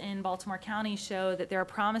results in Baltimore County show that there are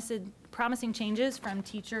promising changes from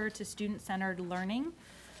teacher to student-centered learning.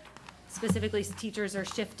 Specifically, teachers are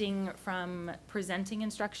shifting from presenting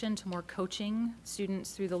instruction to more coaching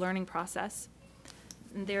students through the learning process.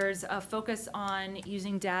 There's a focus on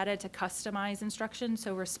using data to customize instruction,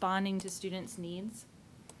 so responding to students' needs.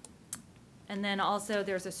 And then also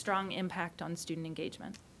there's a strong impact on student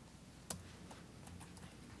engagement.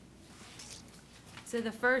 So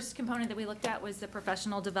the first component that we looked at was the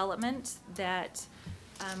professional development that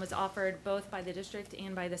was offered both by the district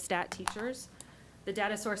and by the STAT teachers. The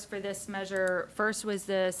data source for this measure first was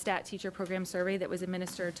the STAT teacher program survey that was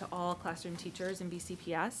administered to all classroom teachers in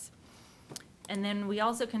BCPS. And then we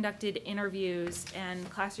also conducted interviews and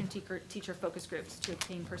classroom teacher focus groups to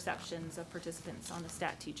obtain perceptions of participants on the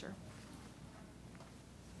STAT teacher.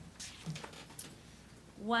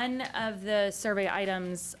 One of the survey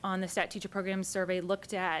items on the STAT teacher program survey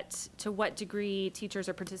looked at to what degree teachers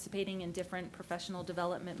are participating in different professional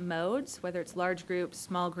development modes, whether it's large group,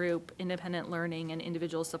 small group, independent learning, and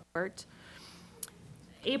individual support.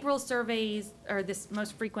 April surveys, or this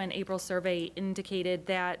most frequent April survey, indicated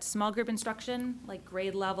that small group instruction, like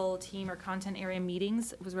grade level, team, or content area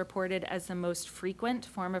meetings, was reported as the most frequent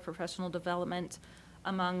form of professional development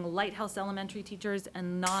among Lighthouse elementary teachers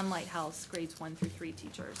and non-Lighthouse grades 1 through 3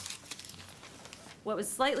 teachers. What was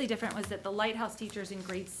slightly different was that the Lighthouse teachers in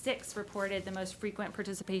grade 6 reported the most frequent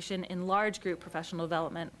participation in large group professional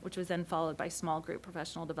development, which was then followed by small group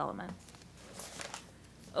professional development.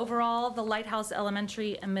 Overall, the Lighthouse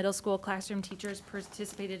elementary and middle school classroom teachers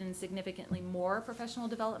participated in significantly more professional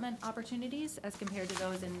development opportunities as compared to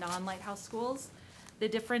those in non-Lighthouse schools. The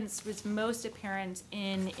difference was most apparent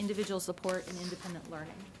in individual support and independent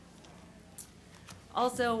learning.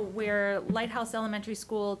 Also, where Lighthouse Elementary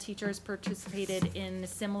School teachers participated in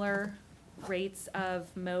similar rates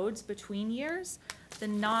of modes between years, the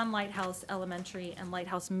non-Lighthouse Elementary and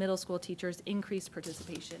Lighthouse Middle School teachers increased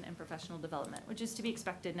participation in professional development, which is to be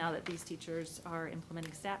expected now that these teachers are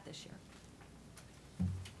implementing STAT this year.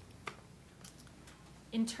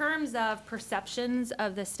 In terms of perceptions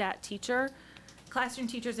of the STAT teacher, classroom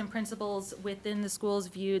teachers and principals within the schools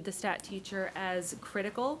viewed the STAT teacher as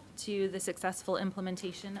critical to the successful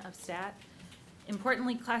implementation of STAT.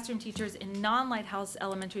 Importantly, classroom teachers in non-Lighthouse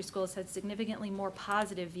elementary schools had significantly more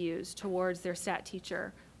positive views towards their STAT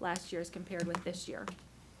teacher last year as compared with this year.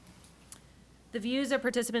 The views of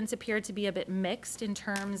participants appeared to be a bit mixed in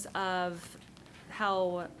terms of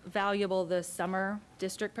how valuable the summer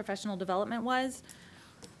district professional development was.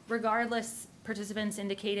 Regardless, participants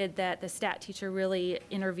indicated that the STAT teacher really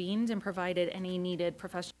intervened and provided any needed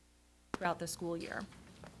professional throughout the school year.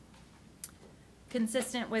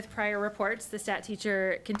 Consistent with prior reports, the STAT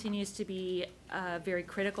teacher continues to be a very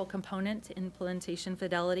critical component to implementation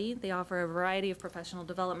fidelity. They offer a variety of professional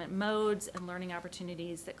development modes and learning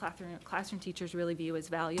opportunities that classroom teachers really view as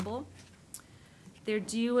valuable. There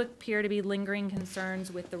do appear to be lingering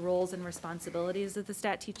concerns with the roles and responsibilities of the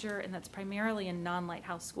STAT teacher, and that's primarily in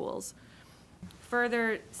non-Lighthouse schools.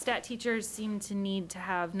 Further, STAT teachers seem to need to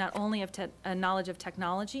have not only a knowledge of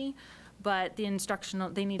technology, but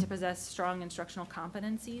they need to possess strong instructional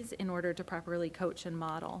competencies in order to properly coach and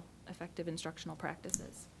model effective instructional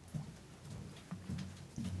practices.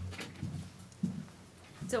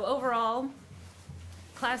 So overall,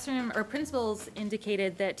 principals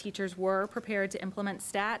indicated that teachers were prepared to implement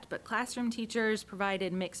STAT, but classroom teachers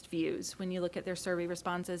provided mixed views when you look at their survey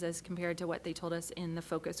responses as compared to what they told us in the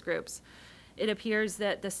focus groups. It appears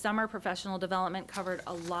that the summer professional development covered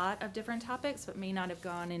a lot of different topics, but may not have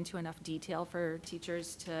gone into enough detail for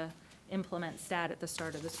teachers to implement STAT at the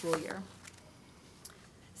start of the school year.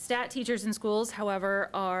 STAT teachers in schools, however,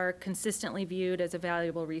 are consistently viewed as a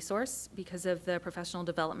valuable resource because of the professional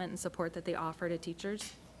development and support that they offer to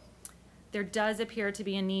teachers. There does appear to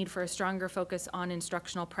be a need for a stronger focus on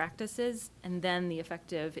instructional practices and then the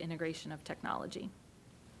effective integration of technology.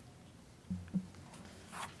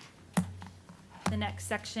 The next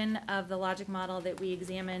section of the logic model that we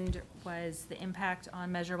examined was the impact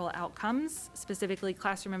on measurable outcomes, specifically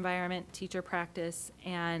classroom environment, teacher practice,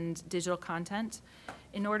 and digital content.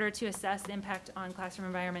 In order to assess the impact on classroom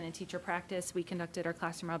environment and teacher practice, we conducted our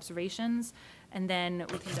classroom observations, and then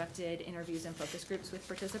we conducted interviews and focus groups with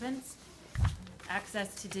participants.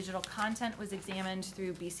 Access to digital content was examined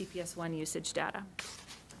through BCPS-1 usage data.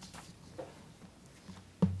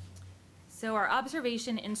 So our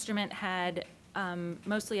observation instrument had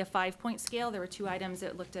mostly a 5-point scale. There were 2 items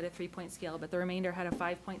that looked at a 3-point scale, but the remainder had a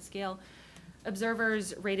 5-point scale.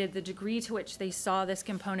 Observers rated the degree to which they saw this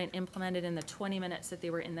component implemented in the 20 minutes that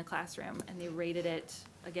they were in the classroom, and they rated it,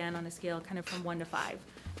 again, on a scale kind of from 1 to 5.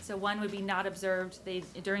 So 1 would be not observed.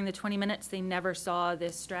 During the 20 minutes, they never saw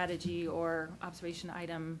this strategy or observation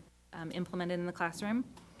item implemented in the classroom.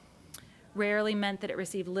 Rarely meant that it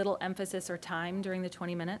received little emphasis or time during the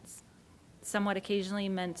 20 minutes. Somewhat occasionally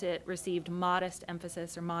meant it received modest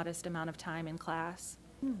emphasis or modest amount of time in class.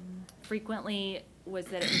 Frequently was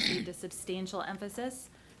that it received a substantial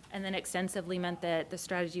emphasis, and then extensively meant that the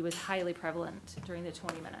strategy was highly prevalent during the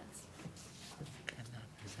 20 minutes.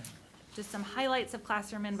 Just some highlights of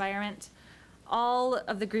classroom environment. All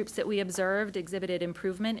of the groups that we observed exhibited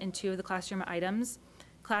improvement in 2 of the classroom items.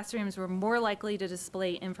 Classrooms were more likely to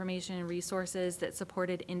display information and resources that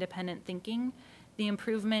supported independent thinking. The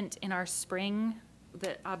improvement in our spring,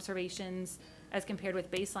 the observations, as compared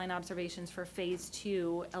with baseline observations for phase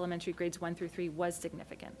 2, elementary grades 1 through 3, was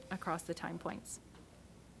significant across the time points.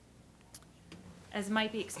 As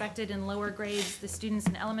might be expected in lower grades, the students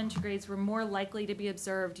in elementary grades were more likely to be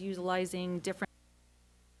observed utilizing different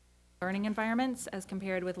learning environments as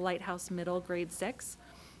compared with Lighthouse Middle grade 6.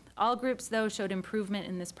 All groups, though, showed improvement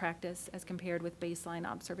in this practice as compared with baseline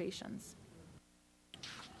observations.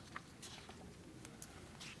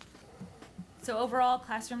 So overall,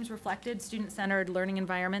 classrooms reflected student-centered learning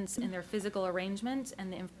environments in their physical arrangement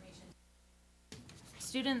and the information.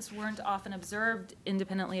 Students weren't often observed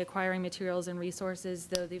independently acquiring materials and resources,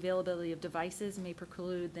 though the availability of devices may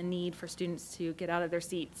preclude the need for students to get out of their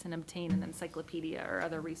seats and obtain an encyclopedia or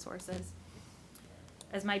other resources.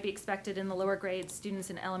 As might be expected in the lower grades,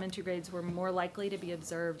 students in elementary grades were more likely to be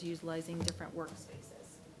observed utilizing different workspaces.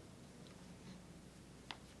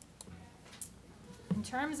 In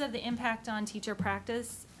terms of the impact on teacher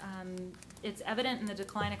practice, it's evident in the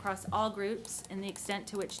decline across all groups in the extent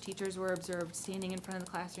to which teachers were observed standing in front of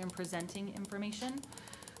the classroom presenting information.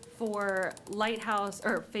 For Lighthouse,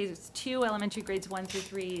 or phase 2, elementary grades 1 through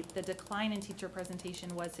 3, the decline in teacher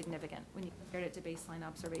presentation was significant when you compared it to baseline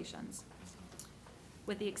observations.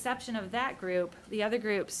 With the exception of that group, the other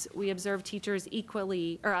groups, we observed teachers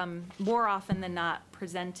equally, or more often than not,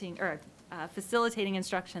 presenting, or facilitating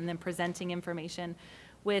instruction than presenting information.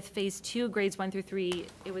 With phase 2, grades 1 through 3,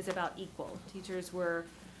 it was about equal. Teachers were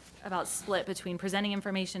about split between presenting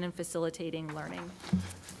information and facilitating learning.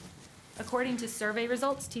 According to survey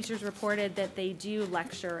results, teachers reported that they do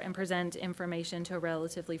lecture and present information to a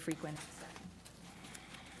relatively frequent extent.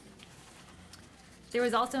 There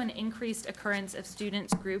was also an increased occurrence of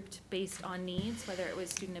students grouped based on needs, whether it was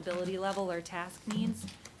student ability level or task needs.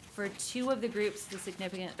 For 2 of the groups,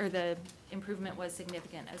 the improvement was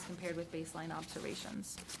significant as compared with baseline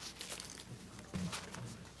observations.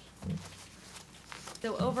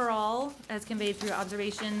 So overall, as conveyed through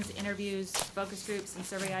observations, interviews, focus groups, and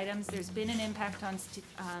survey items, there's been an impact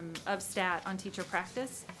of STAT on teacher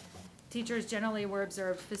practice. Teachers generally were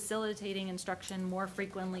observed facilitating instruction more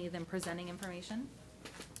frequently than presenting information.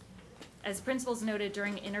 As principals noted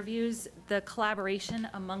during interviews, the collaboration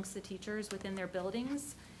amongst the teachers within their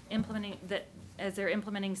buildings as they're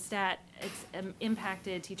implementing STAT, it's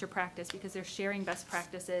impacted teacher practice because they're sharing best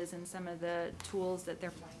practices and some of the tools that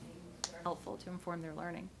they're finding helpful to inform their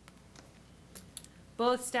learning.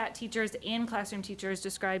 Both STAT teachers and classroom teachers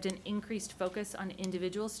described an increased focus on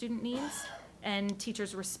individual student needs and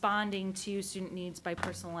teachers responding to student needs by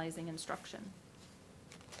personalizing instruction.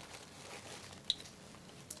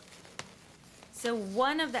 So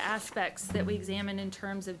one of the aspects that we examined in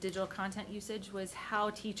terms of digital content usage was how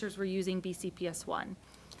teachers were using BCPS-1.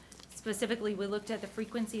 Specifically, we looked at the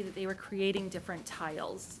frequency that they were creating different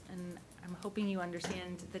tiles. And I'm hoping you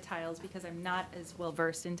understand the tiles because I'm not as well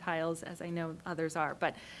versed in tiles as I know others are.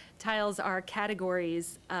 But tiles are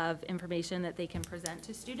categories of information that they can present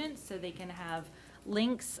to students. So they can have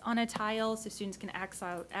links on a tile so students can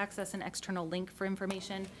access an external link for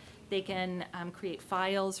information. They can create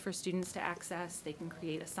files for students to access. They can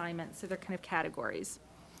create assignments. So they're kind of categories.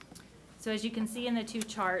 So as you can see in the two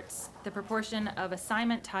charts, the proportion of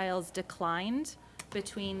assignment tiles declined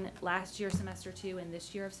between last year semester 2 and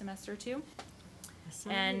this year of semester 2.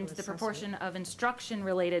 And the proportion of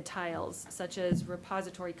instruction-related tiles, such as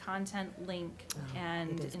repository content, link,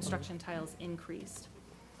 and instruction tiles increased.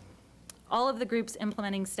 All of the groups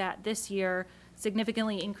implementing STAT this year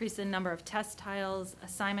significantly increased the number of test tiles,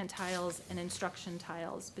 assignment tiles, and instruction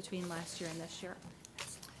tiles between last year and this year.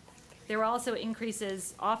 There were also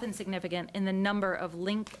increases, often significant, in the number of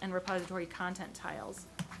link and repository content tiles.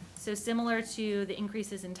 So similar to the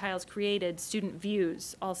increases in tiles created, student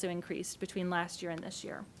views also increased between last year and this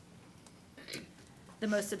year. The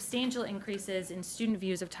most substantial increases in student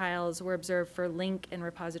views of tiles were observed for link and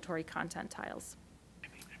repository content tiles.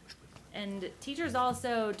 And teachers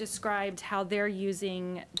also described how they're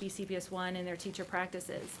using BCPS-1 in their teacher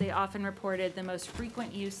practices. They often reported the most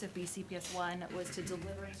frequent use of BCPS-1 was to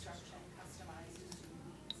deliver instruction customized to student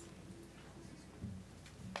needs.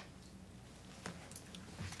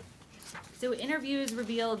 So interviews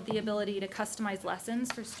revealed the ability to customize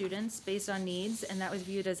lessons for students based on needs, and that was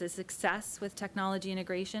viewed as a success with technology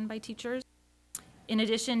integration by teachers. In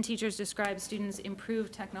addition, teachers described students'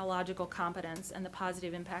 improved technological competence and the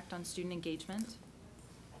positive impact on student engagement.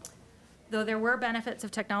 Though there were benefits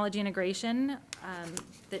of technology integration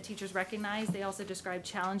that teachers recognized, they also described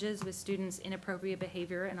challenges with students' inappropriate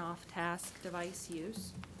behavior and off-task device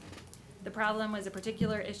use. The problem was a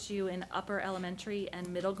particular issue in upper elementary and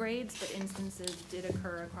middle grades, but instances did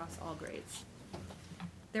occur across all grades.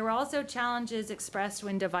 There were also challenges expressed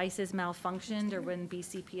when devices malfunctioned or when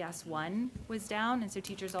BCPS-1 was down, and so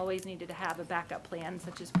teachers always needed to have a backup plan,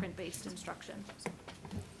 such as print-based instruction.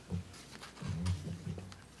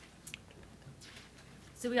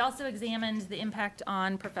 So we also examined the impact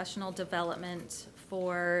on professional development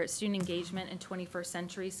for student engagement and 21st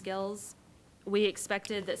century skills. We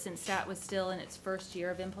expected that since STAT was still in its first year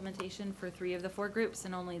of implementation for 3 of the 4 groups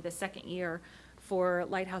and only the second year for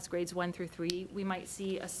Lighthouse grades 1 through 3, we might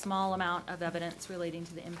see a small amount of evidence relating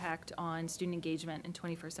to the impact on student engagement in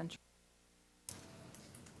 21st century.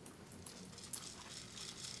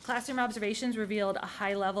 Classroom observations revealed a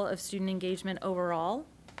high level of student engagement overall.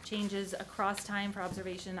 Changes across time for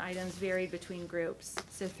observation items varied between groups.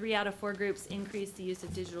 So 3 out of 4 groups increased the use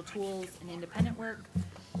of digital tools and independent work.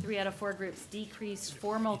 3 out of 4 groups decreased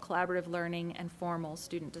formal collaborative learning and formal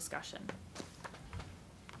student discussion.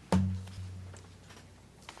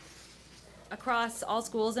 Across all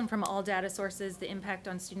schools and from all data sources, the impact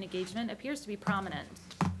on student engagement appears to be prominent.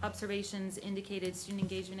 Observations indicated student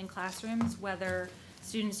engagement in classrooms, whether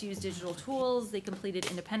students used digital tools, they completed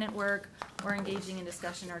independent work, or engaging in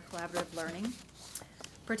discussion or collaborative learning.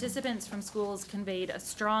 Participants from schools conveyed a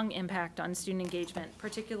strong impact on student engagement,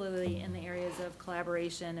 particularly in the areas of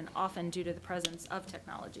collaboration and often due to the presence of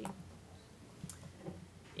technology.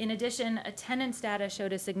 In addition, attendance data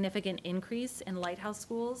showed a significant increase in Lighthouse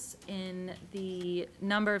schools in the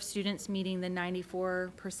number of students meeting the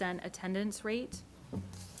 94% attendance rate.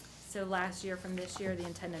 So last year from this year, the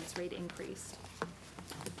attendance rate increased.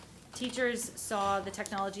 Teachers saw the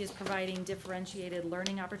technology as providing differentiated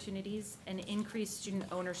learning opportunities and increased student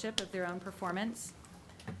ownership of their own performance.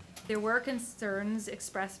 There were concerns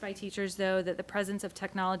expressed by teachers, though, that the presence of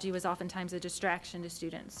technology was oftentimes a distraction to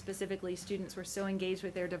students. Specifically, students were so engaged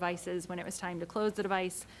with their devices when it was time to close the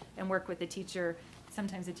device and work with the teacher.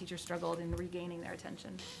 Sometimes the teacher struggled in regaining their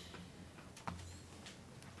attention.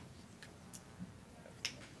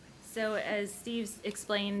 So as Steve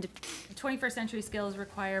explained, 21st century skills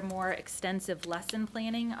require more extensive lesson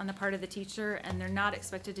planning on the part of the teacher, and they're not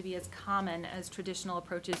expected to be as common as traditional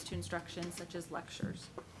approaches to instruction, such as lectures.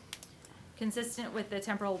 Consistent with the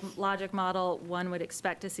temporal logic model, one would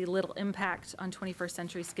expect to see little impact on 21st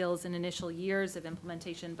century skills in initial years of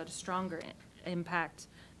implementation, but a stronger impact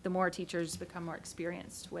the more teachers become more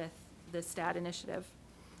experienced with the STAT initiative.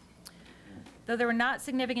 Though there were not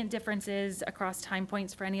significant differences across time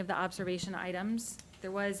points for any of the observation items, there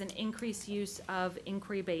was an increased use of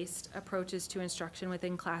inquiry-based approaches to instruction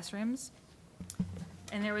within classrooms.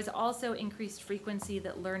 And there was also increased frequency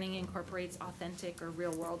that learning incorporates authentic or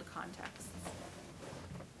real-world contexts.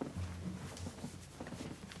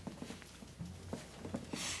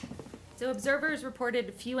 So observers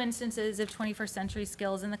reported few instances of 21st century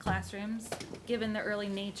skills in the classrooms. Given the early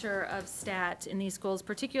nature of STAT in these schools,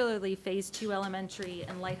 particularly Phase 2 Elementary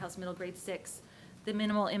and Lighthouse Middle Grade 6, the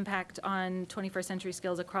minimal impact on 21st century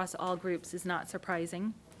skills across all groups is not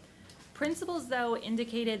surprising. Principals, though,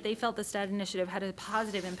 indicated they felt the STAT initiative had a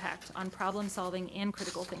positive impact on problem solving and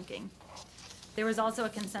critical thinking. There was also a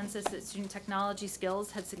consensus that student technology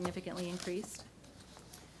skills had significantly increased.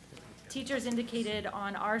 Teachers indicated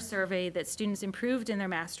on our survey that students improved in their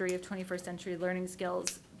mastery of 21st century learning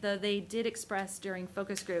skills, though they did express during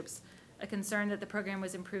focus groups a concern that the program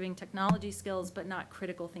was improving technology skills but not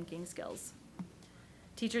critical thinking skills.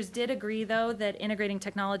 Teachers did agree, though, that integrating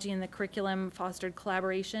technology in the curriculum fostered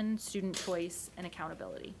collaboration, student choice, and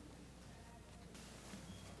accountability.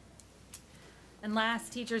 And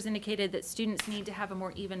last, teachers indicated that students need to have a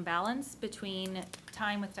more even balance between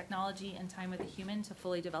time with technology and time with a human to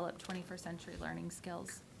fully develop 21st century learning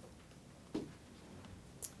skills.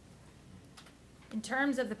 In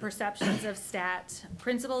terms of the perceptions of STAT,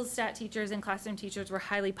 principals, STAT teachers, and classroom teachers were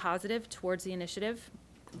highly positive towards the initiative.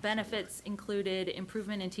 Benefits included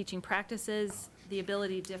improvement in teaching practices, the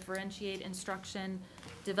ability to differentiate instruction,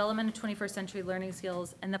 development of 21st century learning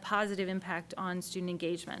skills, and the positive impact on student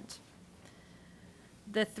engagement.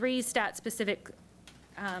 The 3 STAT-specific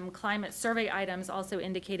climate survey items also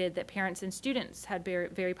indicated that parents and students had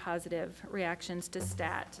very positive reactions to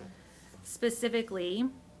STAT. Specifically,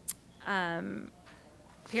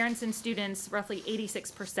 parents and students, roughly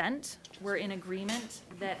 86%, were in agreement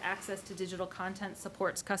that access to digital content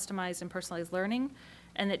supports customized and personalized learning,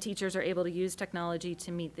 and that teachers are able to use technology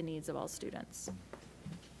to meet the needs of all students.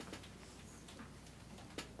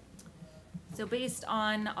 So based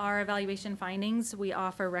on our evaluation findings, we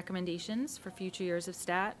offer recommendations for future years of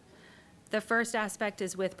STAT. The first aspect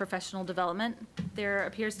is with professional development. There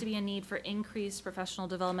appears to be a need for increased professional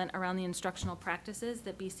development around the instructional practices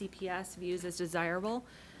that BCPS views as desirable,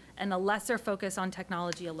 and a lesser focus on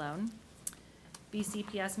technology alone.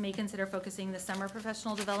 BCPS may consider focusing the summer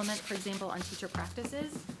professional development, for example, on teacher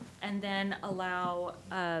practices, and then allow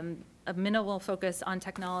a minimal focus on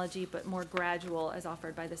technology, but more gradual as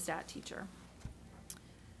offered by the STAT teacher.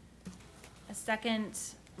 A second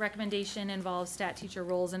recommendation involves STAT teacher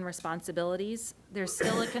roles and responsibilities. There's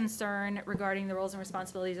still a concern regarding the roles and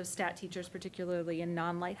responsibilities of STAT teachers, particularly in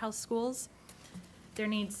non-Lighthouse schools.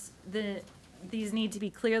 These need to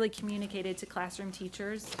be clearly communicated to classroom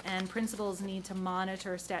teachers, and principals need to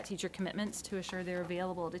monitor STAT teacher commitments to assure they're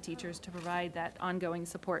available to teachers to provide that ongoing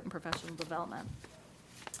support and professional development.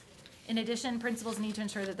 In addition, principals need to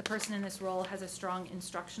ensure that the person in this role has a strong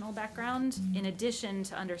instructional background, in addition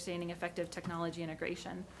to understanding effective technology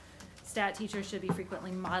integration. STAT teachers should be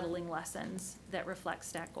frequently modeling lessons that reflect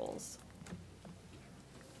STAT goals.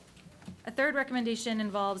 A third recommendation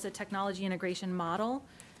involves a technology integration model.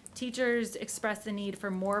 Teachers express the need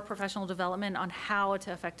for more professional development on how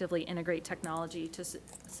to effectively integrate technology to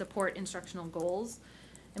support instructional goals.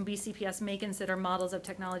 And BCPS may consider models of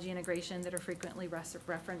technology integration that are frequently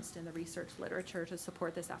referenced in the research literature to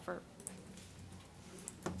support this effort.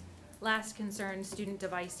 Last concerns student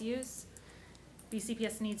device use.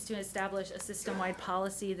 BCPS needs to establish a system-wide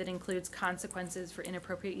policy that includes consequences for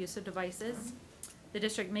inappropriate use of devices. The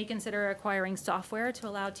district may consider acquiring software to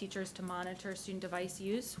allow teachers to monitor student device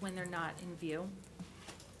use when they're not in view.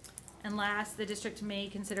 And last, the district may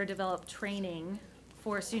consider develop training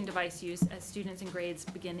for student device use as students and grades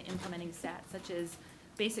begin implementing STAT, such as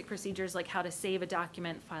basic procedures like how to save a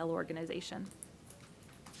document, file organization.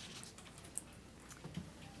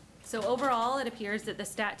 So overall, it appears that the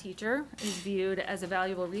STAT teacher is viewed as a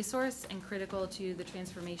valuable resource and critical to the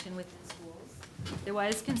transformation within schools. There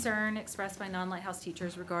was concern expressed by non-Lighthouse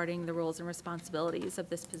teachers regarding the roles and responsibilities of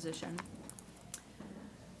this position.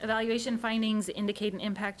 Evaluation findings indicate an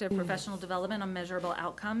impact of professional development on measurable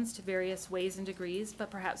outcomes to various ways and degrees, but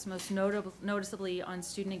perhaps most noticeably on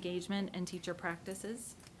student engagement and teacher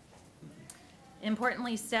practices.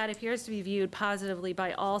 Importantly, STAT appears to be viewed positively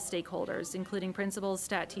by all stakeholders, including principals,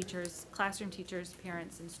 STAT teachers, classroom teachers,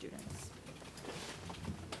 parents, and students.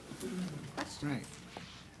 Questions? Right.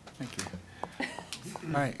 Thank you.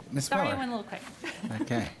 All right, Ms. Sorry, Miller. I went a little quick.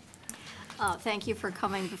 Okay. Thank you for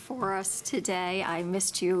coming before us today. I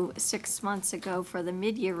missed you 6 months ago for the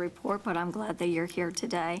mid-year report, but I'm glad that you're here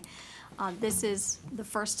today. This is the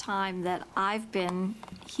first time that I've been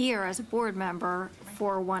here as a board member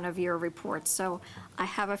for one of your reports, so I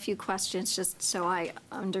have a few questions just so I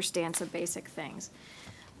understand some basic things.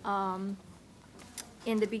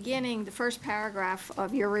 In the beginning, the first paragraph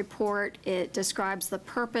of your report, it describes the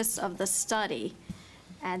purpose of the study,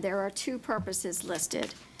 and there are 2 purposes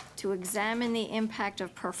listed: to examine the impact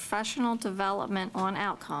of professional development on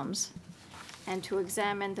outcomes, and to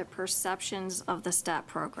examine the perceptions of the STAT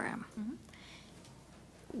program.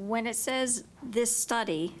 When it says this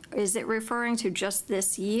study, is it referring to just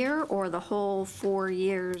this year or the whole 4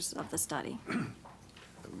 years of the study?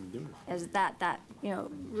 Is that,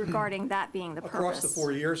 regarding that being the purpose? Across the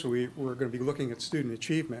 4 years, we're going to be looking at student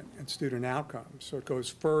achievement and student outcomes, so it goes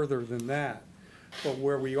further than that. But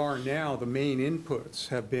where we are now, the main inputs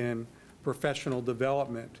have been professional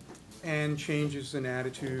development and changes in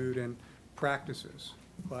attitude and practices.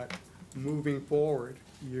 But moving forward,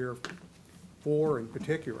 year 4 in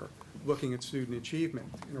particular, looking at student achievement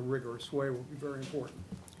in a rigorous way will be very important.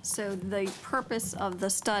 So the purpose of the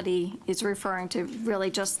study is referring to really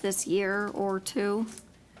just this year or 2?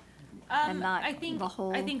 And not the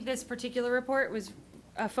whole? I think this particular report was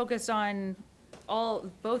focused on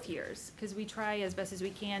both years, because we try as best as we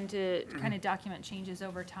can to kind of document changes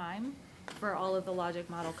over time for all of the logic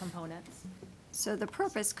model components. So the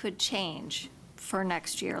purpose could change for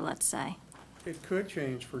next year, let's say? It could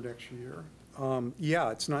change for next year.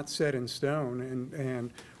 Yeah, it's not set in stone,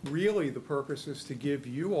 and really the purpose is to give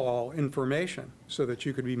you all information so that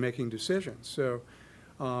you could be making decisions. So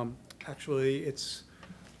actually, it's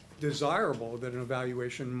desirable that an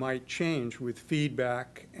evaluation might change with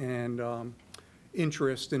feedback and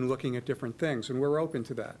interest in looking at different things, and we're open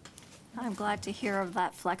to that. I'm glad to hear of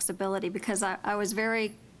that flexibility, because I was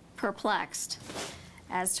very perplexed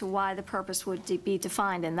as to why the purpose would be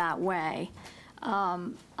defined in that way.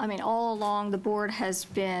 I mean, all along, the board has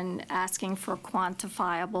been asking for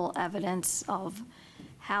quantifiable evidence of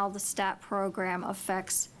how the STAT program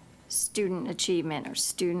affects student achievement or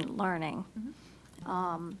student learning.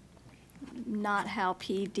 Not how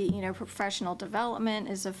PD, professional development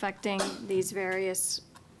is affecting these various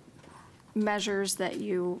measures that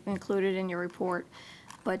you included in your report,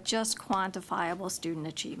 but just quantifiable student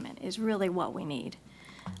achievement is really what we need.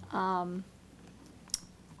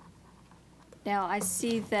 Now, I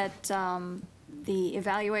see that the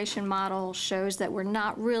evaluation model shows that we're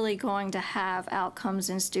not really going to have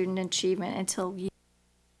outcomes in student achievement until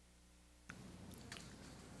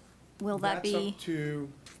will that be? That's up to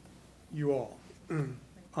you all.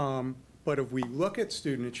 But if we look at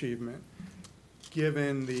student achievement,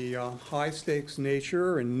 given the high-stakes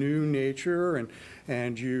nature and new nature,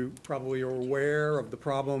 and you probably are aware of the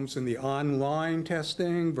problems in the online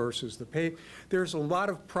testing versus the pay, there's a lot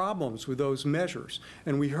of problems with those measures.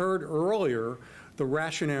 And we heard earlier the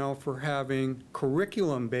rationale for having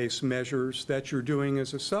curriculum-based measures that you're doing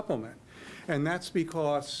as a supplement. And that's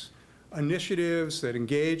because initiatives that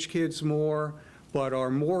engage kids more, but are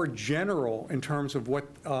more general in terms of what,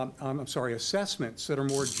 assessments that are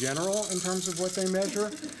more general in terms of what they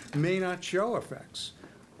measure may not show effects.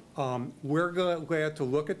 We're glad to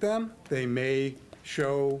look at them. They may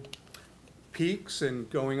show peaks and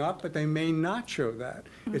going up, but they may not show that.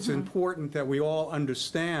 It's important that we all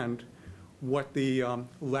understand what the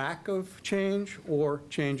lack of change or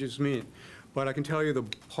changes mean. But I can tell you the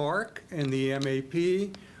PARC and the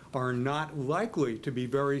MAP are not likely to be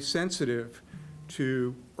very sensitive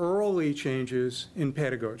to early changes in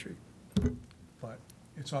pedagogy. But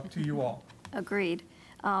it's up to you all. Agreed.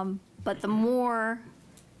 But the more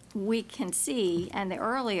we can see, and the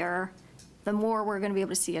earlier, the more we're going to be able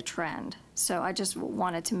to see a trend. So I just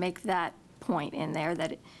wanted to make that point in there.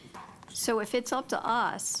 So if it's up to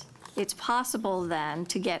us, it's possible then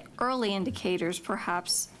to get early indicators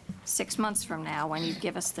perhaps 6 months from now when you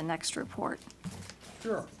give us the next report.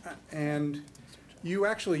 Sure. And you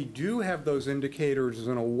actually do have those indicators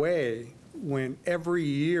in a way when every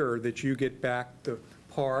year that you get back the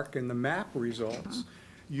PARC and the MAP results,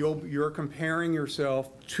 you're comparing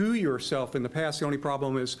yourself to yourself in the past. The only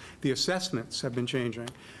problem is the assessments have been changing.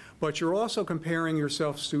 But you're also comparing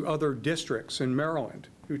yourselves to other districts in Maryland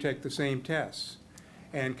who take the same tests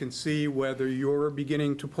and can see whether you're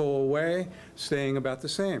beginning to pull away, staying about the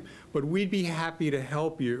same. But we'd be happy to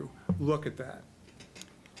help you look at that.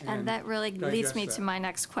 And that really leads me to my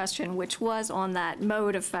next question, which was on that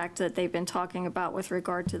mode effect that they've been talking about with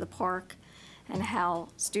regard to the PARC and how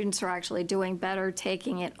students are actually doing better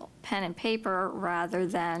taking it pen and paper rather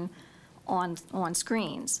than on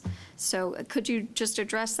screens. So could you just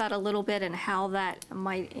address that a little bit and how that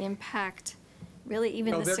might impact really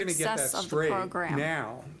even the success of the program? They're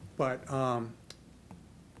going to get that straight now, but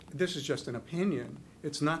this is just an opinion.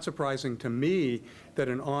 It's not surprising to me that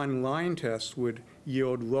an online test would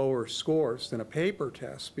yield lower scores than a paper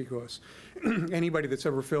test, because anybody that's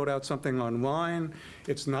ever filled out something online,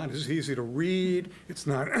 it's not as easy to read, it's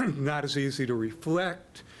not as easy to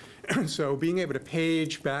reflect. So being able to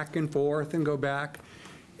page back and forth and go back,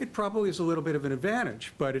 it probably is a little bit of an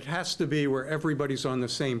advantage, but it has to be where everybody's on the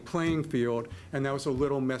same playing field, and that was a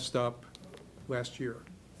little messed up last year.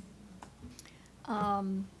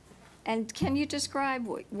 And can you describe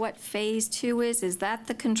what phase 2 is? Is that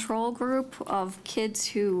the control group of kids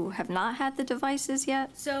who have not had the devices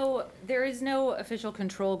yet? So there is no official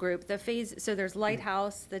control group. So there's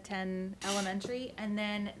Lighthouse, the 10 elementary, and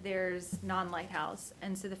then there's non-Lighthouse.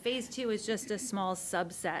 And so the phase 2 is just a small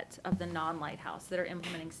subset of the non-Lighthouse that are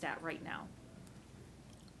implementing STAT right now.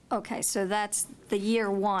 Okay, so that's the year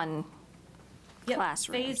 1 Yep.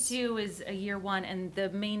 classrooms. Phase 2 is a year 1, and the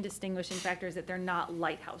main distinguishing factor is that they're not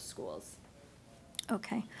Lighthouse schools.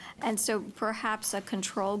 Okay, and so perhaps a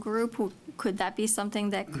control group, could that be something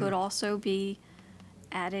that could also be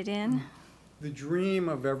added in? The dream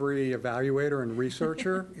of every evaluator and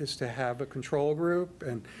researcher is to have a control group,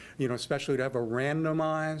 and, especially to have a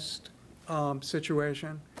randomized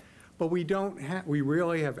situation. But we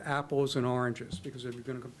really have apples and oranges, because if you're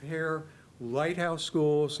going to compare Lighthouse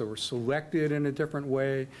schools that were selected in a different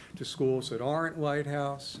way to schools that aren't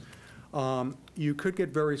Lighthouse, you could get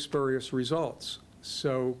very spurious results.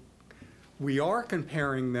 So we are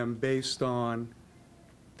comparing them based on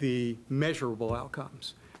the measurable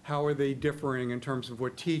outcomes. How are they differing in terms of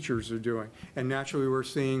what teachers are doing? And naturally, we're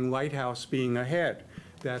seeing Lighthouse being ahead.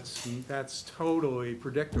 That's totally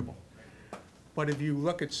predictable. But if you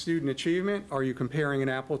look at student achievement, are you comparing an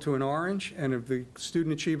apple to an orange? And if the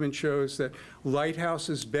student achievement shows that Lighthouse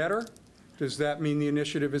is better, does that mean the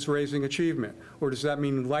initiative is raising achievement? Or does that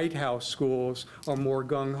mean Lighthouse schools are more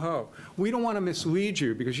gung-ho? We don't want to mislead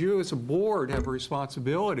you, because you as a board have a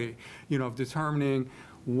responsibility, of determining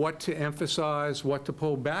what to emphasize, what to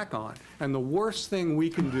pull back on. And the worst thing we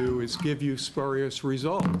can do is give you spurious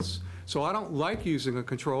results. So I don't like using a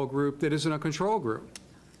control group that isn't a control group.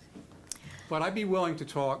 But I'd be willing to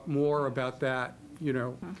talk more about that,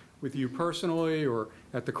 with you personally or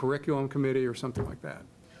at the curriculum committee or something like that.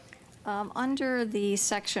 Under the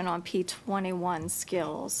section on P21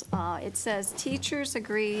 skills, it says teachers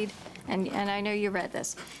agreed, and I know you read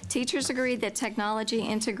this, teachers agreed that technology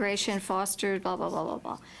integration fostered blah, blah, blah, blah,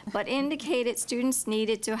 blah, but indicated students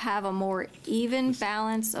needed to have a more even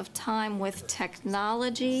balance of time with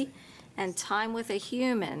technology and time with a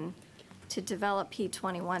human to develop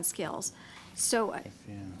P21 skills. So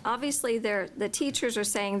obviously the teachers are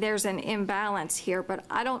saying there's an imbalance here, but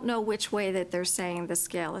I don't know which way that they're saying the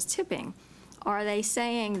scale is tipping. Are they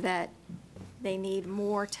saying that they need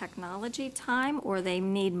more technology time, or they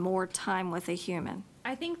need more time with a human?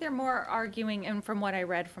 I think they're more arguing, and from what I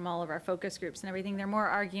read from all of our focus groups and everything, they're more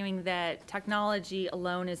arguing that technology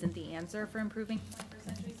alone isn't the answer for improving 21st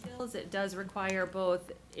century skills. It does require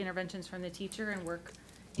both interventions from the teacher and work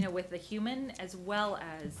with the human as well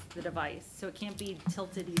as the device. So it can't be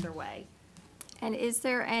tilted either way. And is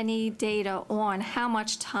there any data on how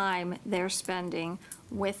much time they're spending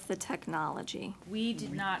with the technology? We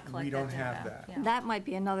did not collect that data. We don't have that. Yeah. That might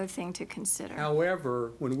be another thing to consider.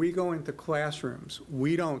 However, when we go into classrooms,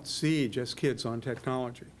 we don't see just kids on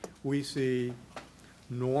technology. We see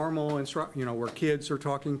normal where kids are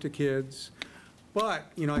talking to kids.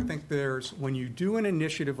 But, I think when you do an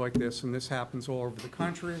initiative like this, and this happens all over the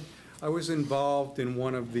country, I was involved in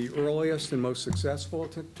one of the earliest and most successful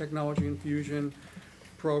technology infusion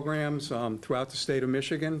programs throughout the state of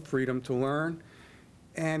Michigan, Freedom to Learn.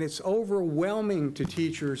 And it's overwhelming to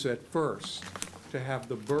teachers at first to have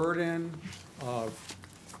the burden of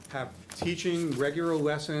teaching regular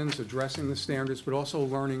lessons, addressing the standards, but also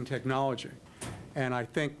learning technology. And I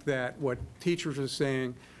think that what teachers are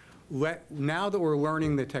saying, now that we're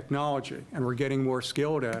learning the technology and we're getting more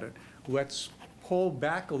skilled at it, let's pull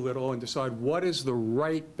back a little and decide what is the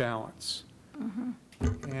right balance.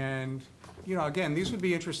 And, again, these would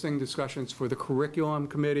be interesting discussions for the curriculum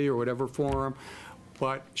committee or whatever forum,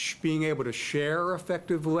 but being able to share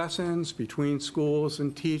effective lessons between schools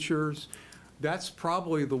and teachers, that's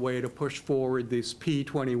probably the way to push forward these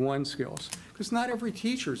P21 skills. Because not every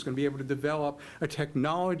teacher is going to be able to develop a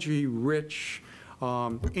technology-rich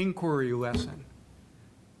inquiry lesson.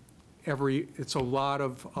 it's a lot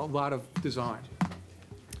of design.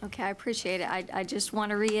 Okay, I appreciate it. I just want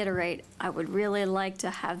to reiterate, I would really like to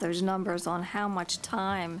have those numbers on how much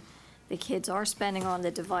time the kids are spending on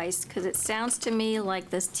the device, because it sounds to me like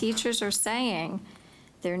the teachers are saying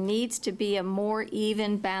there needs to be a more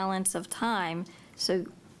even balance of time. So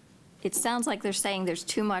it sounds like they're saying there's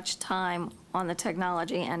too much time on the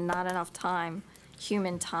technology and not enough time,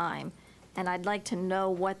 human time. And I'd like to know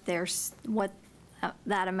what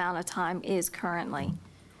that amount of time is currently.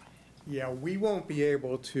 Yeah, we won't be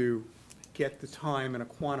able to get the time in a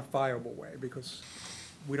quantifiable way because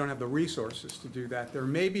we don't have the resources to do that. There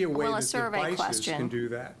may be a way Well, a that survey devices can question. do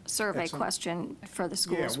that. Survey question for the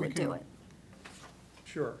schools we would do can- it.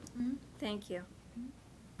 Sure. Thank you. All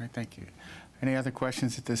right, thank you. Any other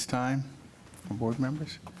questions at this time from board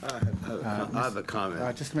members? I have a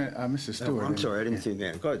comment. Just a minute, Mr. Stewart. I'm sorry, I didn't see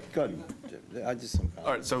that. Go ahead. I just.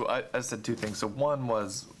 All right, so I said two things. So one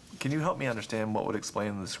was, can you help me understand what would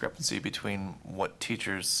explain the discrepancy between what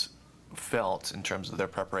teachers felt in terms of their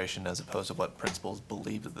preparation as opposed to what principals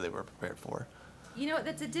believed that they were prepared for? You know,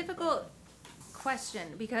 that's a difficult question,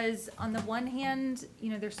 because on the one hand,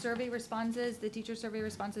 their survey responses, the teacher survey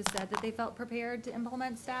responses said that they felt prepared to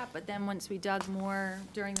implement STAT, but then once we dug more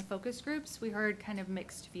during the focus groups, we heard kind of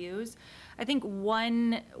mixed views. I think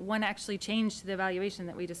one actually change to the evaluation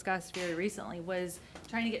that we discussed very recently was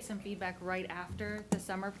trying to get some feedback right after the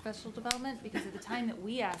summer professional development, because at the time that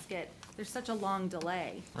we ask it, there's such a long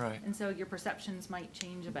delay. Right. And so your perceptions might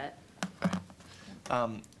change a bit.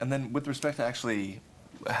 And then with respect to actually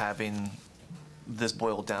having this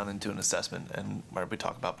boiled down into an assessment, and where we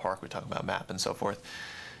talk about PARC, we talk about MAP and so forth,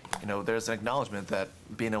 there's an acknowledgement that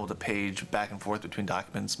being able to page back and forth between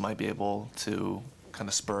documents might be able to kind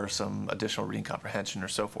of spur some additional reading comprehension or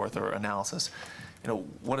so forth, or analysis.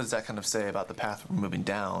 What does that kind of say about the path we're moving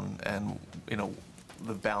down, and,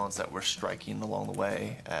 the balance that we're striking along the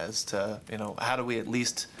way as to, how do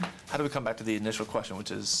we come back to the initial question,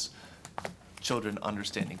 which is children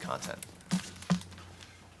understanding content?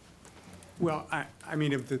 Well, I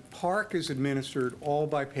mean, if the park is administered all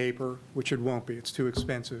by paper, which it won't be, it's too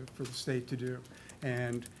expensive for the state to do,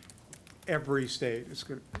 and every state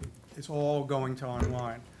it's all going to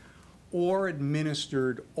online, or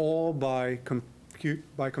administered all by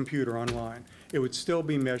computer online, it would still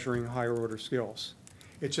be measuring higher order skills.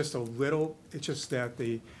 It's just that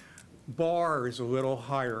the bar is a little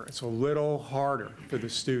higher. It's a little harder for the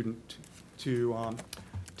student to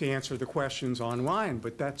answer the questions online,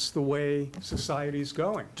 but that's the way society's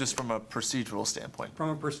going. Just from a procedural standpoint.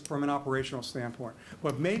 From an operational standpoint.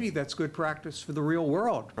 But maybe that's good practice for the real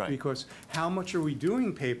world. Right. Because how much are we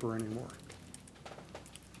doing paper anymore?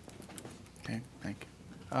 Okay, thank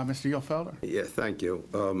you. Mr. Yelfelder? Yeah, thank you.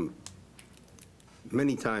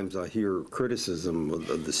 Many times I hear criticism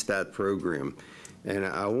of the STAT program, and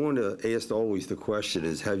I want to ask always the question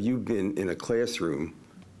is, have you been in a classroom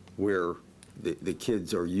where the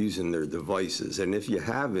kids are using their devices? And if you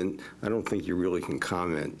haven't, I don't think you really can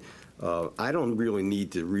comment. I don't really need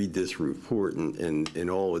to read this report in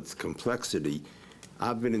all its complexity.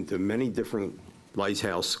 I've been into many different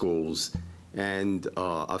lighthouse schools, and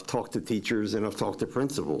I've talked to teachers and I've talked to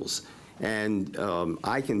principals. And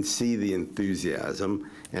I can see the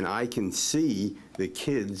enthusiasm, and I can see the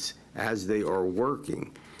kids as they are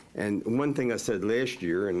working. And one thing I said last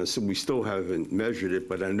year, and we still haven't measured it,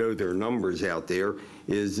 but I know there are numbers out there,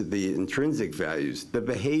 is the intrinsic values. The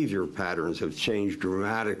behavior patterns have changed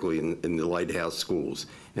dramatically in the lighthouse schools.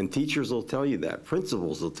 And teachers will tell you that.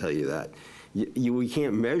 Principals will tell you that. We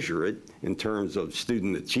can't measure it in terms of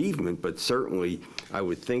student achievement, but certainly I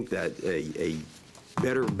would think that a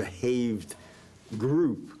better behaved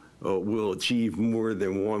group will achieve more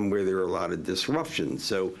than one where there are a lot of disruptions.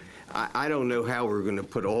 So I don't know how we're going to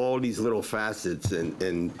put all these little facets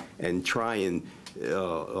and try and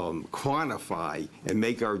quantify and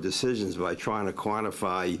make our decisions by trying to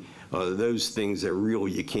quantify those things that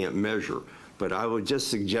really you can't measure. But I would just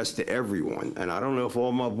suggest to everyone, and I don't know if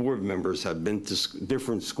all my board members have been to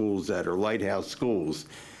different schools that are lighthouse schools,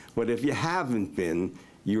 but if you haven't been,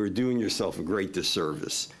 you are doing yourself a great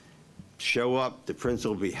disservice. Show up, the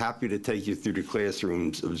principal will be happy to take you through the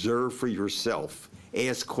classrooms, observe for yourself,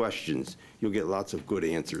 ask questions. You'll get lots of good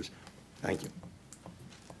answers. Thank you.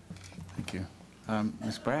 Thank you.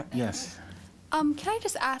 Ms. Bratt? Yes. Can I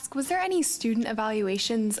just ask, was there any student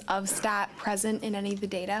evaluations of STAT present in any of the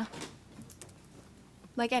data?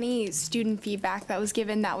 Like any student feedback that was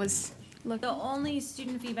given that was The only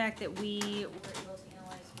student feedback that we were able to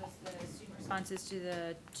analyze was the student responses to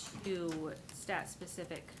the two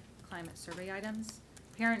STAT-specific climate survey items.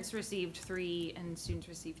 Parents received 3 and students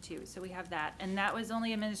received 2. So we have that. And that was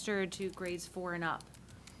only administered to grades 4 and up.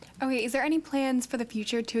 Okay, is there any plans for the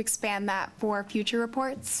future to expand that for future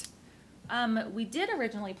reports? We did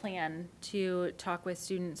originally plan to talk with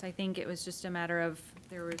students. I think it was just a matter of,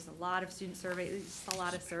 there was a lot of student surveys, a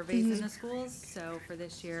lot of surveys in the schools, so for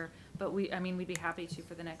this year. But we'd be happy to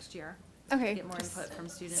for the next year. Okay. Get more input from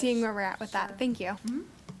students. Seeing where we're at with that. Thank you.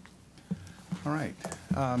 All right.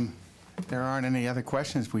 There aren't any other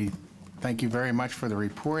questions. We thank you very much for the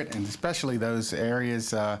report, and especially those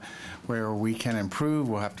areas where we can improve.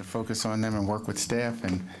 We'll have to focus on them and work with staff,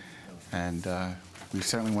 and we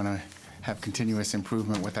certainly want to have continuous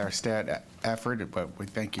improvement with our stat effort, but we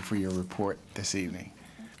thank you for your report this evening.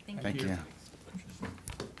 Thank you.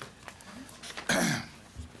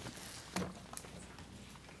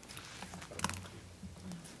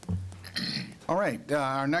 All right,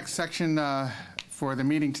 our next section for the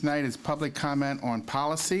meeting tonight is public comment on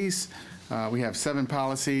policies. We have 7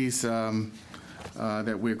 policies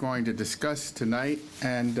that we're going to discuss tonight,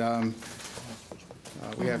 and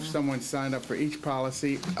we have someone signed up for each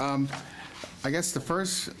policy. I guess the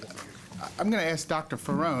first, I'm going to ask Dr.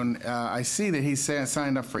 Ferrone. I see that he's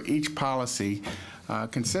signed up for each policy.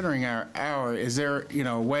 Considering our hour, is there,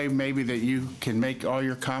 a way maybe that you can make all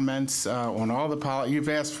your comments on all the policies? You've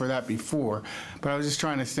asked for that before, but I was just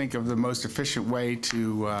trying to think of the most efficient way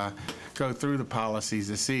to go through the policies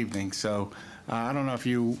this evening. So I don't know if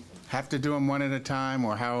you have to do them one at a time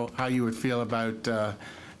or how you would feel about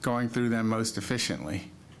going through them most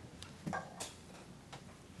efficiently.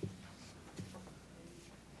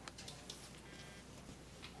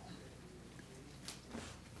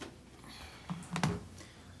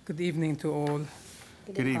 Good evening to all.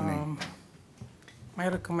 Good evening. My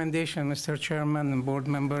recommendation, Mr. Chairman and board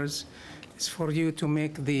members, is for you to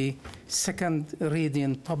make the second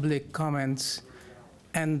reading public comments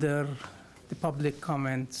under the public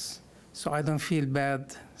comments, so I don't feel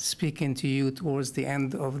bad speaking to you towards the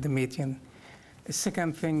end of the meeting. The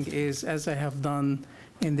second thing is, as I have done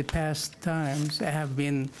in the past times, I have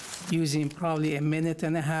been using probably 1.5 minutes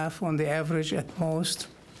on the average at most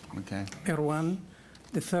per one.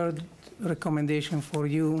 The third recommendation for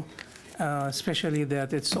you, especially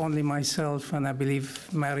that it's only myself and I believe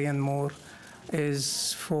Marianne Moore,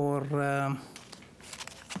 is for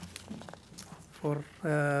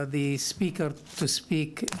the speaker to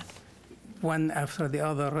speak one after the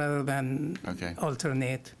other rather than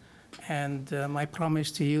alternate. And my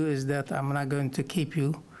promise to you is that I'm not going to keep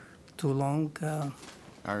you too long.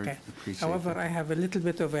 However, I have a little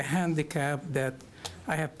bit of a handicap that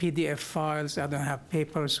I have PDF files, I don't have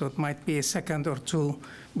paper, so it might be a second or two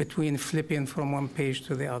between flipping from one page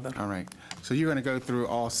to the other. All right. So you're going to go through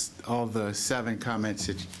all the 7 comments,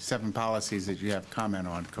 7 policies that you have comment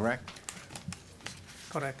on, correct?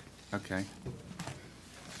 Correct. Okay.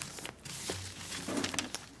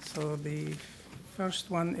 So the first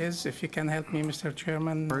one is, if you can help me, Mr.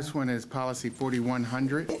 Chairman. First one is policy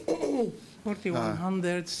 4100.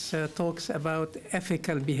 4100 talks about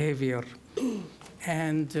ethical behavior.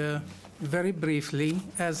 And very briefly,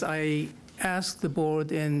 as I asked the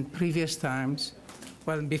board in previous times,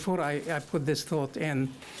 well, before I put this thought in,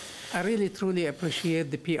 I really truly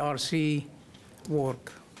appreciate the PRC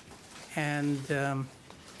work. And,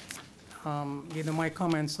 my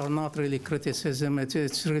comments are not really criticism,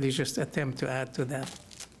 it's really just attempt to add to that.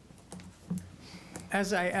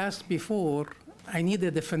 As I asked before, I need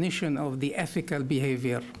a definition of the ethical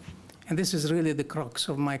behavior. And this is really the crux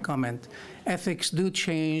of my comment. Ethics do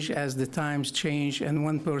change as the times change, and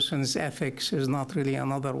one person's ethics is not really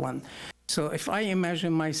another one. So if I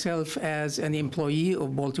imagine myself as an employee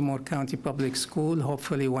of Baltimore County Public School,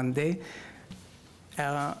 hopefully one day,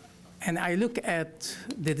 and I look at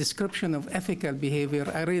the description of ethical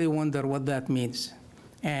behavior, I really wonder what that means.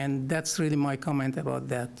 And that's really my comment about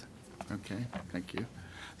that. Okay, thank you.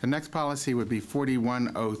 The next policy would be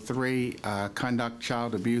 4103, conduct,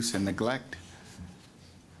 child abuse, and neglect.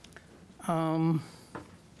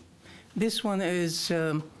 This one is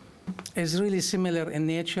really similar in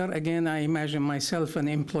nature. Again, I imagine myself an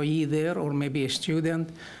employee there or maybe a student.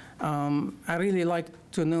 I really like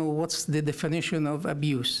to know what's the definition of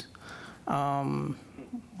abuse.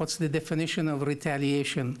 What's the definition of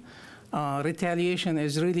retaliation? Retaliation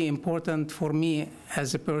is really important for me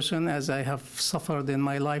as a person, as I have suffered in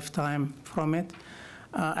my lifetime from it.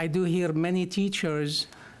 I do hear many teachers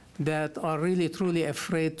that are really truly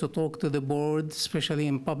afraid to talk to the board, especially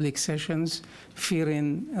in public sessions,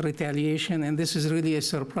 fearing retaliation. And this is really a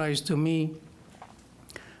surprise to me,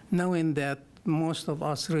 knowing that most of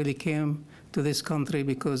us really came to this country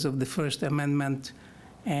because of the First Amendment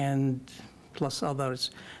and plus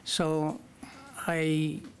others. So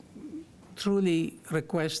I truly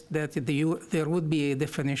request that there would be a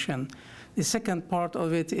definition. The second part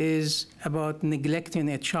of it is about neglecting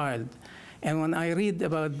a child. And when I read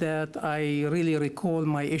about that, I really recall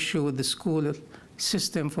my issue with the school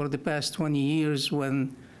system for the past 20 years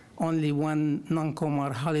when only one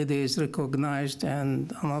non-Qamar holiday is recognized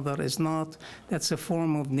and another is not. That's a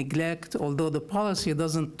form of neglect, although the policy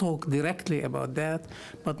doesn't talk directly about that.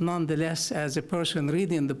 But nonetheless, as a person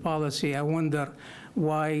reading the policy, I wonder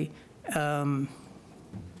why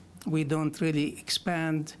we don't really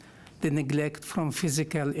expand the neglect from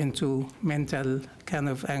physical into mental kind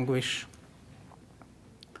of anguish.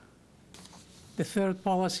 The third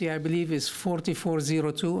policy, I believe, is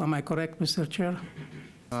 4402. Am I correct, Mr. Chair?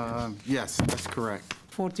 Yes, that's correct.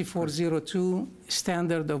 4402,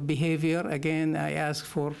 standard of behavior. Again, I ask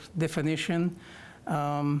for definition.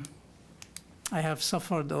 I have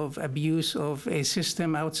suffered of abuse of a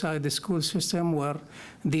system outside the school system where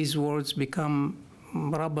these words become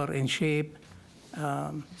rubber in shape.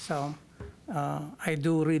 So I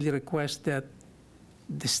do really request that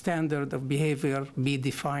the standard of behavior be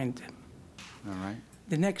defined. All right.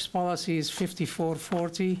 The next policy is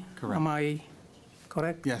 5440. Correct. Am I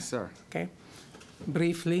correct? Yes, sir. Okay.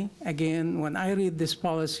 Briefly, again, when I read this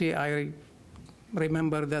policy, I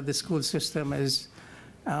remember that the school system is,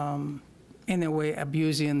 in a way,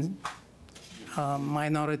 abusing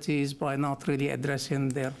minorities by not really addressing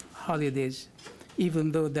their holidays,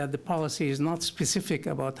 even though that the policy is not specific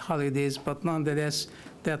about holidays, but nonetheless,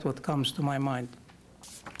 that's what comes to my mind.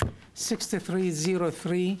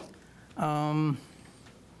 6303,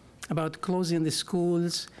 about closing the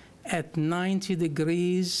schools at 90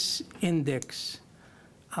 degrees index.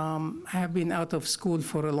 I have been out of school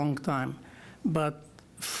for a long time, but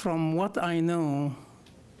from what I know,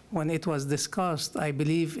 when it was discussed, I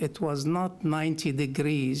believe it was not 90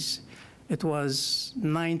 degrees, it was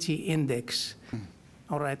 90 index.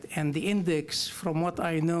 All right, and the index, from what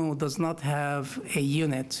I know, does not have a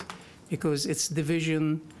unit because it's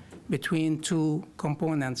division between two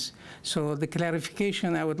components. So the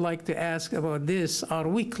clarification I would like to ask about this, are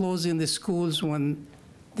we closing the schools when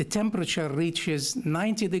the temperature reaches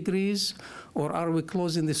 90 degrees, or are we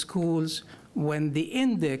closing the schools when the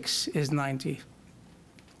index is 90?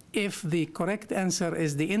 If the correct answer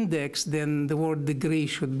is the index, then the word degree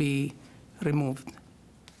should be removed.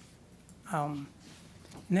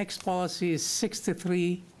 Next policy is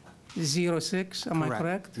 6306, am I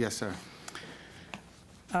correct? Yes, sir.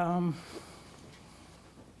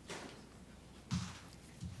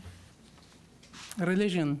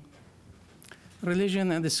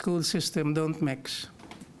 Religion and the school system don't mix.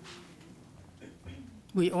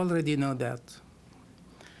 We already know that.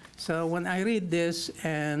 So when I read this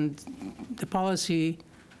and the policy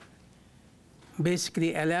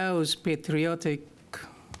basically allows patriotic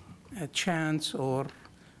chants or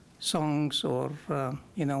songs or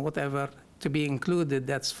whatever to be included,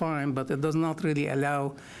 that's fine, but it does not really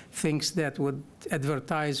allow things that would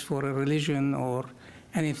advertise for a religion or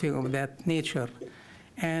anything of that nature.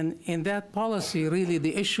 And in that policy, really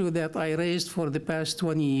the issue that I raised for the past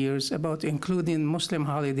 20 years about including Muslim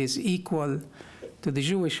holidays equal to the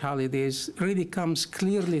Jewish holidays really comes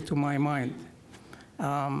clearly to my mind.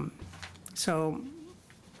 So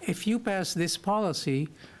if you pass this policy,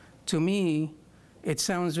 to me, it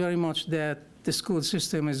sounds very much that the school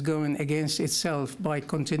system is going against itself by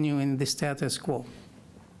continuing the status quo.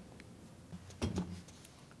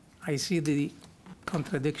 I see the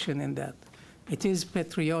contradiction in that. It is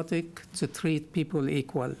patriotic to treat people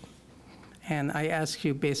equal, and I ask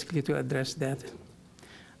you basically to address that.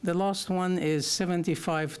 The last one is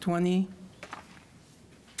 7520.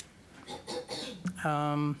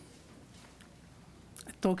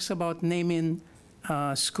 It talks about naming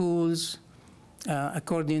schools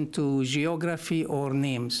according to geography or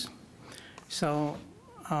names. So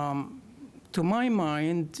to my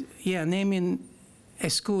mind, yeah, naming a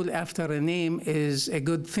school after a name is a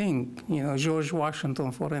good thing, George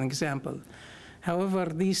Washington, for an example. However,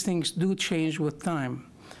 these things do change with time.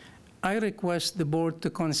 I request the board to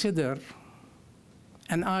consider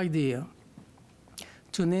an idea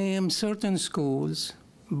to name certain schools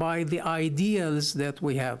by the ideals that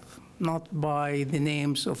we have, not by the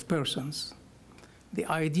names of persons, the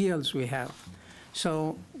ideals we have.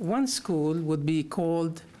 So one school would be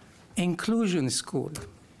called Inclusion School,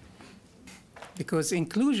 because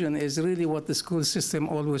inclusion is really what the school system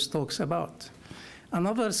always talks about.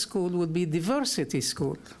 Another school would be Diversity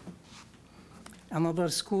School. Another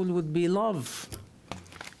school would be Love,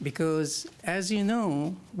 because as you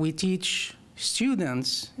know, we teach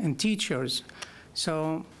students and teachers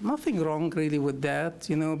So nothing wrong really with that.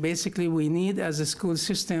 You know, basically we need as a school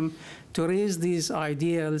system to raise these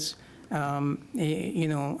ideals, you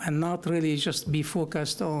know, and not really just be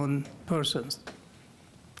focused on persons.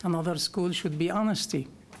 Another school should be honesty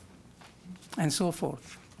and so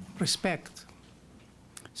forth, respect.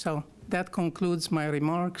 So that concludes my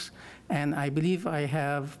remarks, and I believe I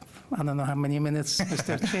have, I don't know how many minutes,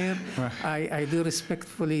 Mr. Chair. I do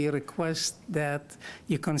respectfully request that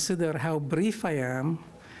you consider how brief I am,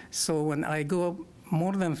 so when I go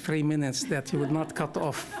more than 3 minutes, that you would not cut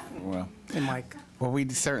off the mic. Well, we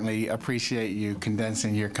certainly appreciate you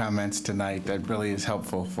condensing your comments tonight. That really is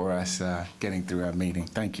helpful for us getting through our meeting.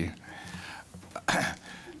 Thank you.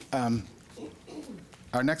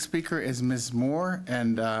 Our next speaker is Ms. Moore,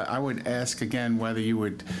 and I would ask again whether you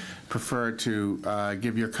would prefer to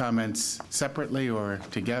give your comments separately or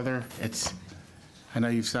together. I know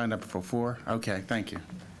you've signed up for 4. Okay, thank you.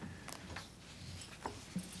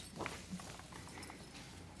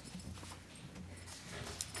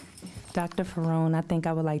 Dr. Ferrone, I think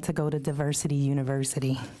I would like to go to Diversity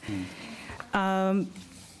University.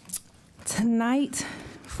 Tonight,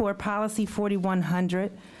 for Policy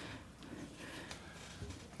 4100,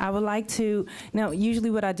 I would like to, now usually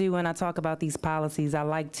what I do when I talk about these policies, I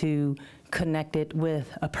like to connect it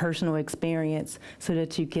with a personal experience so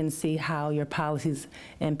that you can see how your policies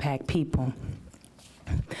impact people.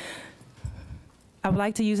 I would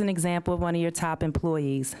like to use an example of one of your top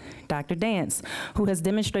employees, Dr. Dance, who has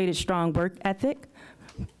demonstrated strong work ethic,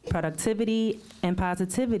 productivity, and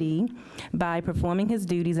positivity by performing his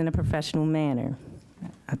duties in a professional manner,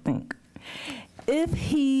 I think. If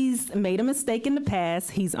he's made a mistake in the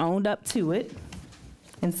past, he's owned up to it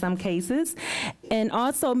in some cases, and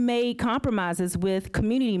also made compromises with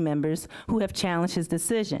community members who have challenged his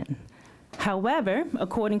decision. However,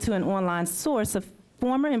 according to an online source, a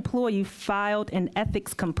former employee filed an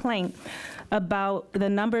ethics complaint about the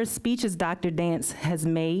number of speeches Dr. Dance has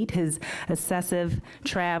made, his excessive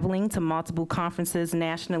traveling to multiple conferences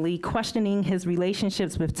nationally, questioning his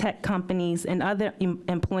relationships with tech companies and other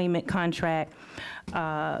employment contract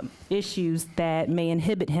issues that may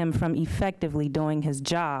inhibit him from effectively doing his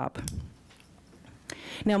job.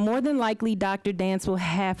 Now, more than likely, Dr. Dance will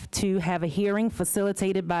have to have a hearing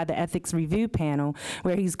facilitated by the Ethics Review Panel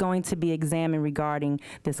where he's going to be examined regarding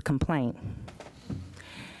this complaint.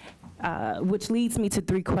 Which leads me to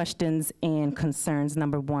 3 questions and concerns.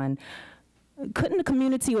 Number 1, couldn't the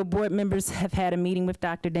community or board members have had a meeting with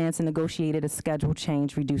Dr. Dance and negotiated a schedule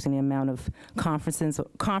change, reducing the amount of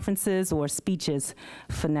conferences or speeches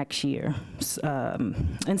for next year,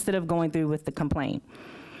 instead of going through with the complaint?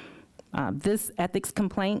 This ethics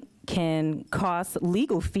complaint can cost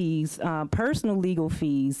legal fees, personal legal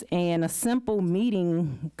fees, and a simple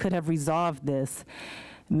meeting could have resolved this.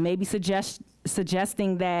 Maybe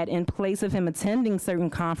suggesting that in place of him attending certain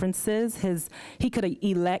conferences, he could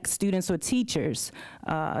elect students or teachers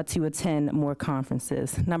to attend more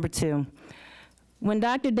conferences. Number 2, when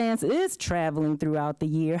Dr. Dance is traveling throughout the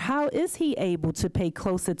year, how is he able to pay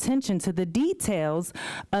close attention to the details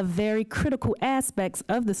of very critical aspects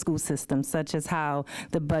of the school system, such as how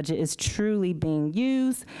the budget is truly being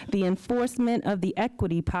used, the enforcement of the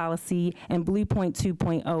equity policy, and Blueprint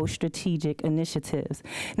 2.0 strategic initiatives?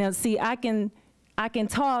 Now, see, I can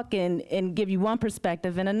talk and give you one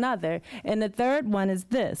perspective and another. And the third one is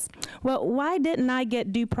this. Well, why didn't I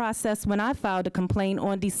get due process when I filed a complaint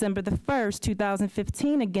on December the 1st,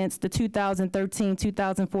 2015 against the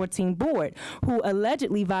 2013-2014 board, who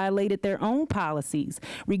allegedly violated their own policies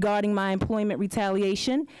regarding my employment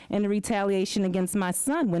retaliation and the retaliation against my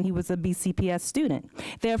son when he was a BCPS student?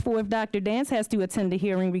 Therefore, if Dr. Dance has to attend a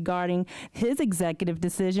hearing regarding his executive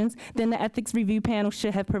decisions, then the Ethics Review Panel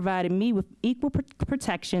should have provided me with equal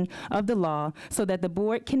protection of the law so that the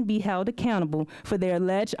board can be held accountable for their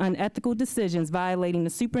alleged unethical decisions violating the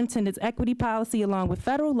superintendent's equity policy along with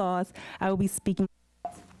federal laws. I will be speaking.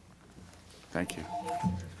 Thank you.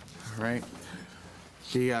 All right.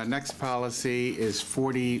 The next policy is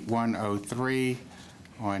 4103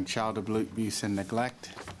 on child abuse and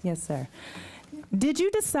neglect. Yes, sir. Did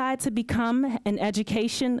you decide to become an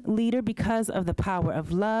education leader because of the power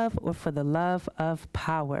of love or for the love of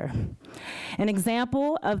power? An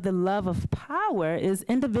example of the love of power is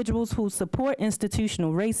individuals who support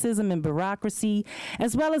institutional racism and bureaucracy,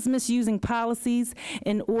 as well as misusing policies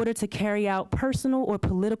in order to carry out personal or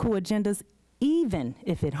political agendas, even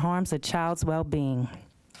if it harms a child's well-being.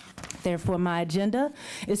 Therefore, my agenda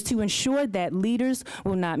is to ensure that leaders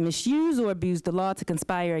will not misuse or abuse the law to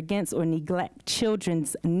conspire against or neglect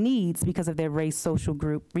children's needs because of their race, social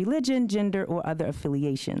group, religion, gender, or other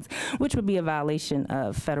affiliations, which would be a violation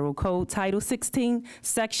of Federal Code Title 16,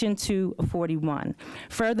 Section 241.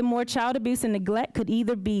 Furthermore, child abuse and neglect could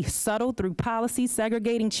either be subtle through policy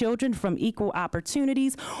segregating children from equal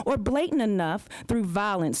opportunities or blatant enough through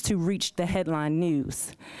violence to reach the headline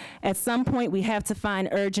news. At some point, we have to find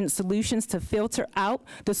urgent solutions to filter out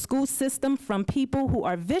the school system from people who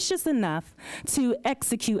are vicious enough to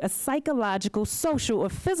execute a psychological, social, or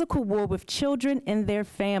physical war with children and their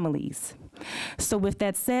families. So with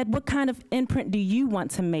that said, what kind of imprint do you want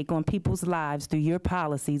to make on people's lives through your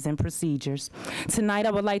policies and procedures? Tonight,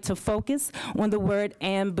 I would like to focus on the word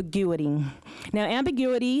ambiguity. Now,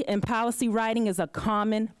 ambiguity in policy writing is a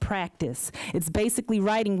common practice. It's basically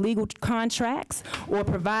writing legal contracts or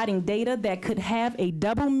providing data that could have a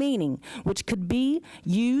double meaning, which could be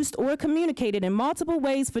used or communicated in multiple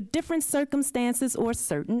ways for different circumstances or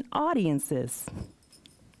certain audiences.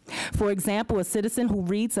 For example, a citizen who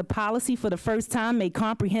reads a policy for the first time may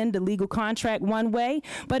comprehend the legal contract one way,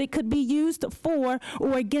 but it could be used for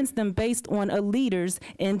or against them based on a leader's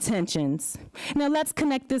intentions. Now let's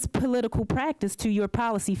connect this political practice to your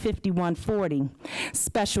policy 5140,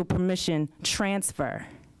 special permission transfer.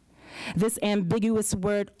 This ambiguous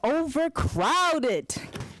word, overcrowded.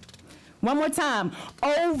 One more time,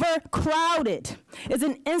 overcrowded is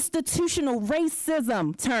an institutional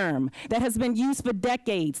racism term that has been used for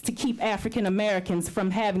decades to keep African Americans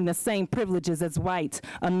from having the same privileges as white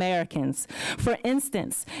Americans. For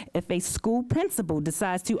instance, if a school principal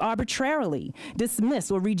decides to arbitrarily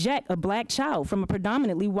dismiss or reject a black child from a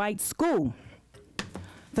predominantly white school,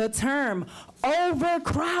 the term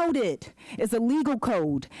overcrowded is a legal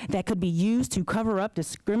code that could be used to cover up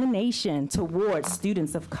discrimination towards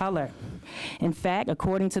students of color. In fact,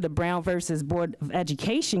 according to the Brown versus Board of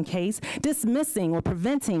Education case, dismissing or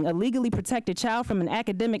preventing a legally protected child from an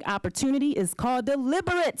academic opportunity is called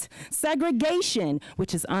deliberate segregation,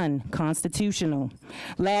 which is unconstitutional.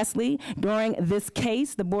 Lastly, during this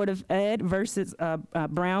case, the Board of Ed versus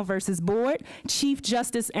Brown versus Board, Chief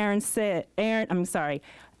Justice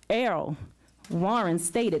Errol Warren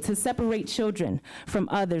stated to separate children from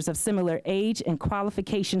others of similar age and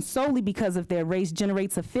qualifications solely because of their race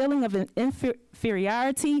generates a feeling of an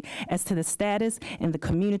inferiority as to the status in the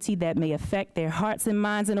community that may affect their hearts and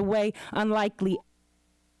minds in a way unlikely.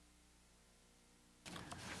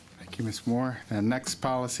 Thank you, Ms. Moore. The next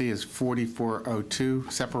policy is 4402,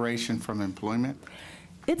 separation from employment.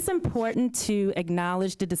 It's important to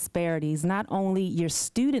acknowledge the disparities not only your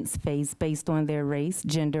students face based on their race,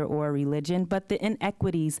 gender, or religion, but the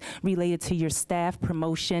inequities related to your staff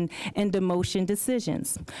promotion and demotion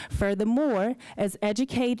decisions. Furthermore, as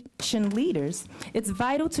education leaders, it's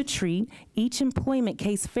vital to treat each employment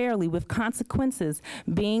case fairly, with consequences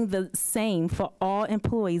being the same for all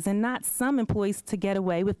employees and not some employees to get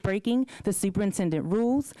away with breaking the superintendent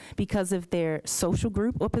rules because of their social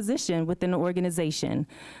group or position within the organization.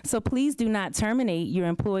 So please do not terminate your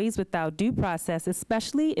employees without due process,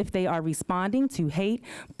 especially if they are responding to hate,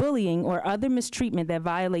 bullying, or other mistreatment that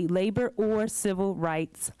violate labor or civil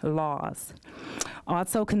rights laws.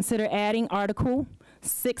 Also consider adding Article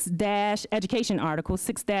 6- Education Article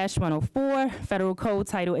 6-104, Federal Code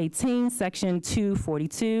Title 18, Section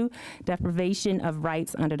 242, Deprivation of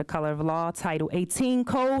Rights Under the Color of Law, Title 18,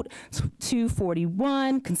 Code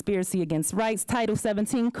 241, Conspiracy Against Rights, Title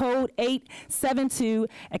 17, Code 872,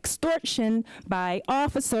 Extortion by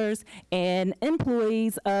Officers and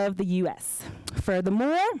Employees of the U.S.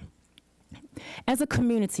 Furthermore, as a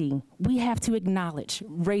community, we have to acknowledge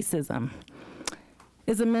racism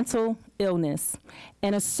is a mental illness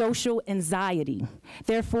and a social anxiety.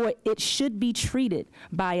 Therefore, it should be treated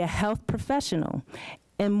by a health professional,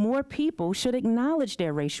 and more people should acknowledge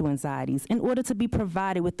their racial anxieties in order to be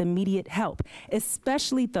provided with immediate help,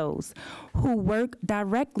 especially those who work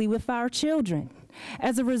directly with our children.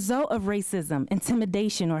 As a result of racism,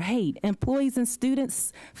 intimidation, or hate, employees and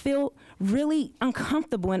students feel really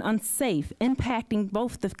uncomfortable and unsafe, impacting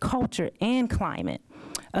both the culture and climate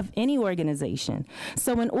of any organization.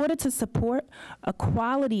 So in order to support a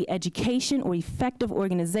quality education or effective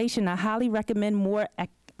organization, I highly recommend more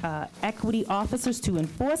equity officers to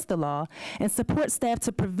enforce the law and support staff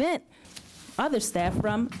to prevent other staff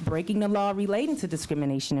from breaking the law relating to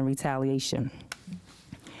discrimination and retaliation.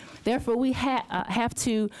 Therefore, we have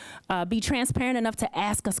to be transparent enough to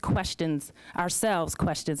ask ourselves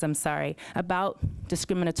questions, about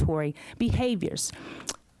discriminatory behaviors.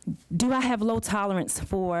 Do I have low tolerance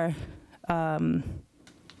for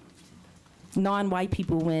non-white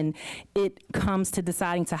people when it comes to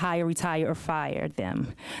deciding to hire, retire, or fire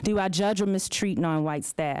them? Do I judge or mistreat non-white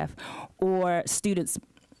staff or students,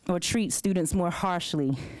 or treat students more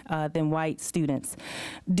harshly than white students?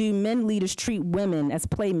 Do men leaders treat women as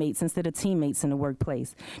playmates instead of teammates in the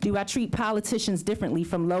workplace? Do I treat politicians differently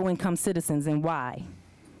from low-income citizens, and why?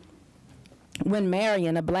 When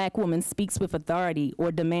Marion, a black woman, speaks with authority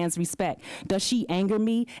or demands respect, does she anger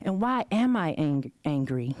me? And why am I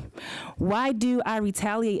angry? Why do I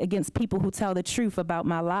retaliate against people who tell the truth about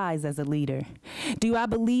my lies as a leader? Do I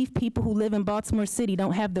believe people who live in Baltimore City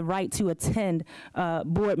don't have the right to attend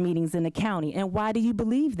board meetings in the county? And why do you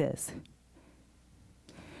believe this?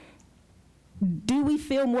 Do we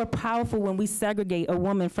feel more powerful when we segregate a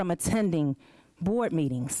woman from attending board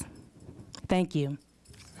meetings? Thank you.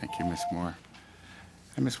 Thank you, Ms. Moore.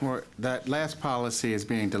 And Ms. Moore, that last policy is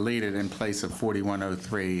being deleted in place of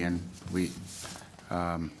 4103, and we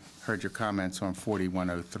heard your comments on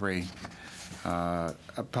 4103.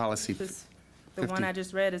 Policy The one I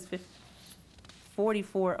just read is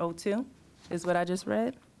 4402, is what I just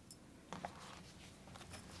read.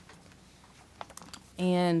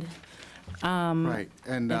 And right,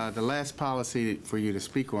 and the last policy for you to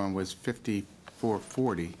speak on was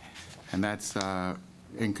 5440, and that's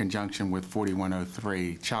in conjunction with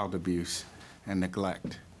 4103, child abuse and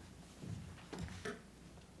neglect.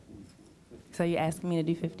 So you're asking me to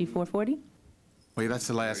do 5440? Well, that's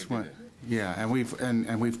the last one. Yeah, and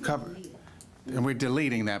we've covered, and we're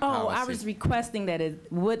deleting that policy. Oh, I was requesting that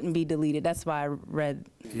it wouldn't be deleted. That's why I read.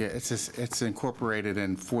 Yeah, it's incorporated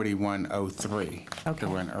in 4103 that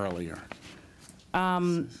went earlier.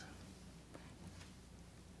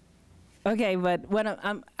 Okay, but what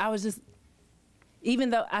I was just,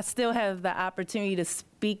 even though I still have the opportunity to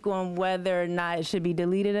speak on whether or not it should be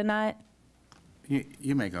deleted or not.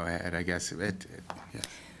 You may go ahead, I guess. Yeah.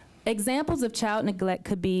 Examples of child neglect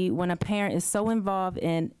could be when a parent is so involved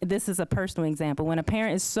in, this is a personal example, when a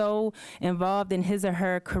parent is so involved in his or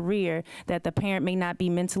her career that the parent may not be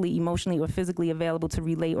mentally, emotionally, or physically available to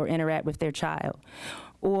relate or interact with their child.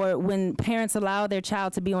 Or when parents allow their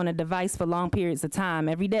child to be on a device for long periods of time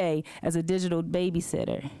every day as a digital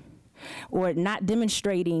babysitter. Or not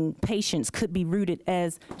demonstrating patience could be rooted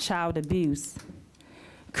as child abuse.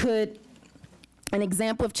 Could an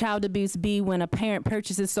example of child abuse be when a parent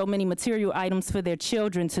purchases so many material items for their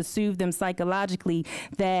children to soothe them psychologically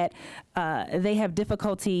that they have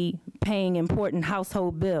difficulty paying important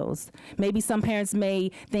household bills? Maybe some parents may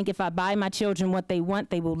think if I buy my children what they want,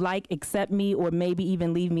 they will like, accept me, or maybe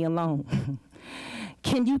even leave me alone.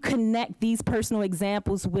 Can you connect these personal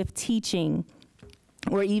examples with teaching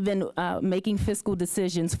or even making fiscal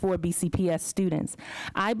decisions for BCPS students?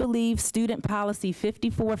 I believe student policy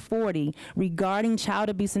 5440 regarding child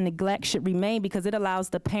abuse and neglect should remain because it allows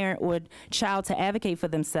the parent or child to advocate for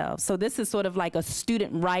themselves. So this is sort of like a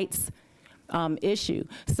student rights issue.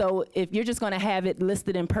 So if you're just going to have it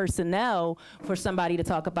listed in personnel for somebody to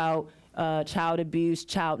talk about child abuse,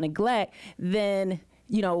 child neglect, then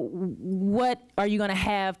what are you going to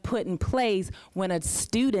have put in place when a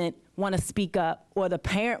student want to speak up or the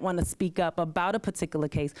parent want to speak up about a particular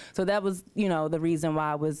case? So that was, the reason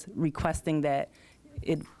why I was requesting that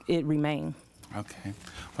it remain. Okay.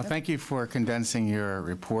 Well, thank you for condensing your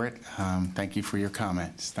report. Thank you for your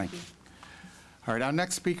comments. Thank you. All right, our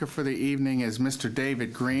next speaker for the evening is Mr.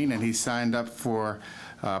 David Green, and he signed up for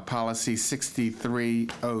policy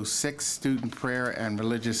 6306, student prayer and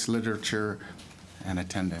religious literature and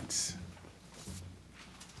attendance.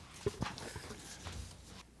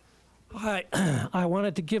 I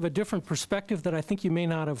wanted to give a different perspective that I think you may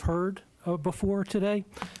not have heard before today.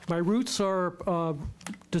 My roots are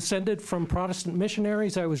descended from Protestant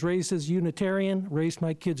missionaries. I was raised as Unitarian, raised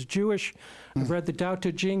my kids Jewish. I've read the Tao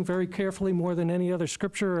Te Ching very carefully, more than any other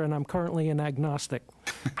scripture, and I'm currently an agnostic.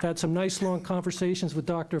 Had some nice long conversations with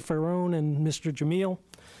Dr. Farone and Mr. Jamil.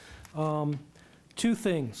 Two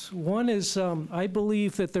things. One is I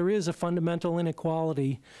believe that there is a fundamental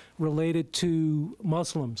inequality related to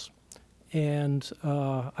Muslims. And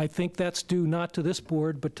I think that's due not to this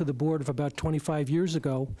board, but to the board of about 25 years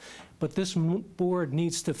ago. But this board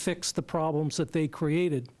needs to fix the problems that they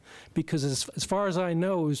created, because as far as I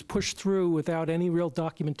know, it was pushed through without any real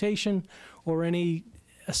documentation or any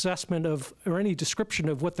assessment of, or any description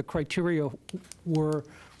of what the criteria were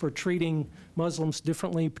for treating Muslims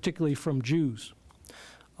differently, particularly from Jews.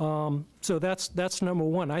 So that's number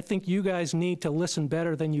one. I think you guys need to listen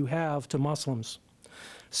better than you have to Muslims.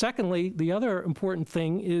 Secondly, the other important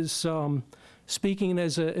thing is speaking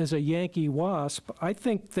as a Yankee wasp, I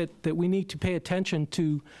think that we need to pay attention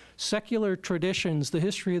to secular traditions. The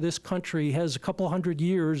history of this country has a couple hundred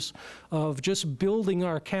years of just building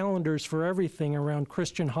our calendars for everything around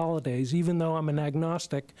Christian holidays. Even though I'm an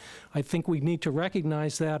agnostic, I think we need to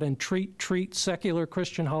recognize that and treat secular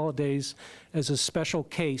Christian holidays as a special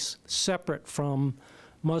case, separate from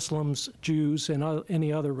Muslims, Jews, and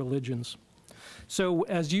any other religions. So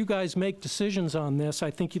as you guys make decisions on this,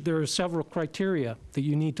 I think there are several criteria that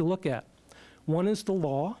you need to look at. One is the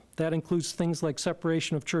law. That includes things like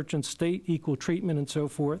separation of church and state, equal treatment, and so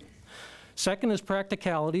forth. Second is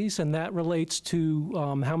practicalities, and that relates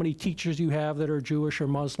to how many teachers you have that are Jewish or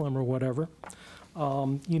Muslim or whatever.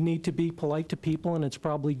 You need to be polite to people, and it's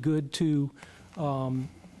probably good to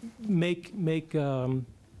make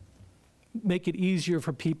it easier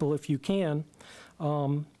for people if you can.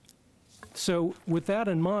 So with that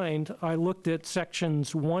in mind, I looked at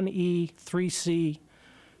sections 1E, 3C,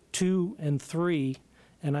 2, and 3,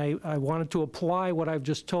 and I wanted to apply what I've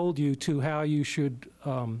just told you to how you should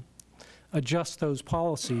adjust those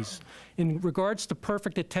policies. In regards to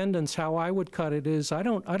perfect attendance, how I would cut it is I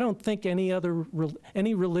don't think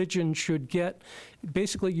any religion should get,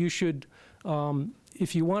 basically you should,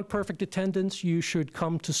 if you want perfect attendance, you should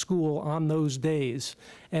come to school on those days.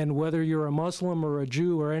 And whether you're a Muslim or a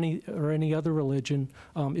Jew or any other religion,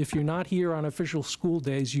 if you're not here on official school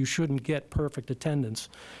days, you shouldn't get perfect attendance.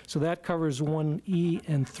 So that covers 1E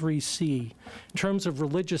and 3C. In terms of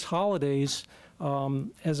religious holidays,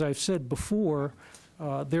 as I've said before,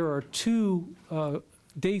 there are 2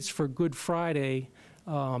 dates for Good Friday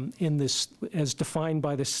in this, as defined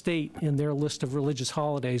by the state in their list of religious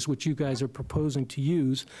holidays, which you guys are proposing to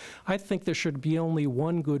use. I think there should be only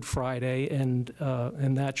 1 Good Friday, and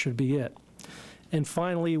that should be it. And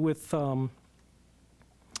finally, with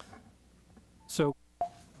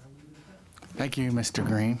Thank you, Mr.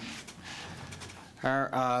 Green.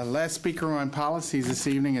 Our last speaker on policies this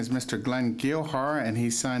evening is Mr. Glenn Gilhar, and he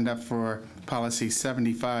signed up for policy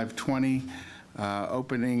 7520.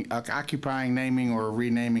 Occupying, naming, or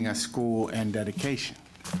renaming a school and dedication.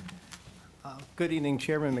 Good evening,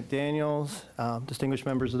 Chairman McDaniels, distinguished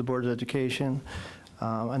members of the Board of Education.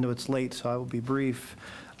 I know it's late, so I will be brief.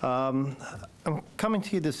 I'm coming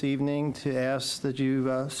to you this evening to ask that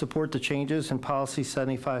you support the changes in Policy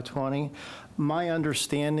 7520. My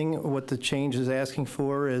understanding of what the change is asking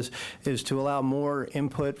for is to allow more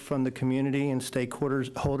input from the community and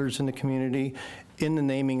stakeholders in the community in the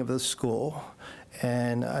naming of the school.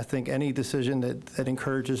 And I think any decision that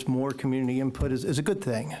encourages more community input is a good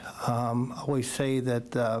thing. I always say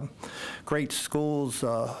that great schools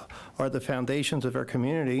are the foundations of our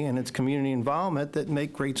community, and it's community involvement that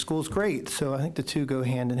make great schools great. So I think the two go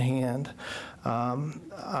hand in hand.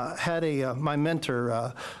 I had my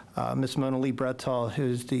mentor, Miss Mona Lee Brettall,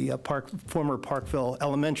 who's the former Parkville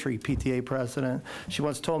Elementary PTA president. She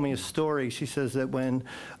once told me a story. She says that when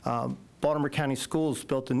Baltimore County Schools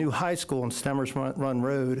built a new high school on Stemmers Run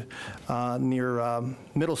Road near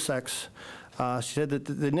Middlesex. She said that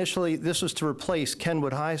initially this was to replace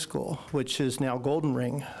Kenwood High School, which is now Golden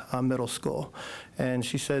Ring Middle School. And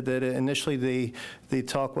she said that initially the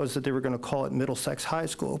talk was that they were going to call it Middlesex High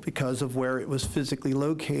School because of where it was physically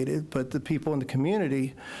located. But the people in the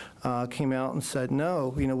community came out and said, no,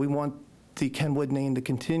 we want the Kenwood name to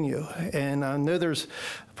continue. And I know there's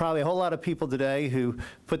probably a whole lot of people today who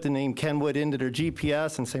put the name Kenwood into their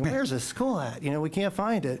GPS and say, where's this school at? We can't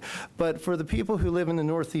find it. But for the people who live in the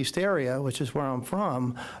Northeast area, which is where I'm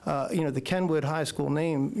from, the Kenwood High School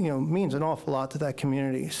name, means an awful lot to that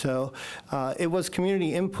community. So it was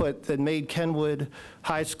community input that made Kenwood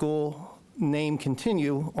High School name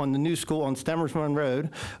continue on the new school on Stemmers Run Road,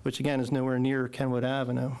 which again is nowhere near Kenwood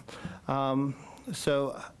Avenue.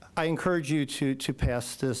 So I encourage you to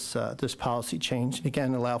pass this policy change, and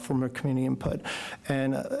again, allow for more community input.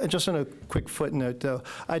 And just on a quick footnote, though,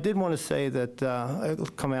 I did want to say that, I'll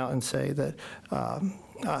come out and say that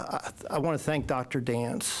I want to thank Dr.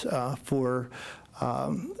 Dance for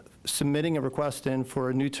submitting a request in for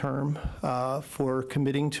a new term, for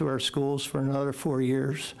committing to our schools for another 4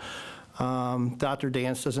 years. Dr.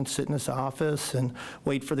 Dance doesn't sit in his office and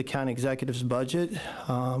wait for the county executive's budget.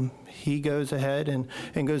 He goes ahead and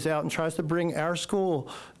goes out and tries to bring our school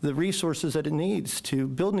the resources that it needs to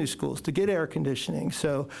build new schools, to get air conditioning.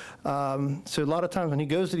 So a lot of times when he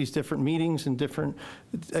goes to these different meetings and different,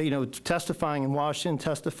 testifying in Washington,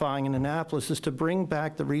 testifying in Annapolis, is to bring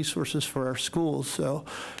back the resources for our schools. So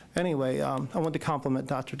anyway, I want to compliment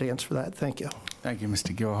Dr. Dance for that. Thank you. Thank you,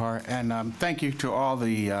 Mr. Gilhar. And thank you to all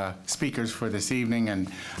the speakers for this evening and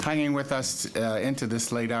hanging with us into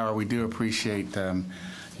this late hour. We do appreciate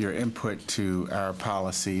your input to our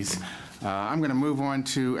policies. I'm going to move on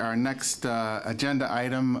to our next agenda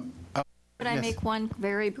item. Could I Yes. make one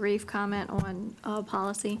very brief comment on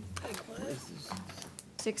policy?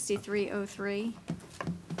 6303.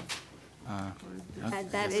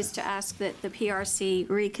 That is to ask that the PRC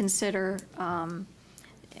reconsider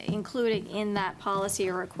including in that policy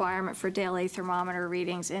a requirement for daily thermometer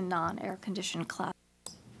readings in non-air conditioned classes.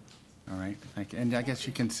 All right, thank you. And I guess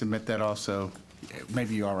you can submit that also,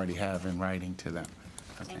 maybe you already have in writing to them.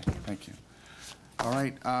 Okay, thank you. All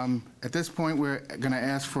right, at this point, we're going to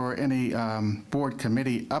ask for any board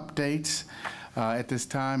committee updates at this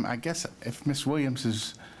time. I guess if Ms. Williams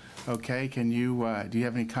is okay, can you, do you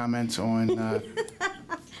have any comments on? Are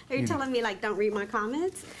you telling me, like, don't read my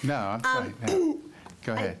comments? No, I'm sorry. No.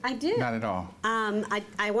 Go ahead. I do. Not at all.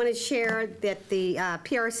 I want to share that the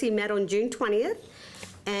PRC met on June 20th,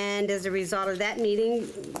 and as a result of that meeting,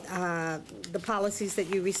 the policies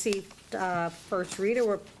that you received first reader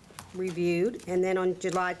were reviewed, and then on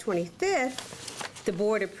July 25th, the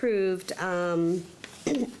board approved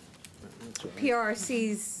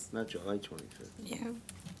PRC's... Not July 25th. Yeah.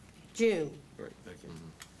 June. Right, back in...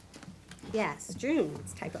 Yes, June,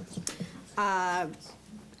 it's typo.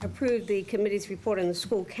 Approved the committee's report on the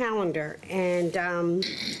school calendar, and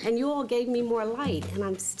you all gave me more light, and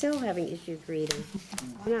I'm still having issues reading.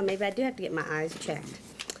 I don't know, maybe I do have to get my eyes checked.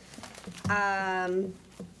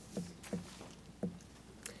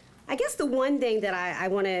 I guess the one thing that I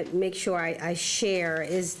want to make sure I share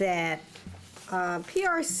is that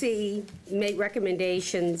PRC made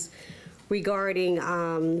recommendations regarding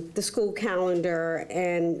the school calendar,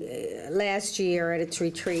 and last year at its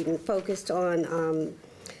retreat, and focused on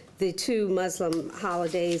the two Muslim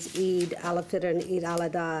holidays, Eid al-Fitr and Eid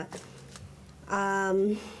al-Adha.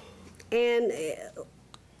 And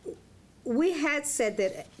we had said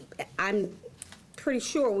that, I'm pretty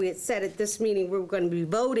sure we had said at this meeting we were going to be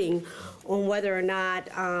voting on whether or not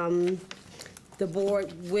the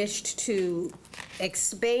board wished to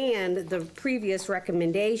expand the previous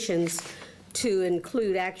recommendations to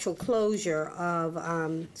include actual closure of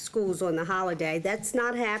schools on the holiday. That's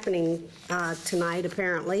not happening tonight,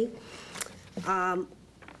 apparently. And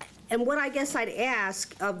what I guess I'd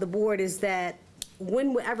ask of the board is that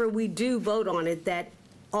whenever we do vote on it, that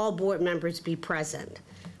all board members be present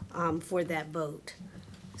for that vote.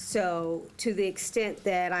 So to the extent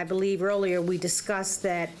that I believe earlier we discussed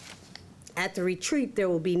that at the retreat there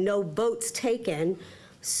will be no votes taken,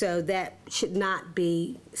 so that should not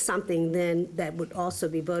be something then that would also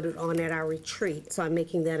be voted on at our retreat. So I'm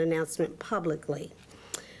making that announcement publicly.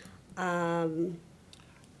 Also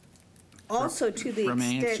to the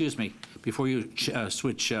Romaine, extent... excuse me, before you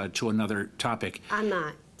switch to another topic. I'm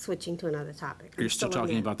not switching to another topic. You're still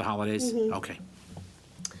talking about the holidays? Mhm. Okay.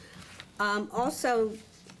 Also,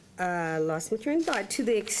 lost my train of thought, to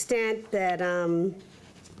the extent that, oh,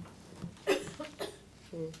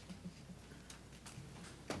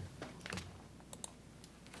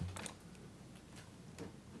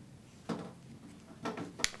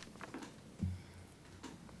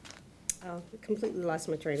 completely lost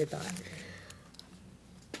my train of thought.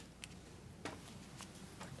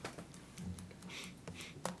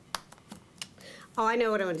 Oh, I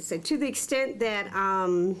know what I want to say. To the extent that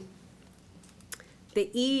the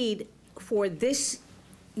Eid for this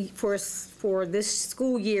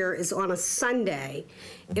school year is on a Sunday,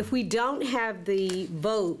 if we don't have the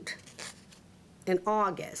vote in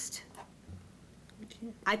August,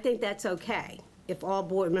 I think that's okay if all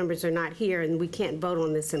board members are not here and we can't vote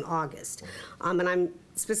on this in August. And I'm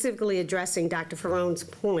specifically addressing Dr. Ferrone's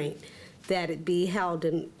point that it be held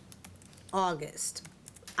in August.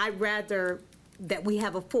 I'd rather that we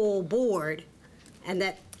have a full board and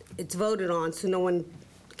that it's voted on, so no one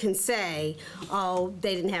can say, oh,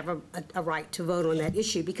 they didn't have a right to vote on that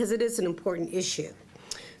issue, because it is an important issue.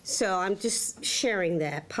 So I'm just sharing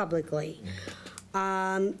that publicly.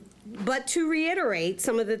 But to reiterate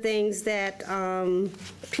some of the things that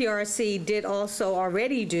PRC did also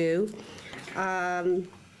already do,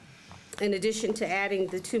 in addition to adding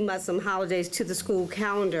the two Muslim holidays to the school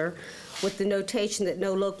calendar, with the notation that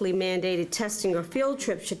no locally mandated testing or field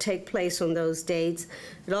trips should take place on those dates.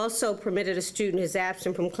 It also permitted a student who is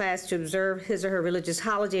absent from class to observe his or her religious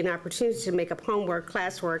holiday an opportunity to make up homework,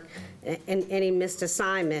 classwork, and any missed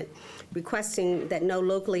assignment, requesting that no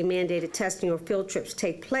locally mandated testing or field trips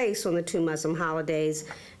take place on the two Muslim holidays,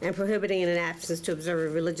 and prohibiting an absence to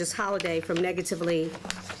observe a religious holiday from negatively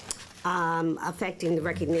affecting the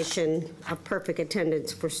recognition of perfect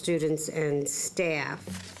attendance for students and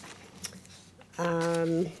staff.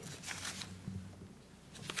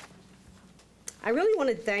 I really want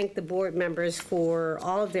to thank the board members for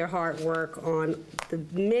all of their hard work on the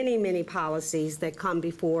many, many policies that come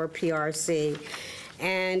before PRC.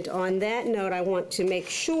 And on that note, I want to make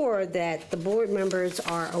sure that the board members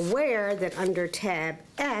are aware that under tab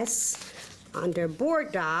S, under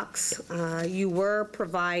board docs, you were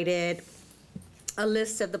provided a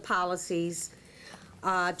list of the policies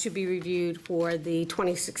to be reviewed for the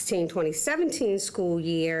 2016-2017 school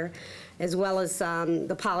year, as well as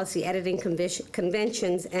the policy editing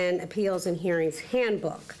conventions and appeals and hearings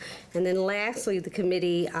handbook. And then lastly, the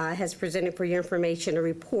committee has presented for your information a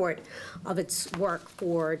report of its work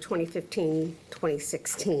for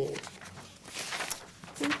 2015-2016.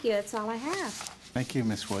 Thank you, that's all I have. Thank you,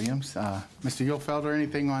 Ms. Williams. Mr. Yulfelder,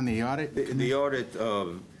 anything on the audit? The audit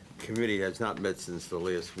committee has not met since the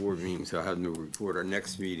last board meeting, so I have no report. Our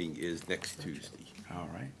next meeting is next Tuesday. All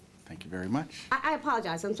right. Thank you very much. I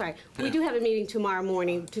apologize, I'm sorry. We do have a meeting tomorrow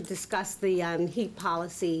morning to discuss the heat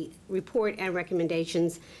policy report and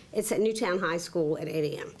recommendations. It's at Newtown High School at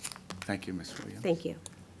 8 a.m. Thank you, Ms. Williams. Thank you.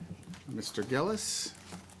 Mr. Gillis,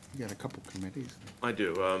 you got a couple committees. I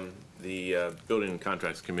do. The Building and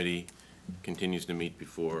Contracts Committee continues to meet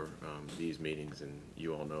before these meetings, and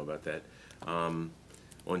you all know about that. On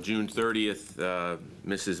June 30th,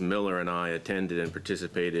 Mrs. Miller and I attended and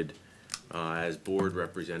participated as board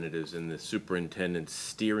representatives in the Superintendent's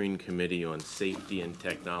Steering Committee on Safety and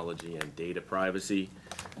Technology and Data Privacy.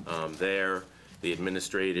 There, the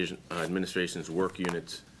administration's work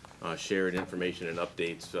units shared information and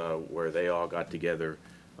updates where they all got together,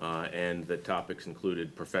 and the topics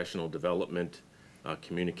included professional development,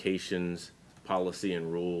 communications, policy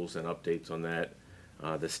and rules and updates on that,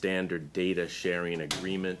 the standard data sharing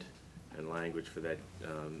agreement and language for that,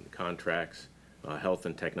 contracts, health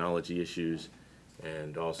and technology issues,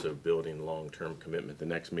 and also building long-term commitment. The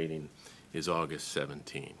next meeting is August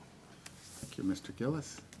 17. Thank you, Mr.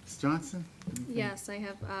 Gillis. Ms. Johnson? Yes, I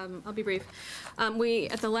have, I'll be brief. We,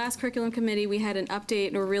 at the last curriculum committee, we had an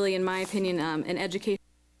update, or really, in my opinion, an education.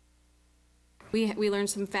 We learned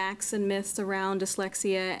some facts and myths around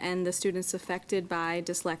dyslexia and the students affected by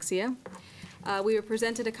dyslexia. We were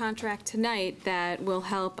presented a contract tonight that will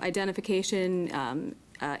help identification,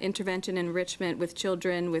 intervention, enrichment with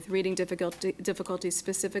children with reading difficulties,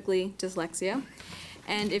 specifically dyslexia.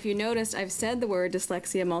 And if you noticed, I've said the word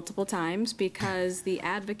dyslexia multiple times because the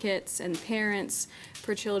advocates and parents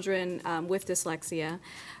for children with dyslexia,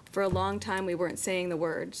 for a long time we weren't saying the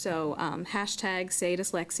word. So hashtag say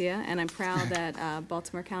dyslexia, and I'm proud that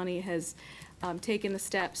Baltimore County has taken the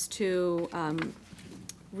steps to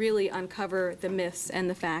really uncover the myths and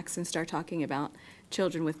the facts and start talking about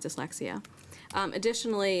children with dyslexia.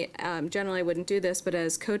 Additionally, generally I wouldn't do this, but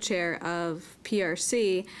as co-chair of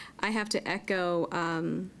PRC, I have to echo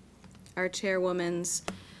our chairwoman's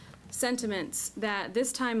sentiments that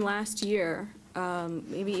this time last year,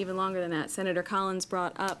 maybe even longer than that, Senator Collins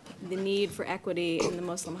brought up the need for equity in the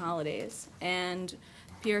Muslim holidays. And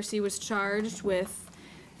PRC was charged with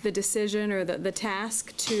the decision or the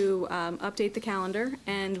task to update the calendar,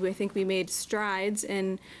 and I think we made strides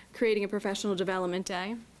in creating a professional development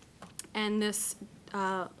day. And this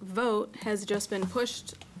vote has just been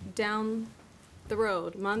pushed down the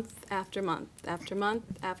road month after month after month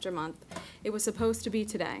after month. It was supposed to be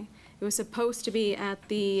today. It was supposed to be at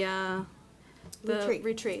the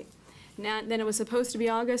retreat. Now, then it was supposed to be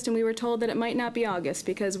August, and we were told that it might not be August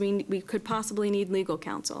because we could possibly need legal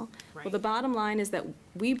counsel. Right. Well, the bottom line is that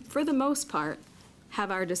we, for the most part,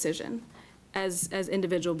 have our decision as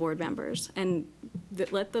individual board members, and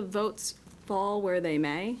let the votes fall where they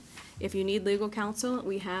may. If you need legal counsel,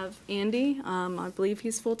 we have Andy. I believe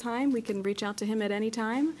he's full-time. We can reach out to him at any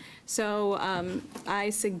time. So I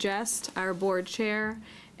suggest our board chair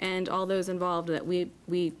and all those involved that we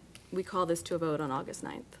call this to a vote on August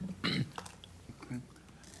 9th.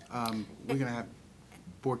 We're going to have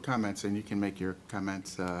board comments, and you can make your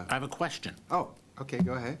comments. I have a question. Oh, okay,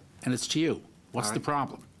 go ahead. And it's to you. What's the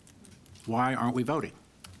problem? Why aren't we voting?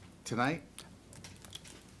 Tonight?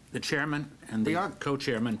 The chairman and the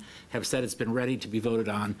co-chairman have said it's been ready to be voted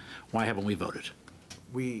on. Why haven't we voted?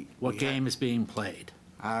 What game is being played?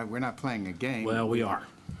 We're not playing a game. Well, we are.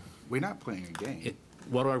 We're not playing a game.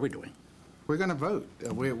 What are we doing? We're going to vote.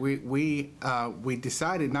 We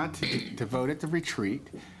decided not to vote at the retreat,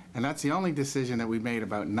 and that's the only decision that we made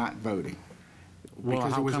about not voting.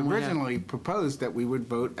 Because it was originally proposed that we would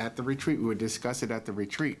vote at the retreat. We would discuss it at the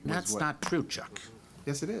retreat. That's not true, Chuck.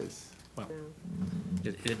 Yes, it is. Well,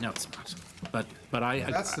 no, it's not. But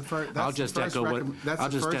I'll just echo what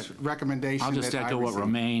recommendation. I'll just echo what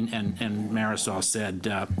Romaine and Marisol said.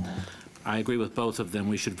 I agree with both of them.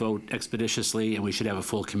 We should vote expeditiously, and we should have a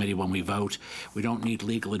full committee when we vote. We don't need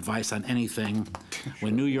legal advice on anything.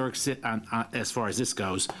 When New York City, as far as this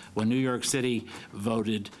goes, when New York City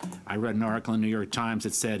voted, I read an article in the New York Times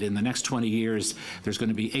that said in the next 20 years, there's going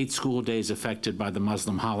to be 8 school days affected by the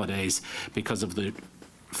Muslim holidays because of the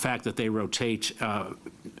fact that they rotate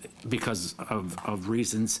because of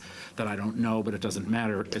reasons that I don't know, but it doesn't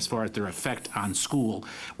matter as far as their effect on school.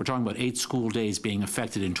 We're talking about 8 school days being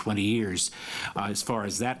affected in 20 years. As far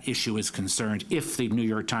as that issue is concerned, if the New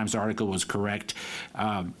York Times article was correct,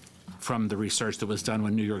 from the research that was done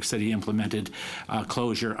when New York City implemented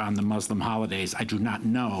closure on the Muslim holidays. I do not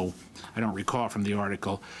know, I don't recall from the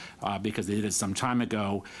article, because they did it some time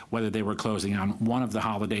ago, whether they were closing on one of the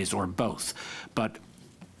holidays or both. But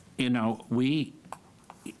I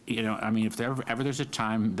mean, if there ever there's a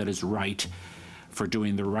time that is right for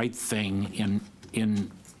doing the right thing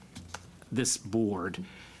in this board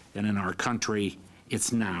and in our country,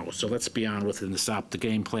 it's now. So let's be on with it and stop the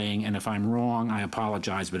game playing. And if I'm wrong, I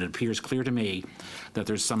apologize, but it appears clear to me that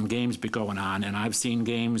there's some games going on, and I've seen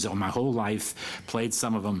games all my whole life, played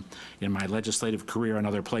some of them in my legislative career and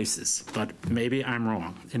other places. But maybe I'm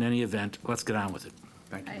wrong. In any event, let's get on with it.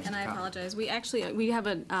 Thank you. And I apologize. We have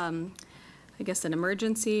I guess an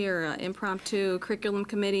emergency or an impromptu curriculum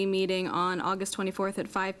committee meeting on August 24th at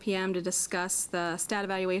 5 p.m. to discuss the stat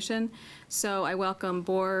evaluation. So I welcome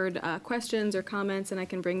board questions or comments, and I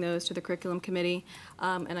can bring those to the curriculum committee.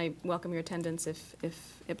 And I welcome your attendance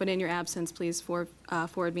but in your absence, please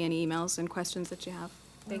forward me any emails and questions that you have.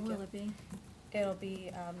 Thank you. Where will it be? It'll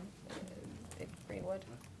be Greenwood.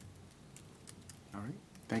 All right,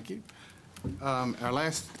 thank you. Our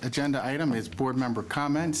last agenda item is board member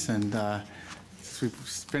comments, and since we've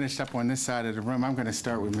finished up on this side of the room, I'm going to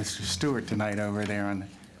start with Mr. Stewart tonight over there on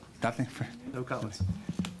nothing for no comments.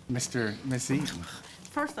 Miss Eaton.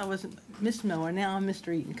 First I was Miss Miller, now I'm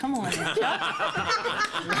Mr. Eaton. Come on now.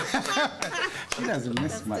 She doesn't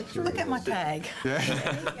miss much. Look at my tag. Yeah.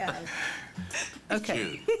 There you go. Okay.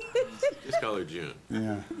 June. Just call her June.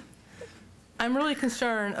 Yeah. I'm really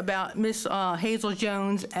concerned about Miss Hazel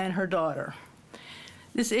Jones and her daughter.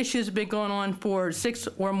 This issue has been going on for 6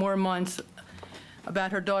 or more months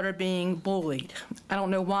about her daughter being bullied. I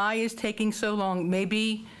don't know why it's taking so long.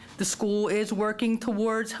 Maybe the school is working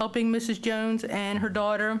towards helping Mrs. Jones and her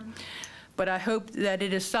daughter, but I hope that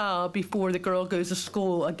it is solved before the girl goes to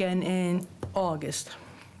school again in August.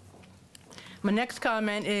 My next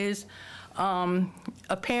comment is a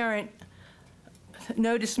parent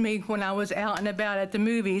noticed me when I was out and about at the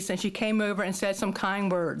movies, and she came over and said some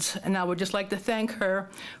kind words. And I would just like to thank her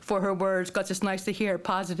for her words, because it's nice to hear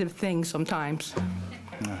positive things sometimes.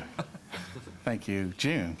 Thank you.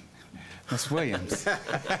 June. Ms. Williams.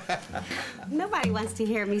 Nobody wants to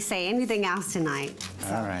hear me say anything else tonight.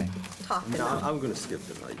 All right. Talk No, tonight. I'm going to skip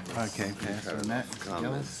tonight. Okay, Pastor Annette.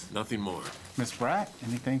 Comments. Nothing more. Ms. Bratt,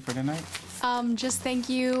 anything for tonight? Just thank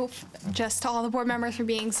you just to all the board members for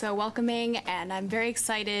being so welcoming, and I'm very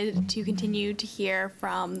excited to continue to hear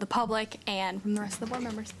from the public and from the rest of the board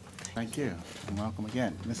members. Thank you, and welcome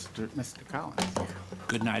again. Mr. Collins.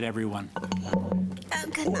 Good night, everyone. Oh,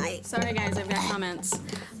 good night. Sorry, guys, I've got comments.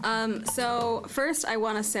 So first, I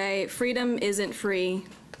want to say freedom isn't free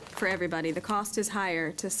for everybody. The cost is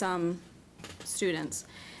higher to some students.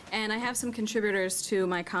 And I have some contributors to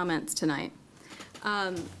my comments tonight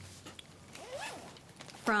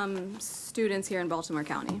from students here in Baltimore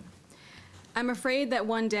County. I'm afraid that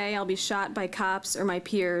one day I'll be shot by cops or my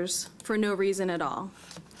peers for no reason at all,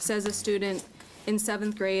 says a student in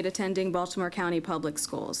 7th grade attending Baltimore County Public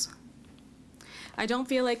Schools. I don't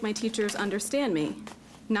feel like my teachers understand me.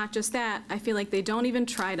 Not just that, I feel like they don't even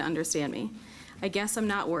try to understand me. I guess I'm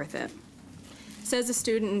not worth it, says a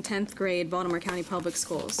student in 10th grade, Baltimore County Public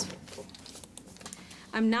Schools.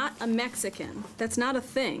 I'm not a Mexican. That's not a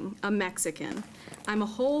thing, a Mexican. I'm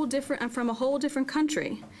from a whole different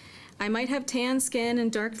country. I might have tan skin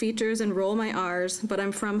and dark features and roll my R's, but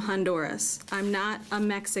I'm from Honduras. I'm not a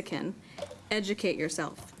Mexican. Educate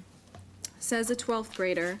yourself, says a 12th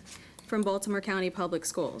grader from Baltimore County Public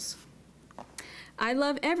Schools. I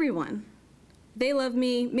love everyone. They love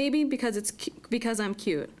me maybe because I'm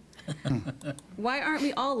cute. Why aren't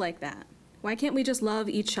we all like that? Why can't we just love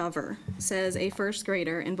each other, says a 1st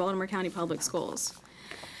grader in Baltimore County Public Schools.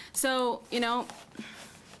 So,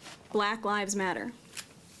 Black lives matter.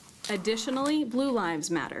 Additionally, blue lives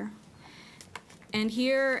matter. And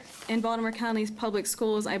here in Baltimore County Public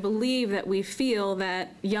Schools, I believe that we feel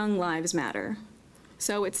that young lives matter.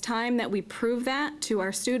 So it's time that we prove that to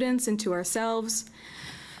our students and to ourselves.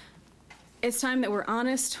 It's time that we're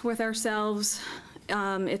honest with ourselves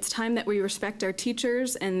it's time that we respect our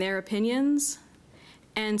teachers and their opinions.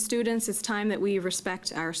 And students, it's time that we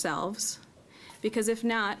respect ourselves. Because if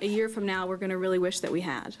not, a year from now, we're going to really wish that we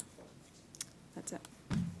had. That's it.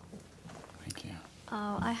 Thank you.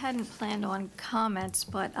 I hadn't planned on comments,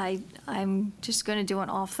 but I'm just going to do an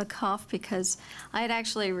off the cuff because I had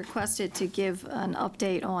actually requested to give an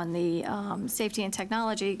update on the Safety and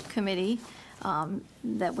Technology Committee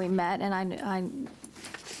that we met, and I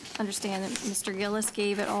understand that Mr. Gillis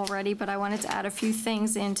gave it already, but I wanted to add a few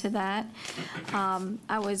things into that.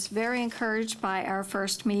 I was very encouraged by our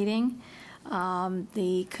first meeting.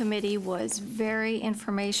 The committee was very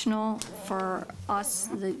informational for us,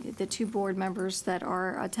 the two board members that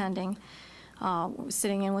are attending,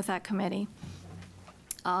 sitting in with that committee.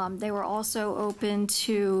 They were also open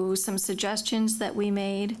to some suggestions that we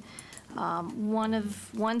made.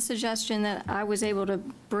 One suggestion that I was able to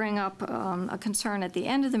bring up, a concern at the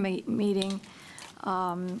end of the meeting,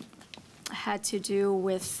 had to do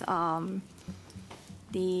with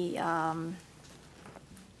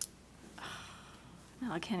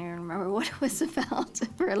I can't even remember what it was about.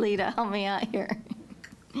 Ralita, help me out here.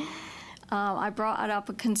 I brought up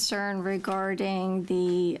a concern regarding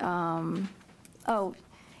the,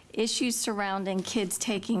 issues surrounding kids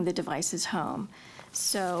taking the devices home.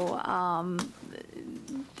 So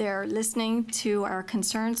they're listening to our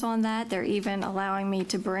concerns on that. They're even allowing me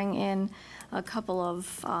to bring in a couple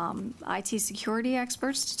of IT security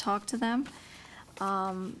experts to talk to them.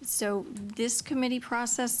 So this committee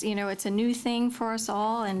process, it's a new thing for us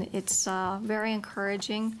all, and it's very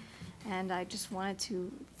encouraging. And I just wanted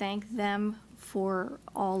to thank them for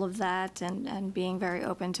all of that and being very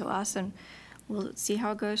open to us, and we'll see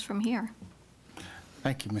how it goes from here.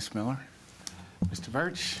 Thank you, Ms. Miller. Mr.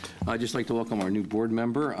 Birch? I'd just like to welcome our new board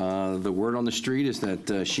member. The word on the street is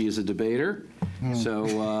that she is a debater.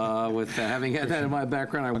 So with having had that in my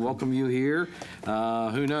background, I welcome you here.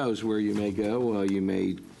 Who knows where you may go. You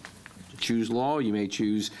may choose law, you may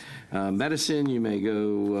choose medicine, you may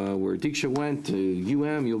go where Deeksha went, to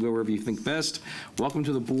You'll go wherever you think best. Welcome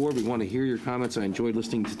to the board. We want to hear your comments. I enjoyed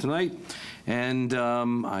listening to tonight. And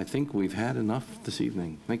I think we've had enough this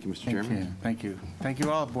evening. Thank you, Mr. Chairman. Thank you. Thank you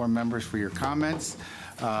all, board members, for your comments.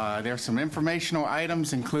 There are some informational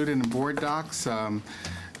items included in the board docs.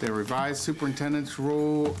 The revised superintendent's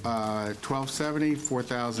rule 1270,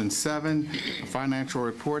 4007, financial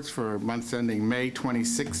reports for months ending May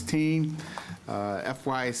 2016,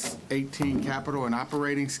 FY18 capital and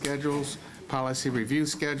operating schedules, policy review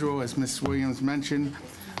schedule, as Ms. Williams mentioned,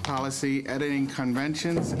 policy editing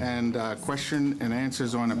conventions, and question and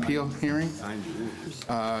answers on appeal hearing.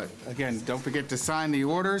 Again, don't forget to sign the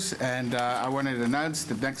orders, and I wanted to announce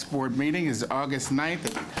the next board meeting is August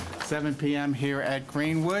 9th at 7 p.m. here at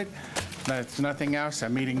Greenwood. That's nothing else. Our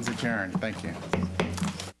meeting's adjourned. Thank you.